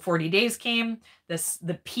 So 40 days came.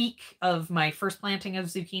 The peak of my first planting of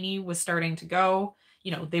zucchini was starting to go.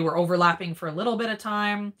 You know, they were overlapping for a little bit of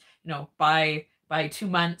time. You know, by 2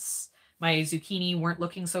 months, my zucchini weren't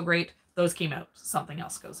looking so great. Those came out. Something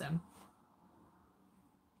else goes in.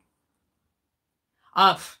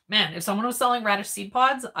 Man, if someone was selling radish seed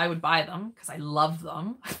pods, I would buy them because I love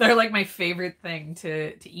them. They're like my favorite thing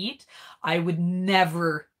to eat. I would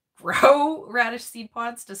never grow radish seed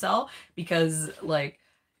pods to sell because, like,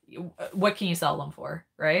 what can you sell them for,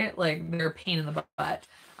 right? Like, they're a pain in the butt.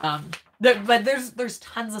 But there's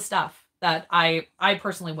tons of stuff that I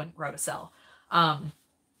personally wouldn't grow to sell.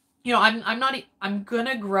 You know, I'm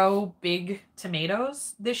gonna grow big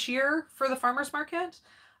tomatoes this year for the farmer's market.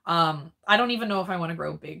 I don't even know if I want to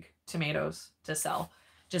grow big tomatoes to sell,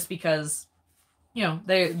 just because, you know,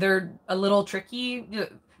 they're a little tricky.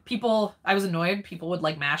 People, I was annoyed. People would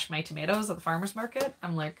like mash my tomatoes at the farmer's market.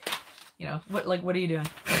 I'm like, you know, what are you doing?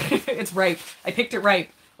 It's ripe. I picked it ripe.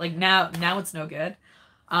 Like now it's no good.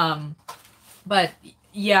 But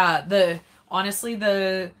yeah, honestly,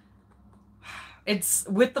 it's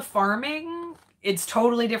with the farming, it's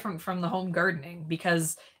totally different from the home gardening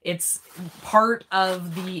because it's part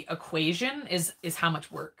of the equation is how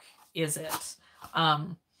much work is it.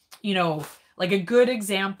 You know, like a good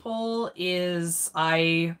example is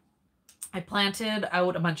I planted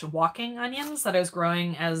out a bunch of walking onions that I was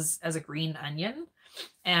growing as a green onion,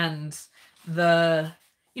 and the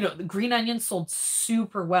green onions sold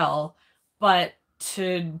super well, but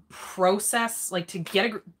to process, like to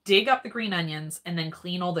dig up the green onions and then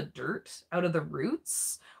clean all the dirt out of the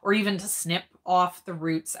roots, or even to snip off the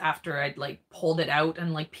roots after I'd like pulled it out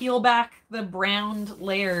and like peel back the browned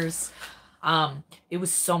layers. It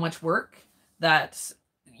was so much work that,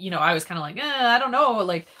 you know, I was kind of like, I don't know,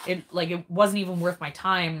 like it wasn't even worth my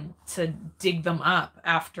time to dig them up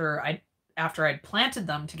after I'd planted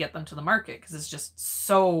them to get them to the market, because it's just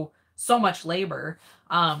so much labor.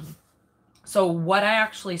 So what I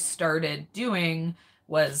actually started doing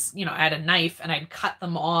was, you know, I had a knife and I'd cut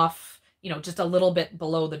them off, you know, just a little bit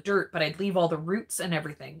below the dirt, but I'd leave all the roots and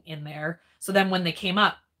everything in there. So then when they came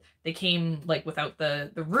up, they came like without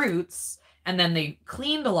the roots, and then they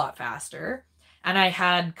cleaned a lot faster. And I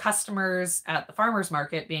had customers at the farmer's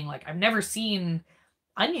market being like, I've never seen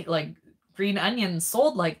onion, like green onions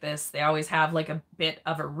sold like this. They always have like a bit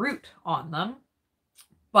of a root on them.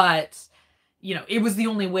 But, you know, it was the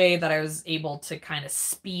only way that I was able to kind of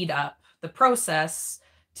speed up the process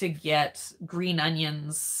to get green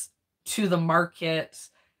onions to the market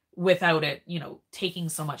without it, you know, taking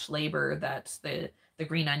so much labor that the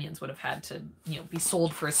green onions would have had to, you know, be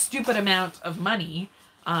sold for a stupid amount of money.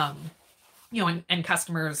 You know, and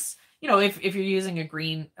customers, you know, if you're using a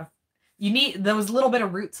green, you need those little bit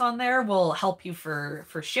of roots on there will help you for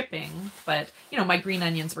shipping. But, you know, my green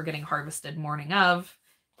onions were getting harvested morning of,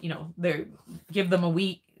 you know, they give them a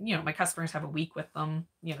week, you know, my customers have a week with them,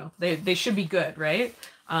 you know, they should be good, right?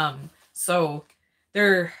 So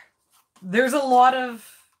there's a lot of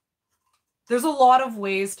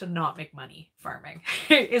ways to not make money farming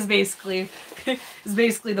is basically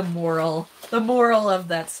the moral of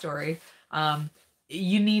that story.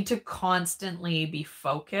 You need to constantly be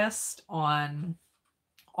focused on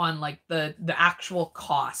like the actual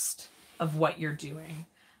cost of what you're doing.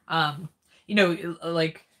 You know,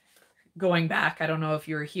 like going back, I don't know if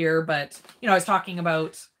you were here, but you know, I was talking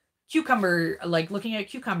about cucumber, like looking at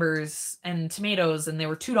cucumbers and tomatoes, and they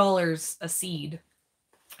were $2 a seed.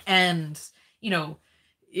 And, you know,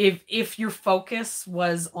 if your focus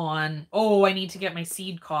was on, oh, I need to get my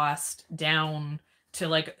seed cost down to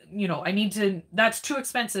like, you know, that's too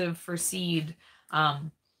expensive for seed.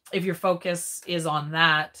 If your focus is on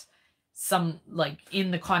that, some like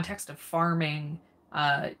in the context of farming,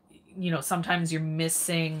 you know, sometimes you're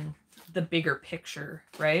missing the bigger picture,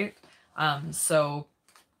 right? So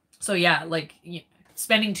yeah, like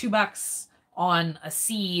spending $2 on a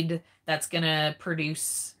seed that's gonna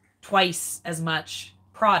produce twice as much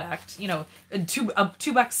product, you know, a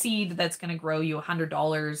 $2 seed that's gonna grow you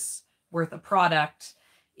 $100 worth of product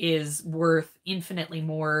is worth infinitely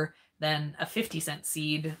more than a 50-cent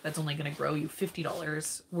seed that's only gonna grow you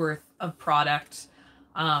 $50 worth of product.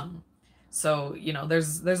 So, you know,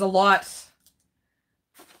 there's a lot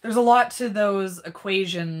to those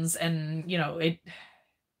equations, and you know,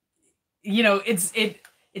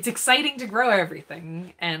 it's exciting to grow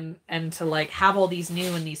everything and to like have all these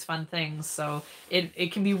new and these fun things. So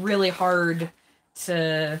it can be really hard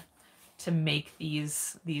to make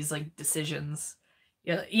these like decisions.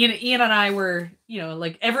 Yeah, Ian and I were, you know,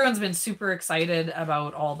 like everyone's been super excited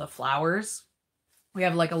about all the flowers. We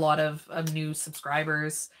have like a lot of new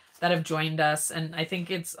subscribers that have joined us, and I think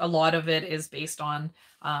it's a lot of it is based on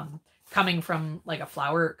coming from like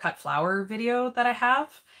a cut flower video that I have.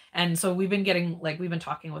 And so we've been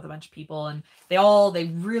talking with a bunch of people, and they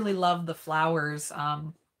really love the flowers.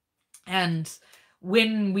 And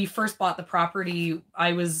when we first bought the property,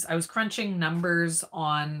 I was crunching numbers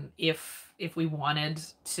on if we wanted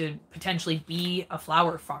to potentially be a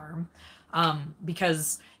flower farm.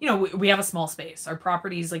 Because, you know, we have a small space. Our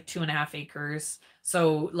property is like 2.5 acres.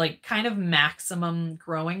 So like kind of maximum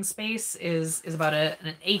growing space is about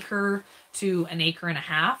an acre to an acre and a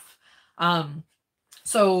half.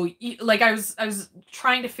 So like I was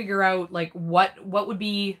trying to figure out like what would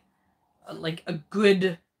be like a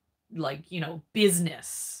good, like, you know,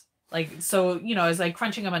 business. Like, so, you know, I was like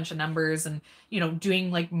crunching a bunch of numbers and, you know, doing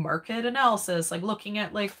like market analysis, like looking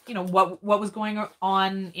at like, you know, what was going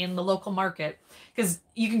on in the local market. Because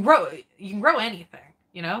you can grow anything,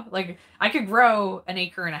 you know, like I could grow an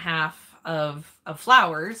acre and a half of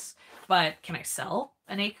flowers, but can I sell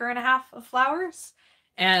an acre and a half of flowers?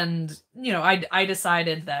 And, you know, I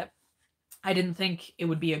decided that I didn't think it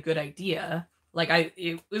would be a good idea. Like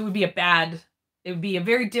it would be a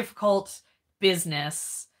very difficult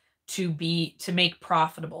business to make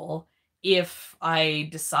profitable if I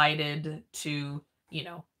decided to, you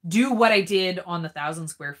know, do what I did on the 1,000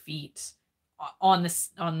 square feet on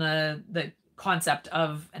the concept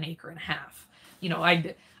of an acre and a half. You know,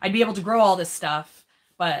 I'd be able to grow all this stuff,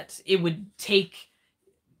 but it would take,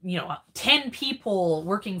 you know, 10 people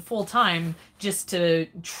working full time just to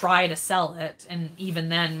try to sell it. And even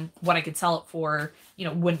then what I could sell it for, you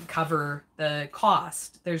know, wouldn't cover the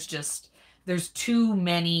cost. There's too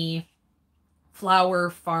many flower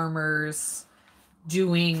farmers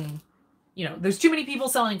doing, you know, there's too many people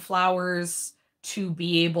selling flowers to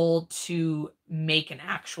be able to make an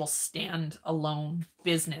actual stand-alone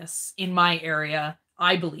business in my area,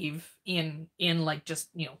 I believe, in like just,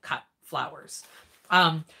 you know, cut flowers.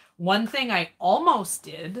 One thing I almost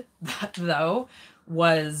did, though,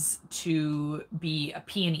 was to be a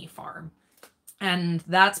peony farm. And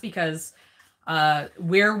that's because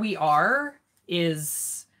where we are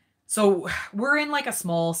is, so we're in like a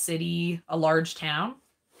small city, a large town.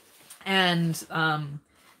 And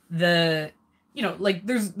the you know, like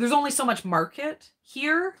there's only so much market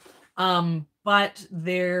here. But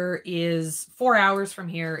there is 4 hours from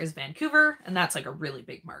here is Vancouver, and that's like a really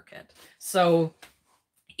big market. So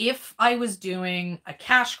if I was doing a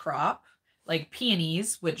cash crop, like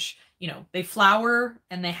peonies, which, you know, they flower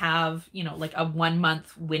and they have, you know, like a 1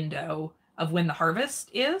 month window of when the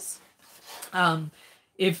harvest is.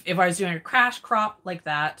 If I was doing a cash crop like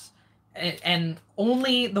that, and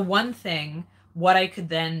only the one thing, what I could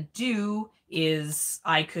then do is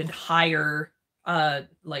I could hire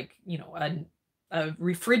like, you know, a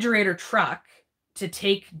refrigerator truck to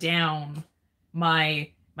take down my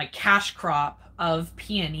cash crop of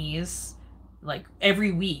peonies like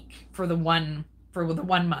every week for the 1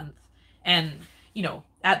 month. And, you know,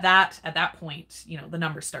 at that point, you know, the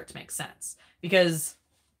numbers start to make sense, because,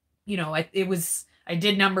 you know, I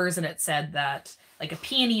did numbers and it said that like a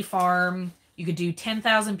peony farm, you could do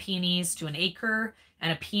 10,000 peonies to an acre,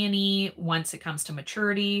 and a peony, once it comes to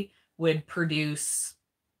maturity, would produce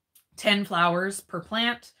 10 flowers per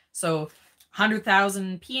plant. So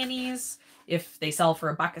 100,000 peonies, if they sell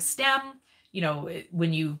for $1 a stem, you know,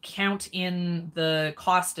 when you count in the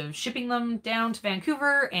cost of shipping them down to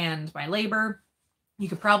Vancouver and my labor, you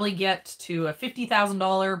could probably get to a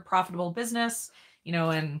 $50,000 profitable business, you know,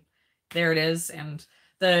 and there it is. And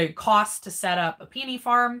the cost to set up a peony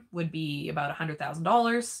farm would be about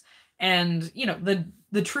 $100,000. And, you know,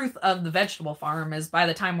 the truth of the vegetable farm is by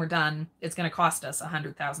the time we're done, it's going to cost us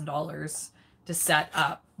 $100,000 to set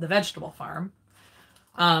up the vegetable farm.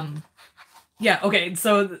 Yeah, okay,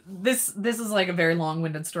 so this is like a very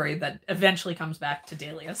long-winded story that eventually comes back to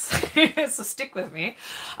dahlias. So stick with me.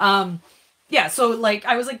 Yeah, so like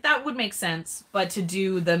I was like, that would make sense, but to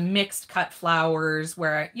do the mixed cut flowers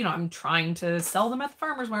where, you know, I'm trying to sell them at the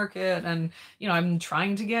farmer's market, and, you know, I'm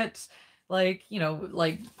trying to get like, you know,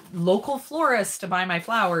 like local florists to buy my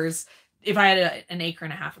flowers. If I had an acre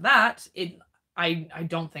and a half of that, I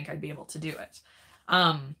don't think I'd be able to do it.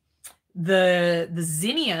 The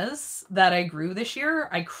zinnias that I grew this year,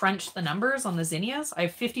 I crunched the numbers on the zinnias. I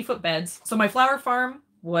have 50-foot beds. So my flower farm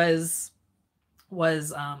was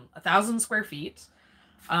 1,000 square feet.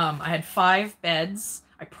 I had 5 beds.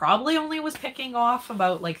 I probably only was picking off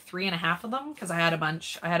about like 3.5 of them, because I had a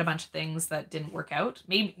bunch of things that didn't work out.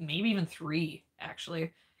 Maybe even 3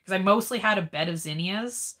 actually, because I mostly had a bed of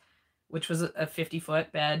zinnias, which was a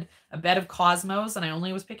 50-foot bed, a bed of cosmos, and I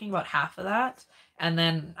only was picking about half of that. And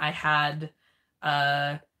then I had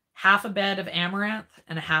half a bed of amaranth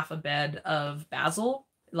and a half a bed of basil.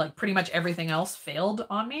 Like pretty much everything else failed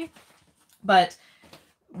on me. But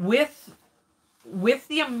with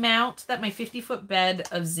the amount that my 50-foot bed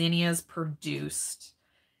of zinnias produced,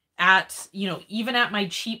 at, you know, even at my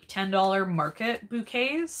cheap $10 market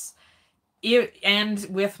bouquets, and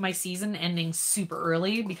with my season ending super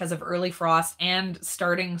early because of early frost and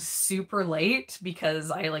starting super late because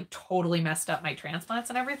I like totally messed up my transplants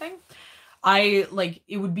and everything,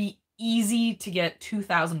 it would be easy to get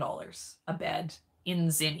 $2,000 a bed in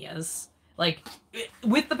zinnias, like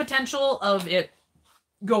with the potential of it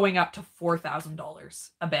going up to $4,000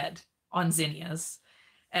 a bed on zinnias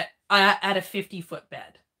at a 50-foot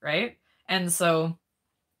bed, right? And so,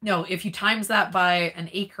 you know, if you times that by an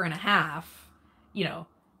acre and a half, you know,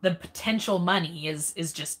 the potential money is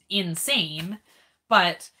just insane.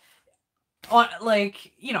 But on,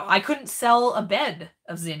 like, you know, I couldn't sell a bed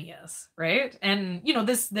of zinnias, right? And, you know,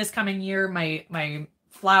 this coming year, my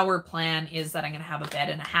flower plan is that I'm going to have a bed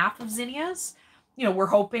and a half of zinnias. You know, we're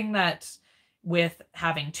hoping that with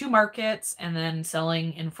having 2 markets and then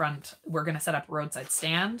selling in front, we're going to set up a roadside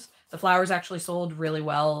stand. The flowers actually sold really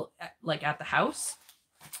well, like at the house.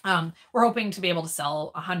 We're hoping to be able to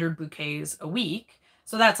sell 100 bouquets a week.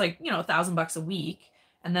 So that's like, you know, $1,000 a week.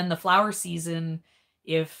 And then the flower season,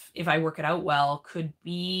 if I work it out well, could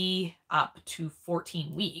be up to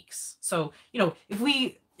 14 weeks. So, you know, if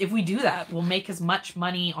we do that, we'll make as much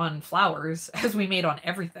money on flowers as we made on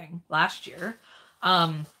everything last year.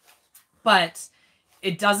 But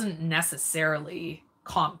it doesn't necessarily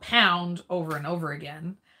compound over and over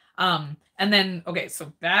again. And then, okay,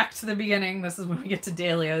 so back to the beginning. This is when we get to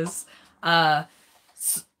dahlias.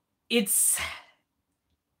 It's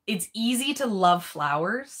easy to love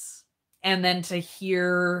flowers and then to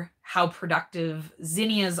hear how productive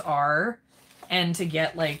zinnias are and to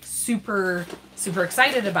get like super, super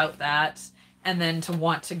excited about that. And then to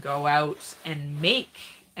want to go out and make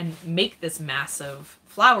this massive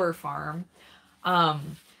flower farm.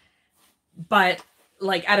 But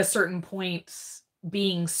like at a certain point,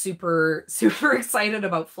 being super, super excited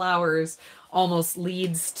about flowers almost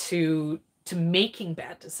leads to making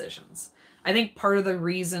bad decisions. I think part of the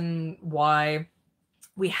reason why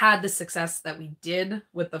we had the success that we did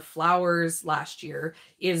with the flowers last year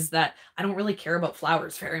is that I don't really care about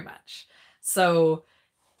flowers very much. So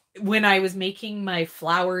when I was making my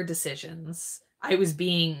flower decisions, I was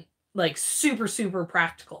being like super, super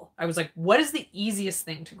practical. I was like, what is the easiest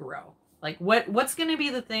thing to grow? Like what's going to be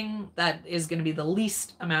the thing that is going to be the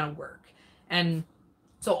least amount of work? And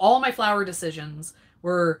so all my flower decisions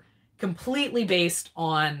were completely based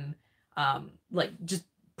on like just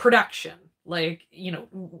production. Like, you know,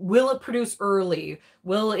 will it produce early?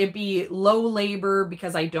 Will it be low labor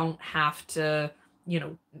because I don't have to, you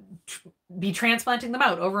know, be transplanting them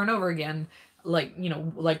out over and over again, like, you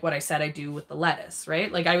know, like what I said I do with the lettuce,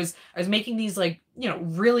 right? Like I was making these, like, you know,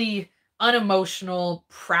 really unemotional,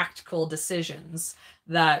 practical decisions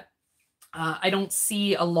that I don't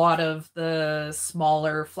see a lot of the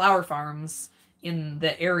smaller flower farms in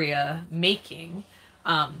the area making.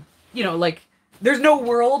 You know, like there's no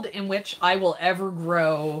world in which I will ever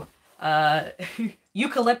grow uh,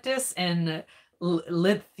 eucalyptus and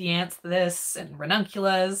lithianthus and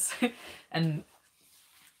ranunculus and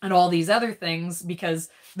all these other things because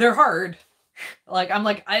they're hard. Like I'm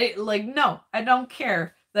like no, I don't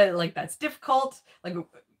care that like that's difficult. Like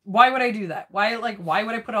why would I do that? Why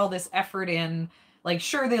would I put all this effort in? Like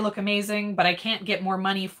sure they look amazing, but I can't get more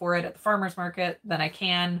money for it at the farmers market than I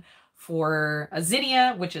can for a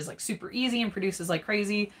zinnia, which is like super easy and produces like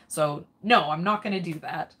crazy. So no, I'm not going to do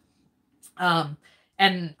that.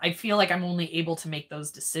 And I feel like I'm only able to make those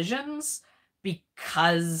decisions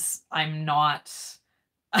because I'm not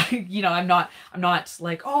you know, I'm not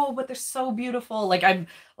like, oh, but they're so beautiful. Like I'm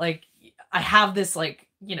like I have this like,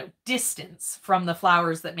 you know, distance from the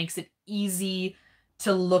flowers that makes it easy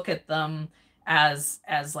to look at them as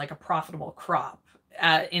like a profitable crop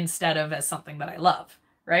instead of as something that I love,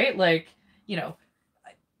 right? Like, you know,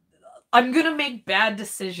 I'm going to make bad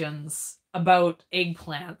decisions about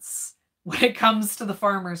eggplants when it comes to the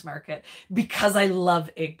farmers market because I love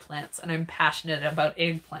eggplants and I'm passionate about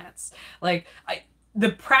eggplants. Like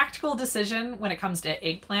the practical decision when it comes to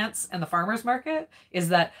eggplants and the farmers market is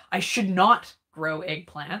that I should not grow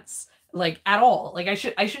eggplants like at all. Like I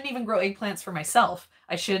shouldn't even grow eggplants for myself.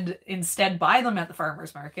 I should instead buy them at the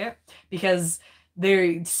farmers market because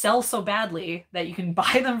they sell so badly that you can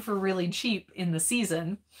buy them for really cheap in the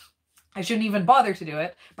season. I shouldn't even bother to do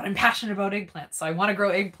it, but I'm passionate about eggplants. So I want to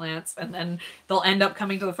grow eggplants and then they'll end up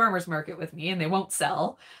coming to the farmer's market with me and they won't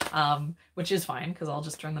sell, which is fine because I'll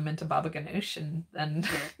just turn them into baba ganoush and then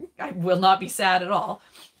I will not be sad at all.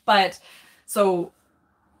 But so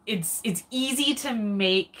it's easy to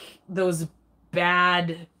make those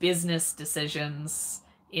bad business decisions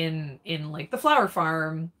in like the flower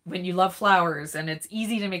farm when you love flowers, and it's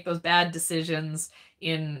easy to make those bad decisions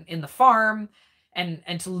in the farm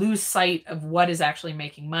and to lose sight of what is actually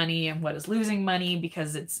making money and what is losing money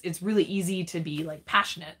because it's really easy to be like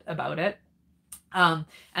passionate about it. And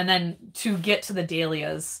then to get to the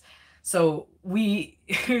dahlias, so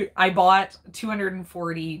I bought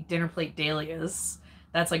 240 dinner plate dahlias.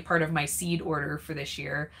 That's like part of my seed order for this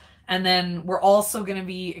year. And then we're also going to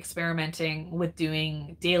be experimenting with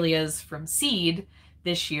doing dahlias from seed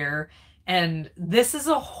this year. And this is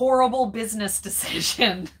a horrible business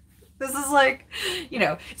decision. This is like, you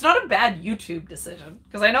know, it's not a bad YouTube decision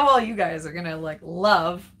because I know all you guys are gonna like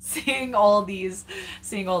love seeing all these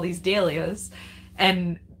dahlias,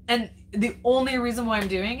 and the only reason why I'm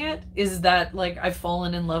doing it is that like I've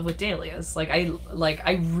fallen in love with dahlias. Like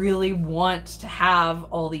I really want to have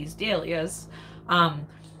all these dahlias,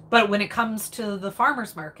 but when it comes to the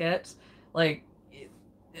farmers market, like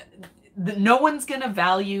no one's gonna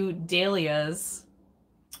value dahlias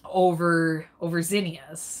over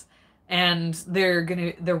zinnias. And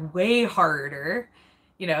they're way harder,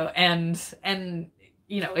 you know, and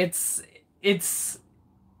you know, it's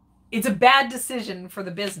a bad decision for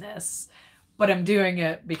the business, but I'm doing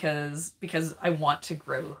it because I want to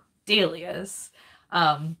grow dahlias.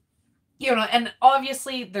 You know, and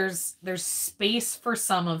obviously there's space for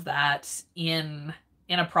some of that in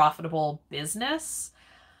a profitable business.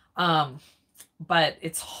 But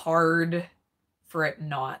it's hard for it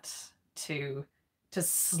not to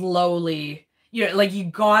slowly, you know, like you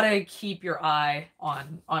gotta keep your eye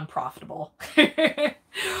on profitable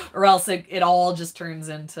or else it all just turns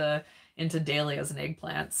into dahlias and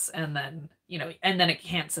eggplants, and then, you know, and then it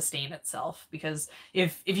can't sustain itself because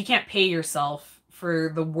if you can't pay yourself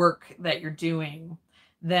for the work that you're doing,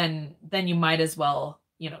 then you might as well,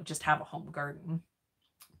 you know, just have a home garden.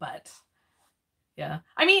 But yeah,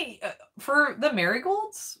 I mean, for the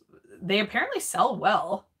marigolds, they apparently sell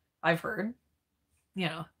well, I've heard. You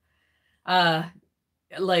know,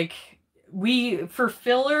 like for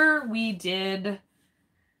filler we did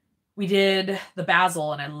we did the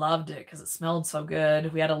basil and I loved it because it smelled so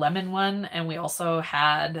good. We had a lemon one and we also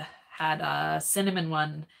had a cinnamon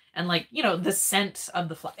one. And like, you know, the scent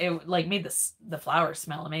of it like made the flowers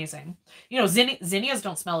smell amazing. You know, zinnias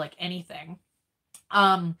don't smell like anything.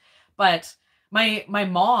 But my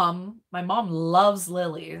mom loves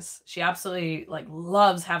lilies. She absolutely like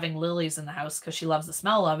loves having lilies in the house because she loves the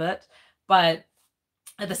smell of it. But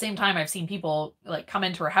at the same time, I've seen people like come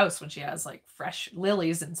into her house when she has like fresh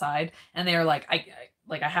lilies inside, and they're like, I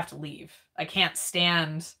have to leave. I can't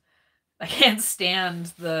stand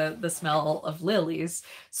the smell of lilies.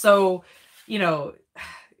 So, you know,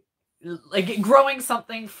 like growing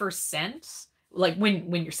something for scent, like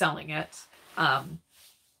when you're selling it,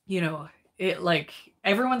 you know, it like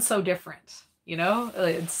everyone's so different, you know?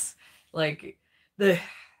 It's like the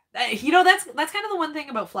you know, that's kind of the one thing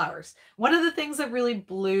about flowers. One of the things that really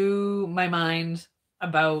blew my mind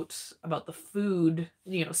about the food,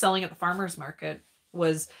 you know, selling at the farmers market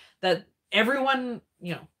was that everyone,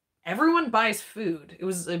 you know, everyone buys food. It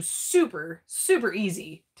was super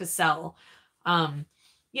easy to sell.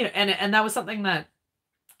 You know, and that was something that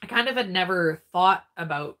I kind of had never thought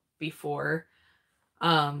about before.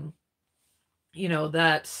 You know,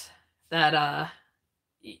 that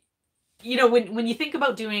you know, when you think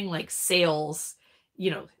about doing like sales,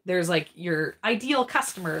 you know, there's like your ideal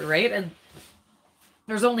customer, right? And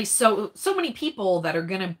there's only so many people that are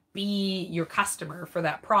going to be your customer for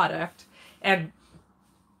that product. And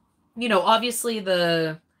you know, obviously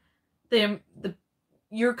everyone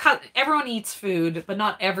eats food, but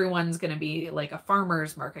not everyone's going to be like a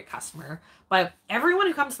farmer's market customer. But everyone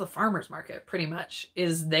who comes to the farmer's market pretty much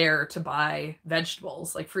is there to buy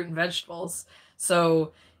vegetables, like fruit and vegetables.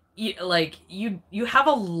 So you have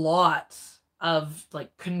a lot of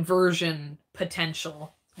like conversion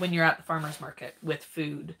potential when you're at the farmer's market with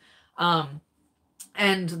food.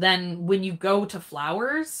 And then when you go to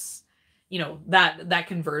flowers, you know, that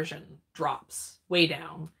conversion drops way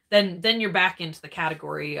down. Then you're back into the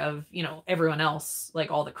category of, you know, everyone else,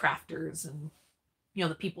 like all the crafters and, you know,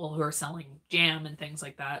 the people who are selling jam and things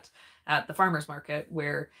like that at the farmer's market,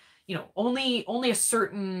 where, you know, only a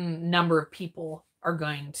certain number of people are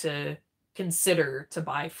going to consider to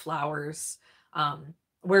buy flowers.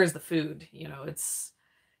 Whereas the food, you know, it's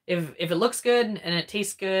if it looks good and it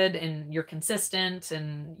tastes good and you're consistent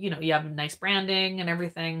and, you know, you have nice branding and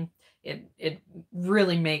everything, it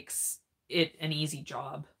really makes it an easy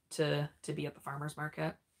job to be at the farmer's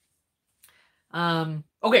market.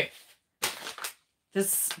 Okay.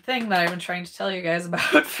 This thing that I've been trying to tell you guys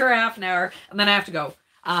about for half an hour, and then I have to go.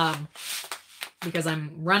 Because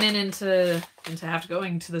I'm running into have to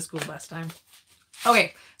going to the school bus time.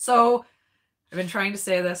 Okay, so I've been trying to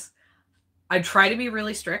say this. I try to be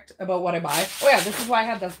really strict about what I buy. Oh yeah, this is why I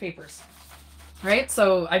had those papers. Right?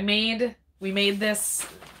 So we made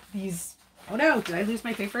these, oh no, did I lose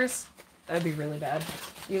my papers? That'd be really bad.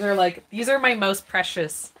 These are my most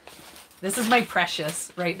precious. This is my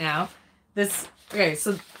precious right now. Okay,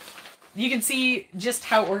 so you can see just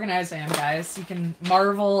how organized I am, guys. You can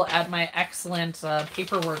marvel at my excellent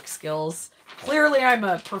paperwork skills. Clearly, I'm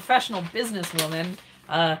a professional businesswoman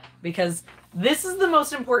because this is the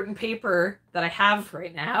most important paper that I have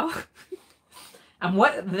right now. And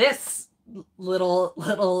what this little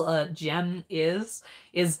gem is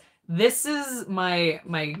this is my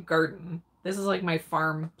garden. This is like my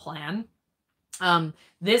farm plan.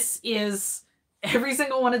 This is every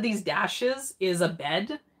single one of these dashes is a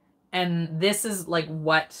bed, and this is like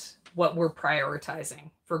what we're prioritizing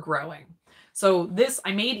for growing. So this,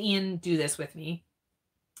 I made Ian do this with me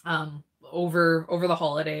over the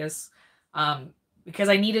holidays because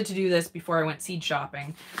I needed to do this before I went seed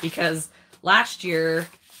shopping, because last year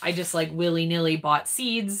I just like willy-nilly bought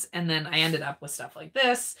seeds and then I ended up with stuff like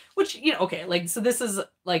this, which, you know, okay, like, so this is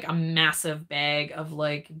like a massive bag of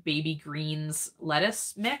like baby greens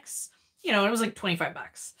lettuce mix, you know, it was like 25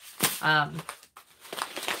 bucks.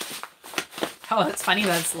 Oh, it's funny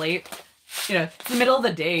that it's late. You know, it's the middle of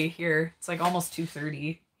the day here. It's like almost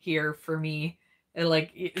 2:30 here for me.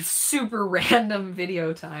 It's super random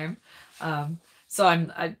video time. So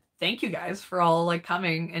I thank you guys for all like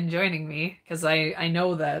coming and joining me, because I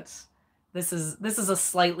know that this is a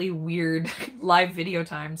slightly weird live video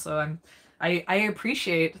time. So I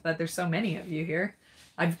appreciate that there's so many of you here.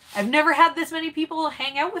 I've never had this many people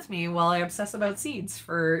hang out with me while I obsess about seeds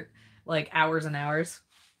for like hours and hours.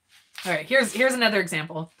 All right, here's another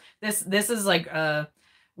example. This is like a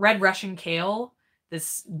red Russian kale,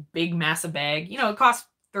 this big massive bag. You know, it costs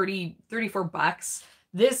 34 bucks.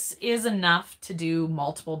 This is enough to do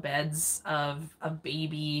multiple beds of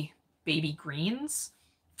baby greens.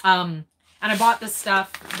 And And I bought this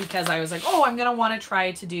stuff because I was like, oh, I'm going to want to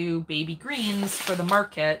try to do baby greens for the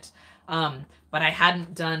market. But I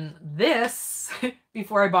hadn't done this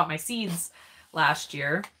before I bought my seeds last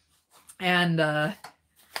year. And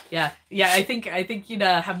yeah, I think you'd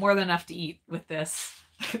have more than enough to eat with this.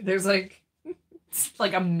 There's like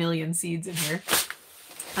a million seeds in here.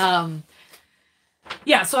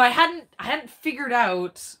 Yeah, so I hadn't figured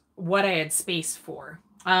out what I had space for.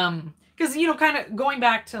 Because kind of going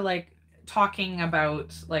back to like talking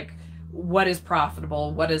about like what is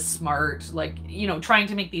profitable, what is smart, like trying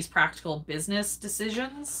to make these practical business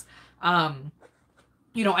decisions. I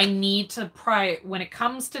need to when it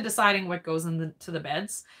comes to deciding what goes into the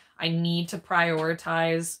beds, I need to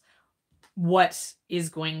prioritize what is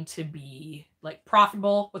going to be like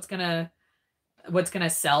profitable, what's gonna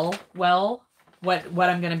sell well, what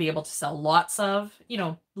I'm going to be able to sell lots of.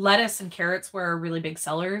 Lettuce and carrots were really big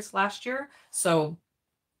sellers last year. So,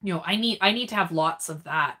 I need to have lots of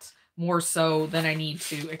that, more so than I need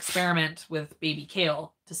to experiment with baby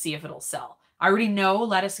kale to see if it'll sell. I already know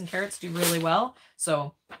lettuce and carrots do really well.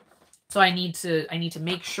 So I need to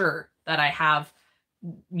make sure that I have,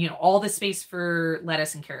 all the space for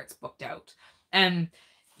lettuce and carrots booked out. And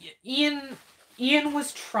Ian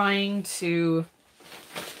was trying to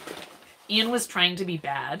be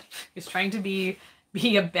bad. He was trying to be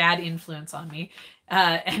a bad influence on me.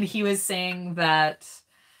 And he was saying that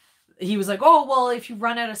he was like, oh, well, if you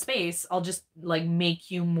run out of space, I'll just like make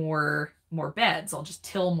you more beds. I'll just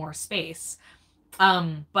till more space.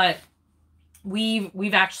 But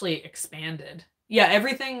we've actually expanded. Yeah,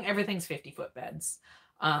 everything's 50-foot beds.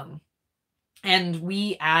 And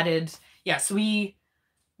we added, so we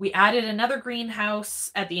added another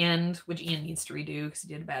greenhouse at the end, which Ian needs to redo because he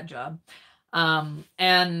did a bad job.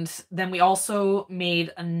 And then we also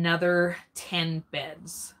made another 10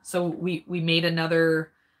 beds. So we made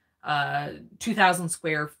another 2,000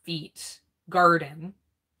 square feet garden.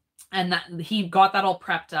 And he got that all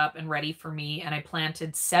prepped up and ready for me. And I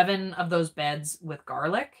planted 7 of those beds with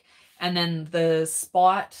garlic. And then the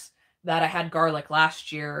spot that I had garlic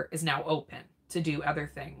last year is now open to do other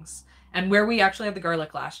things. And where we actually had the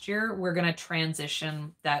garlic last year, we're going to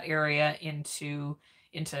transition that area into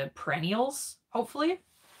perennials, hopefully.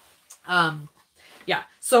 Yeah.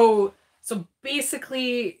 So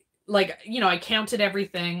basically, like, I counted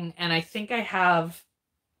everything, and I think I have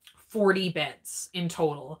 40 beds in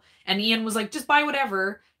total. And Ian was like, just buy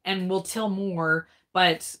whatever and we'll till more.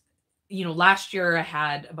 But, last year I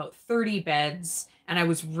had about 30 beds and I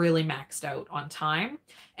was really maxed out on time.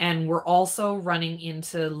 And we're also running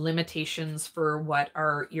into limitations for what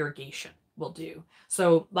our irrigation will do.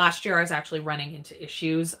 So last year I was actually running into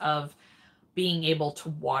issues of being able to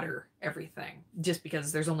water everything just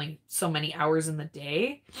because there's only so many hours in the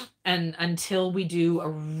day. And until we do a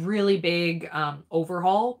really big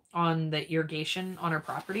overhaul on the irrigation on our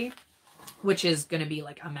property, which is going to be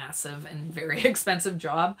like a massive and very expensive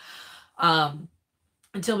job,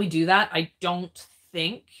 until we do that, I don't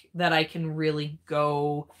think that I can really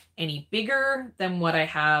go any bigger than what I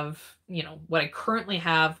have, what I currently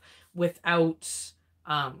have, without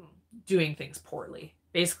doing things poorly.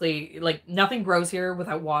 Basically, like, nothing grows here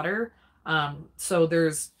without water. So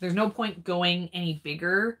there's no point going any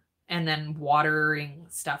bigger and then watering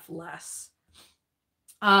stuff less.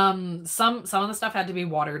 Some of the stuff had to be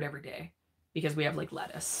watered every day because we have like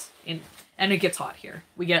lettuce and it gets hot here.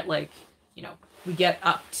 We get like, we get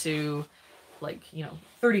up to like,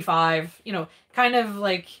 35, kind of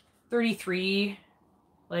like 33,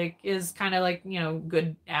 like, is kind of like,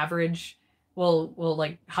 good average. We'll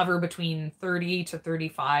like hover between 30 to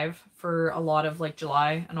 35 for a lot of like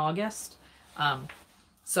July and August.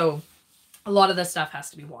 So a lot of this stuff has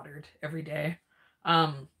to be watered every day.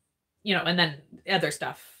 And then other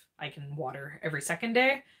stuff I can water every second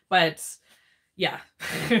day, but yeah,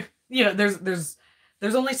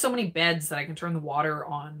 there's only so many beds that I can turn the water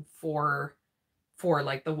on for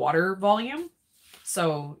like the water volume.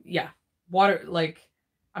 So yeah, water, like,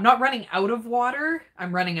 I'm not running out of water,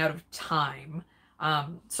 I'm running out of time.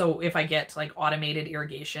 So if I get like automated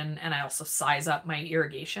irrigation and I also size up my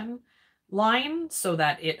irrigation line so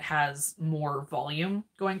that it has more volume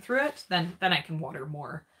going through it, then I can water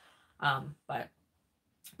more. But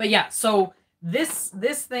yeah, so this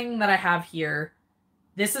thing that I have here,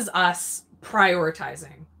 this is us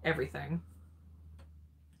prioritizing everything.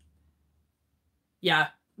 Yeah,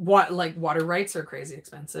 water rights are crazy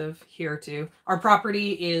expensive here too. Our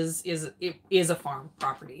property is a farm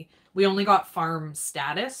property. We only got farm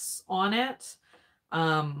status on it,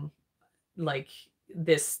 like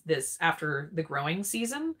this after the growing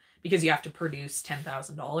season, because you have to produce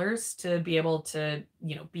 $10,000 to be able to,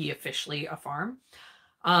 you know, be officially a farm.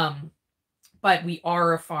 But we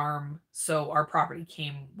are a farm, so our property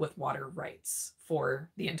came with water rights for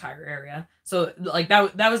the entire area. So like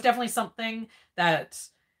that was definitely something that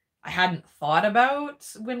I hadn't thought about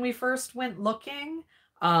when we first went looking.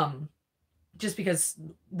 Just because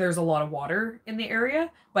there's a lot of water in the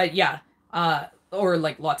area. But yeah, or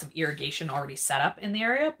like lots of irrigation already set up in the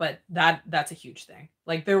area, but that's a huge thing.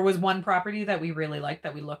 Like there was one property that we really liked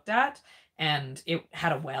that we looked at, and it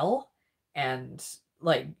had a well, and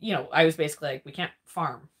like, you know, I was basically like, we can't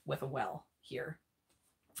farm with a well here.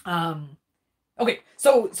 Okay,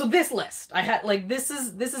 so this list, I had like, this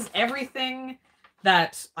is everything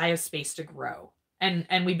that I have space to grow.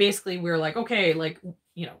 And we basically, we were like, okay, like,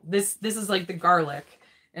 you know, this is like the garlic,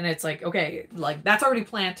 and it's like, okay, like that's already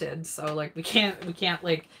planted, so like we can't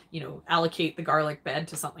like, you know, allocate the garlic bed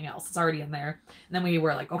to something else. It's already in there. And then we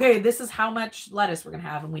were like, okay, this is how much lettuce we're gonna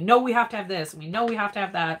have, and we know we have to have this, and we know we have to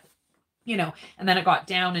have that, you know. And then it got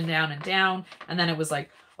down and down and down, and then it was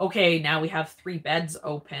like, okay, now we have 3 beds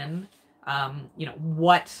open. You know,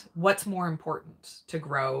 what's more important to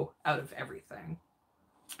grow out of everything?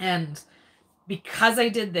 And because I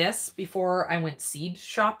did this before I went seed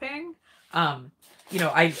shopping, you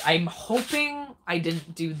know, I'm hoping I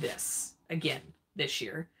didn't do this again this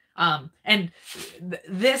year. And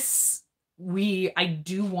this, I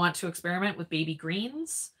do want to experiment with baby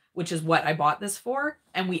greens, which is what I bought this for,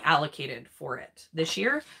 and we allocated for it this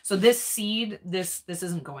year. So this seed, this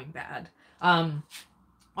isn't going bad.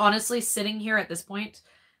 Honestly, sitting here at this point,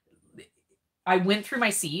 I went through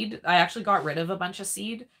my seed. I actually got rid of a bunch of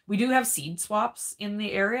seed. We do have seed swaps in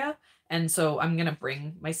the area, and so I'm going to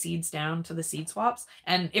bring my seeds down to the seed swaps.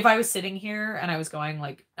 And if I was sitting here and I was going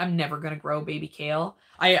like, I'm never going to grow baby kale,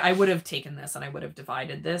 I would have taken this and I would have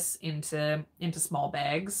divided this into small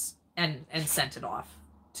bags and sent it off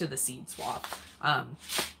to the seed swap.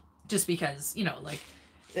 Just because, you know, like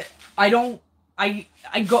I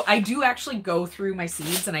do actually go through my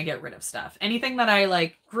seeds and I get rid of stuff. Anything that I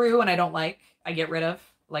like grew and I don't like, I get rid of.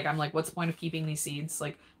 Like, I'm like, what's the point of keeping these seeds?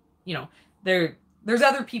 Like, you know, there's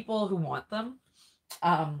other people who want them.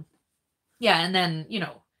 Yeah, and then, you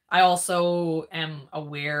know, I also am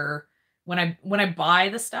aware when I buy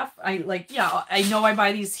the stuff, I like, yeah, I know I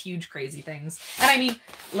buy these huge crazy things. And I mean,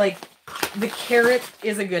 like, the carrot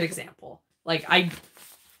is a good example. Like,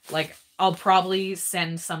 I'll probably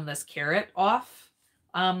send some of this carrot off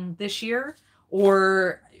this year,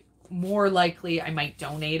 or more likely I might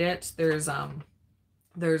donate it. There's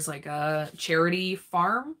like a charity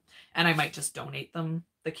farm, and I might just donate them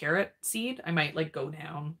the carrot seed. I might like go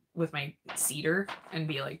down with my seeder and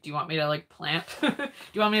be like, do you want me to like plant do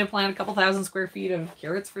you want me to plant a couple thousand square feet of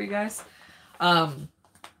carrots for you guys?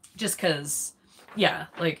 Just because, yeah,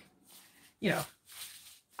 like, you know,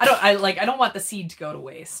 I don't want the seed to go to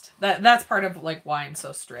waste. That's part of like why I'm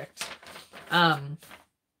so strict.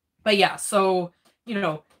 But yeah, so, you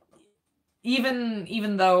know,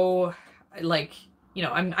 even though, like, you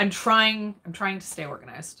know, I'm trying to stay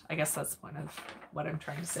organized. I guess that's the point of what I'm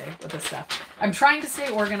trying to say with this stuff. I'm trying to stay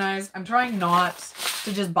organized. I'm trying not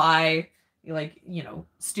to just buy, like, you know,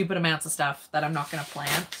 stupid amounts of stuff that I'm not going to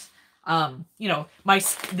plant. You know,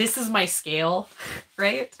 this is my scale,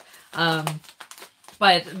 right?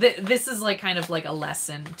 But this is like kind of like a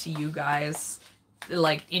lesson to you guys,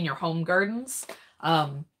 like in your home gardens.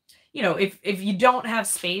 You know, if you don't have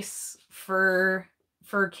space for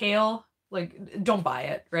kale, like, don't buy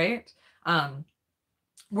it, right?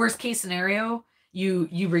 Worst case scenario,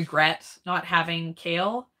 you regret not having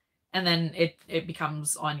kale, and then it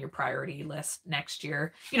becomes on your priority list next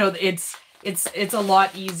year. You know, it's a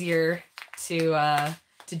lot easier to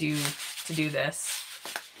do this.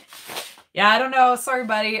 Yeah, I don't know. Sorry,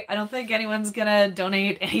 buddy. I don't think anyone's gonna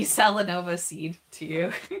donate any Salanova seed to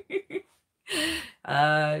you.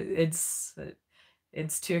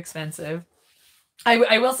 It's too expensive.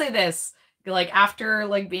 I will say this, like, after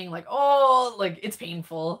like being like, oh, like, it's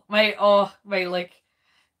painful. My like,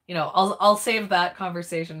 you know, I'll save that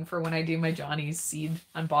conversation for when I do my Johnny's seed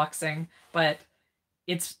unboxing. But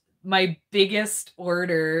it's my biggest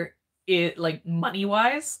order, it like money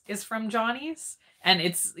wise, is from Johnny's. And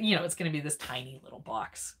it's, you know, it's going to be this tiny little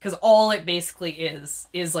box, because all it basically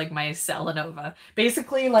is like my Salanova.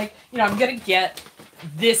 Basically, like, you know, I'm going to get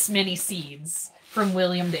this many seeds from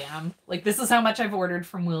William Dam. Like, this is how much I've ordered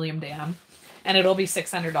from William Dam, and it'll be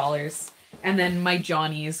 $600. And then my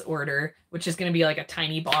Johnny's order, which is going to be like a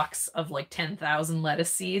tiny box of like 10,000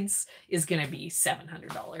 lettuce seeds, is going to be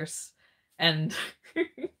 $700. And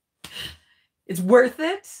it's worth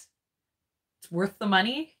it. It's worth the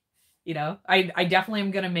money. you know, I definitely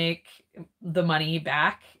am going to make the money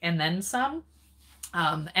back and then some.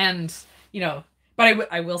 And, you know, but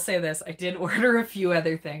I will say this, I did order a few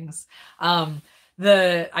other things. I'm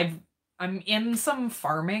in some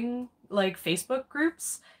farming like Facebook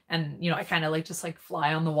groups, and, you know, I kind of like just like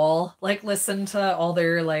fly on the wall, like listen to all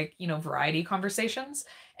their like, you know, variety conversations.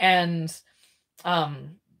 And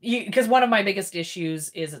because one of my biggest issues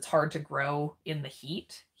is it's hard to grow in the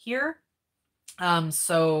heat here.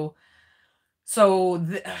 So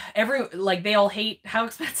they all hate how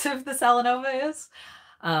expensive the Salanova is.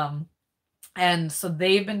 And so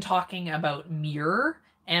they've been talking about Muir,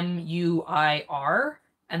 Muir,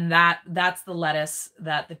 and that's the lettuce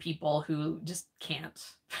that the people who just can't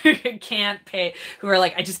pay, who are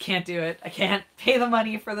like, I just can't do it. I can't pay the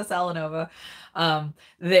money for the Salanova.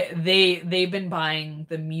 They've been buying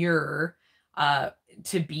the Muir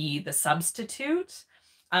to be the substitute.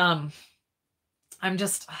 I'm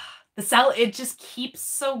just the salad, it just keeps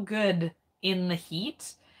so good in the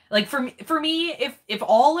heat. Like for me, if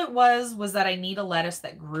all it was that I need a lettuce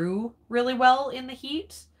that grew really well in the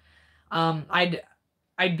heat,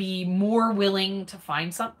 I'd be more willing to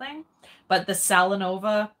find something. But the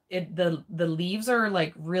Salanova, the leaves are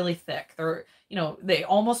like really thick. They're, you know, they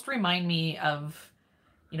almost remind me of,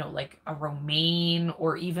 you know, like a romaine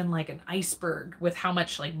or even like an iceberg with how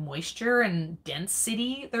much like moisture and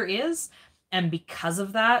density there is. And because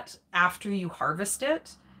of that, after you harvest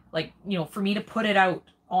it, like, you know, for me to put it out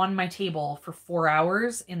on my table for 4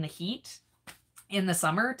 hours in the heat in the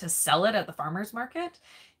summer to sell it at the farmer's market,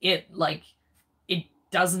 it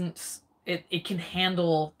can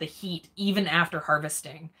handle the heat even after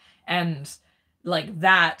harvesting. And like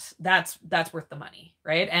that's worth the money,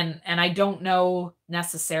 right? And I don't know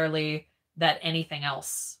necessarily that anything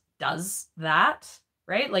else does that,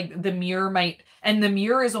 right? Like the Muir and the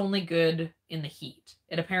Muir is only good in the heat.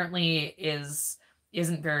 It apparently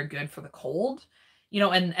isn't very good for the cold, you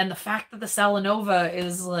know, and the fact that the Salanova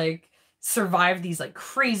is like survived these like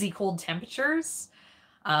crazy cold temperatures.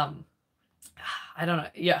 I don't know.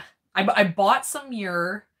 Yeah. I bought some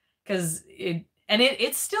Muir because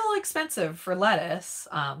it's still expensive for lettuce.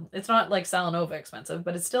 It's not like Salanova expensive,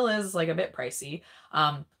 but it still is like a bit pricey.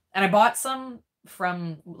 And I bought some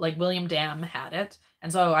from like William Dam had it.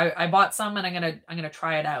 And so I bought some, and I'm gonna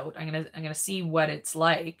try it out. I'm gonna see what it's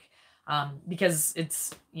like. Because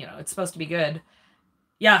it's, you know, it's supposed to be good.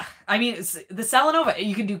 Yeah, I mean, it's the Salanova,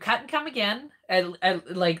 you can do cut and come again.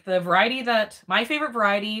 Like the variety that my favorite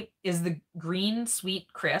variety is the green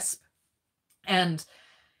sweet crisp, and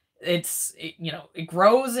you know, it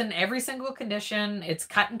grows in every single condition. It's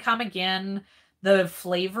cut and come again. The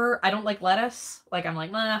flavor, I don't like lettuce. Like I'm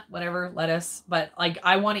like, nah, whatever, lettuce. But like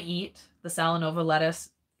I want to eat the Salanova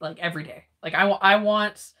lettuce like every day. Like I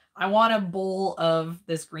want a bowl of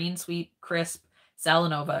this green sweet crisp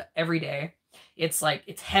Salanova every day. It's like,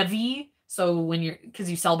 it's heavy. So because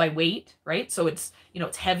you sell by weight, right? So it's, you know,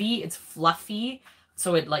 it's heavy, it's fluffy.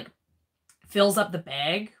 So it like fills up the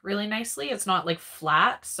bag really nicely. It's not like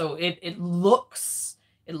flat. So it looks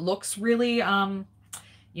really,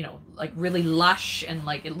 you know, like really lush, and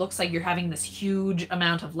like it looks like you're having this huge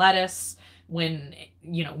amount of lettuce. When,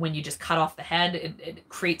 you know, when you just cut off the head, it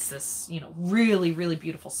creates this, you know, really, really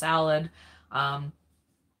beautiful salad.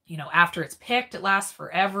 You know, after it's picked, it lasts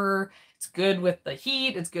forever. It's good with the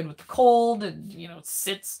heat. It's good with the cold. And, you know,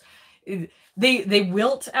 they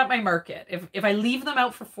wilt at my market. If I leave them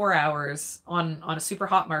out for 4 hours on a super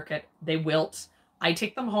hot market, they wilt. I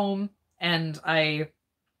take them home and I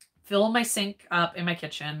fill my sink up in my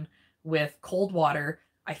kitchen with cold water.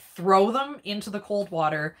 I throw them into the cold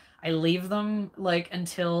water. I leave them like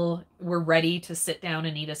until we're ready to sit down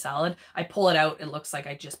and eat a salad. I pull it out. It looks like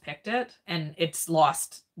I just picked it, and it's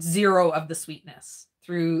lost 0 of the sweetness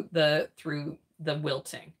through the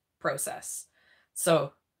wilting process.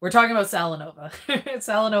 So we're talking about Salanova.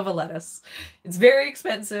 Salanova lettuce. It's very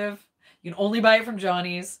expensive. You can only buy it from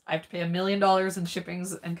Johnny's. I have to pay $1 million in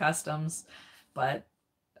shippings and customs, but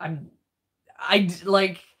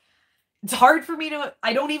it's hard for me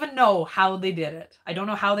I don't even know how they did it. I don't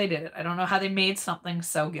know how they did it. I don't know how they made something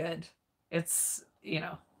so good. It's, you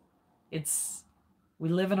know, we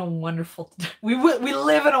live in a wonderful, we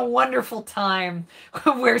live in a wonderful time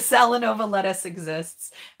where Salanova lettuce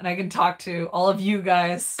exists. And I can talk to all of you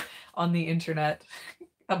guys on the internet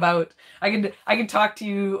about, I can talk to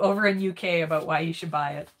you over in UK about why you should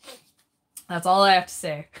buy it. That's all I have to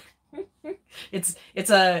say. It's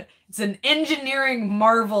an engineering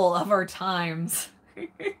marvel of our times.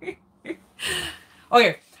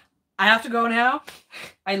 Okay, I have to go now.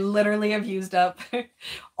 I literally have used up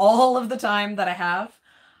all of the time that I have.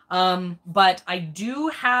 But I do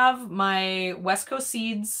have my West Coast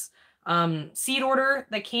Seeds seed order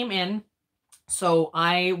that came in. So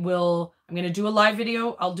I'm going to do a live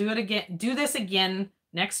video. I'll do this again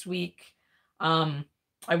next week.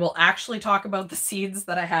 I will actually talk about the seeds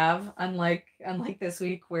that I have, unlike this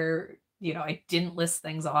week where, you know, I didn't list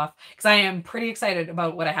things off, because I am pretty excited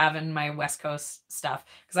about what I have in my West Coast stuff,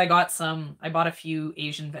 because I bought a few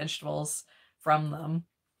Asian vegetables from them.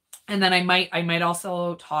 And then I might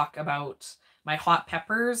also talk about my hot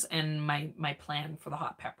peppers and my plan for the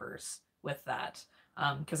hot peppers with that,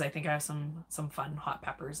 because I think I have some fun hot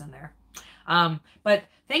peppers in there. But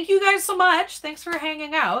thank you guys so much. Thanks for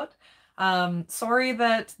hanging out. Sorry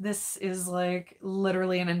that this is like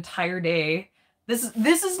literally an entire day. This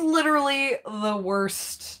is literally the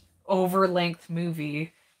worst over-length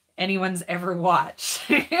movie anyone's ever watched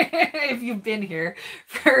if you've been here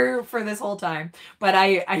for this whole time. But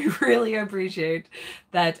I really appreciate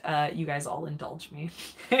that you guys all indulge me.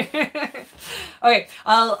 Okay,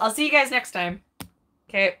 I'll see you guys next time.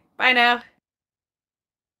 Okay, bye now.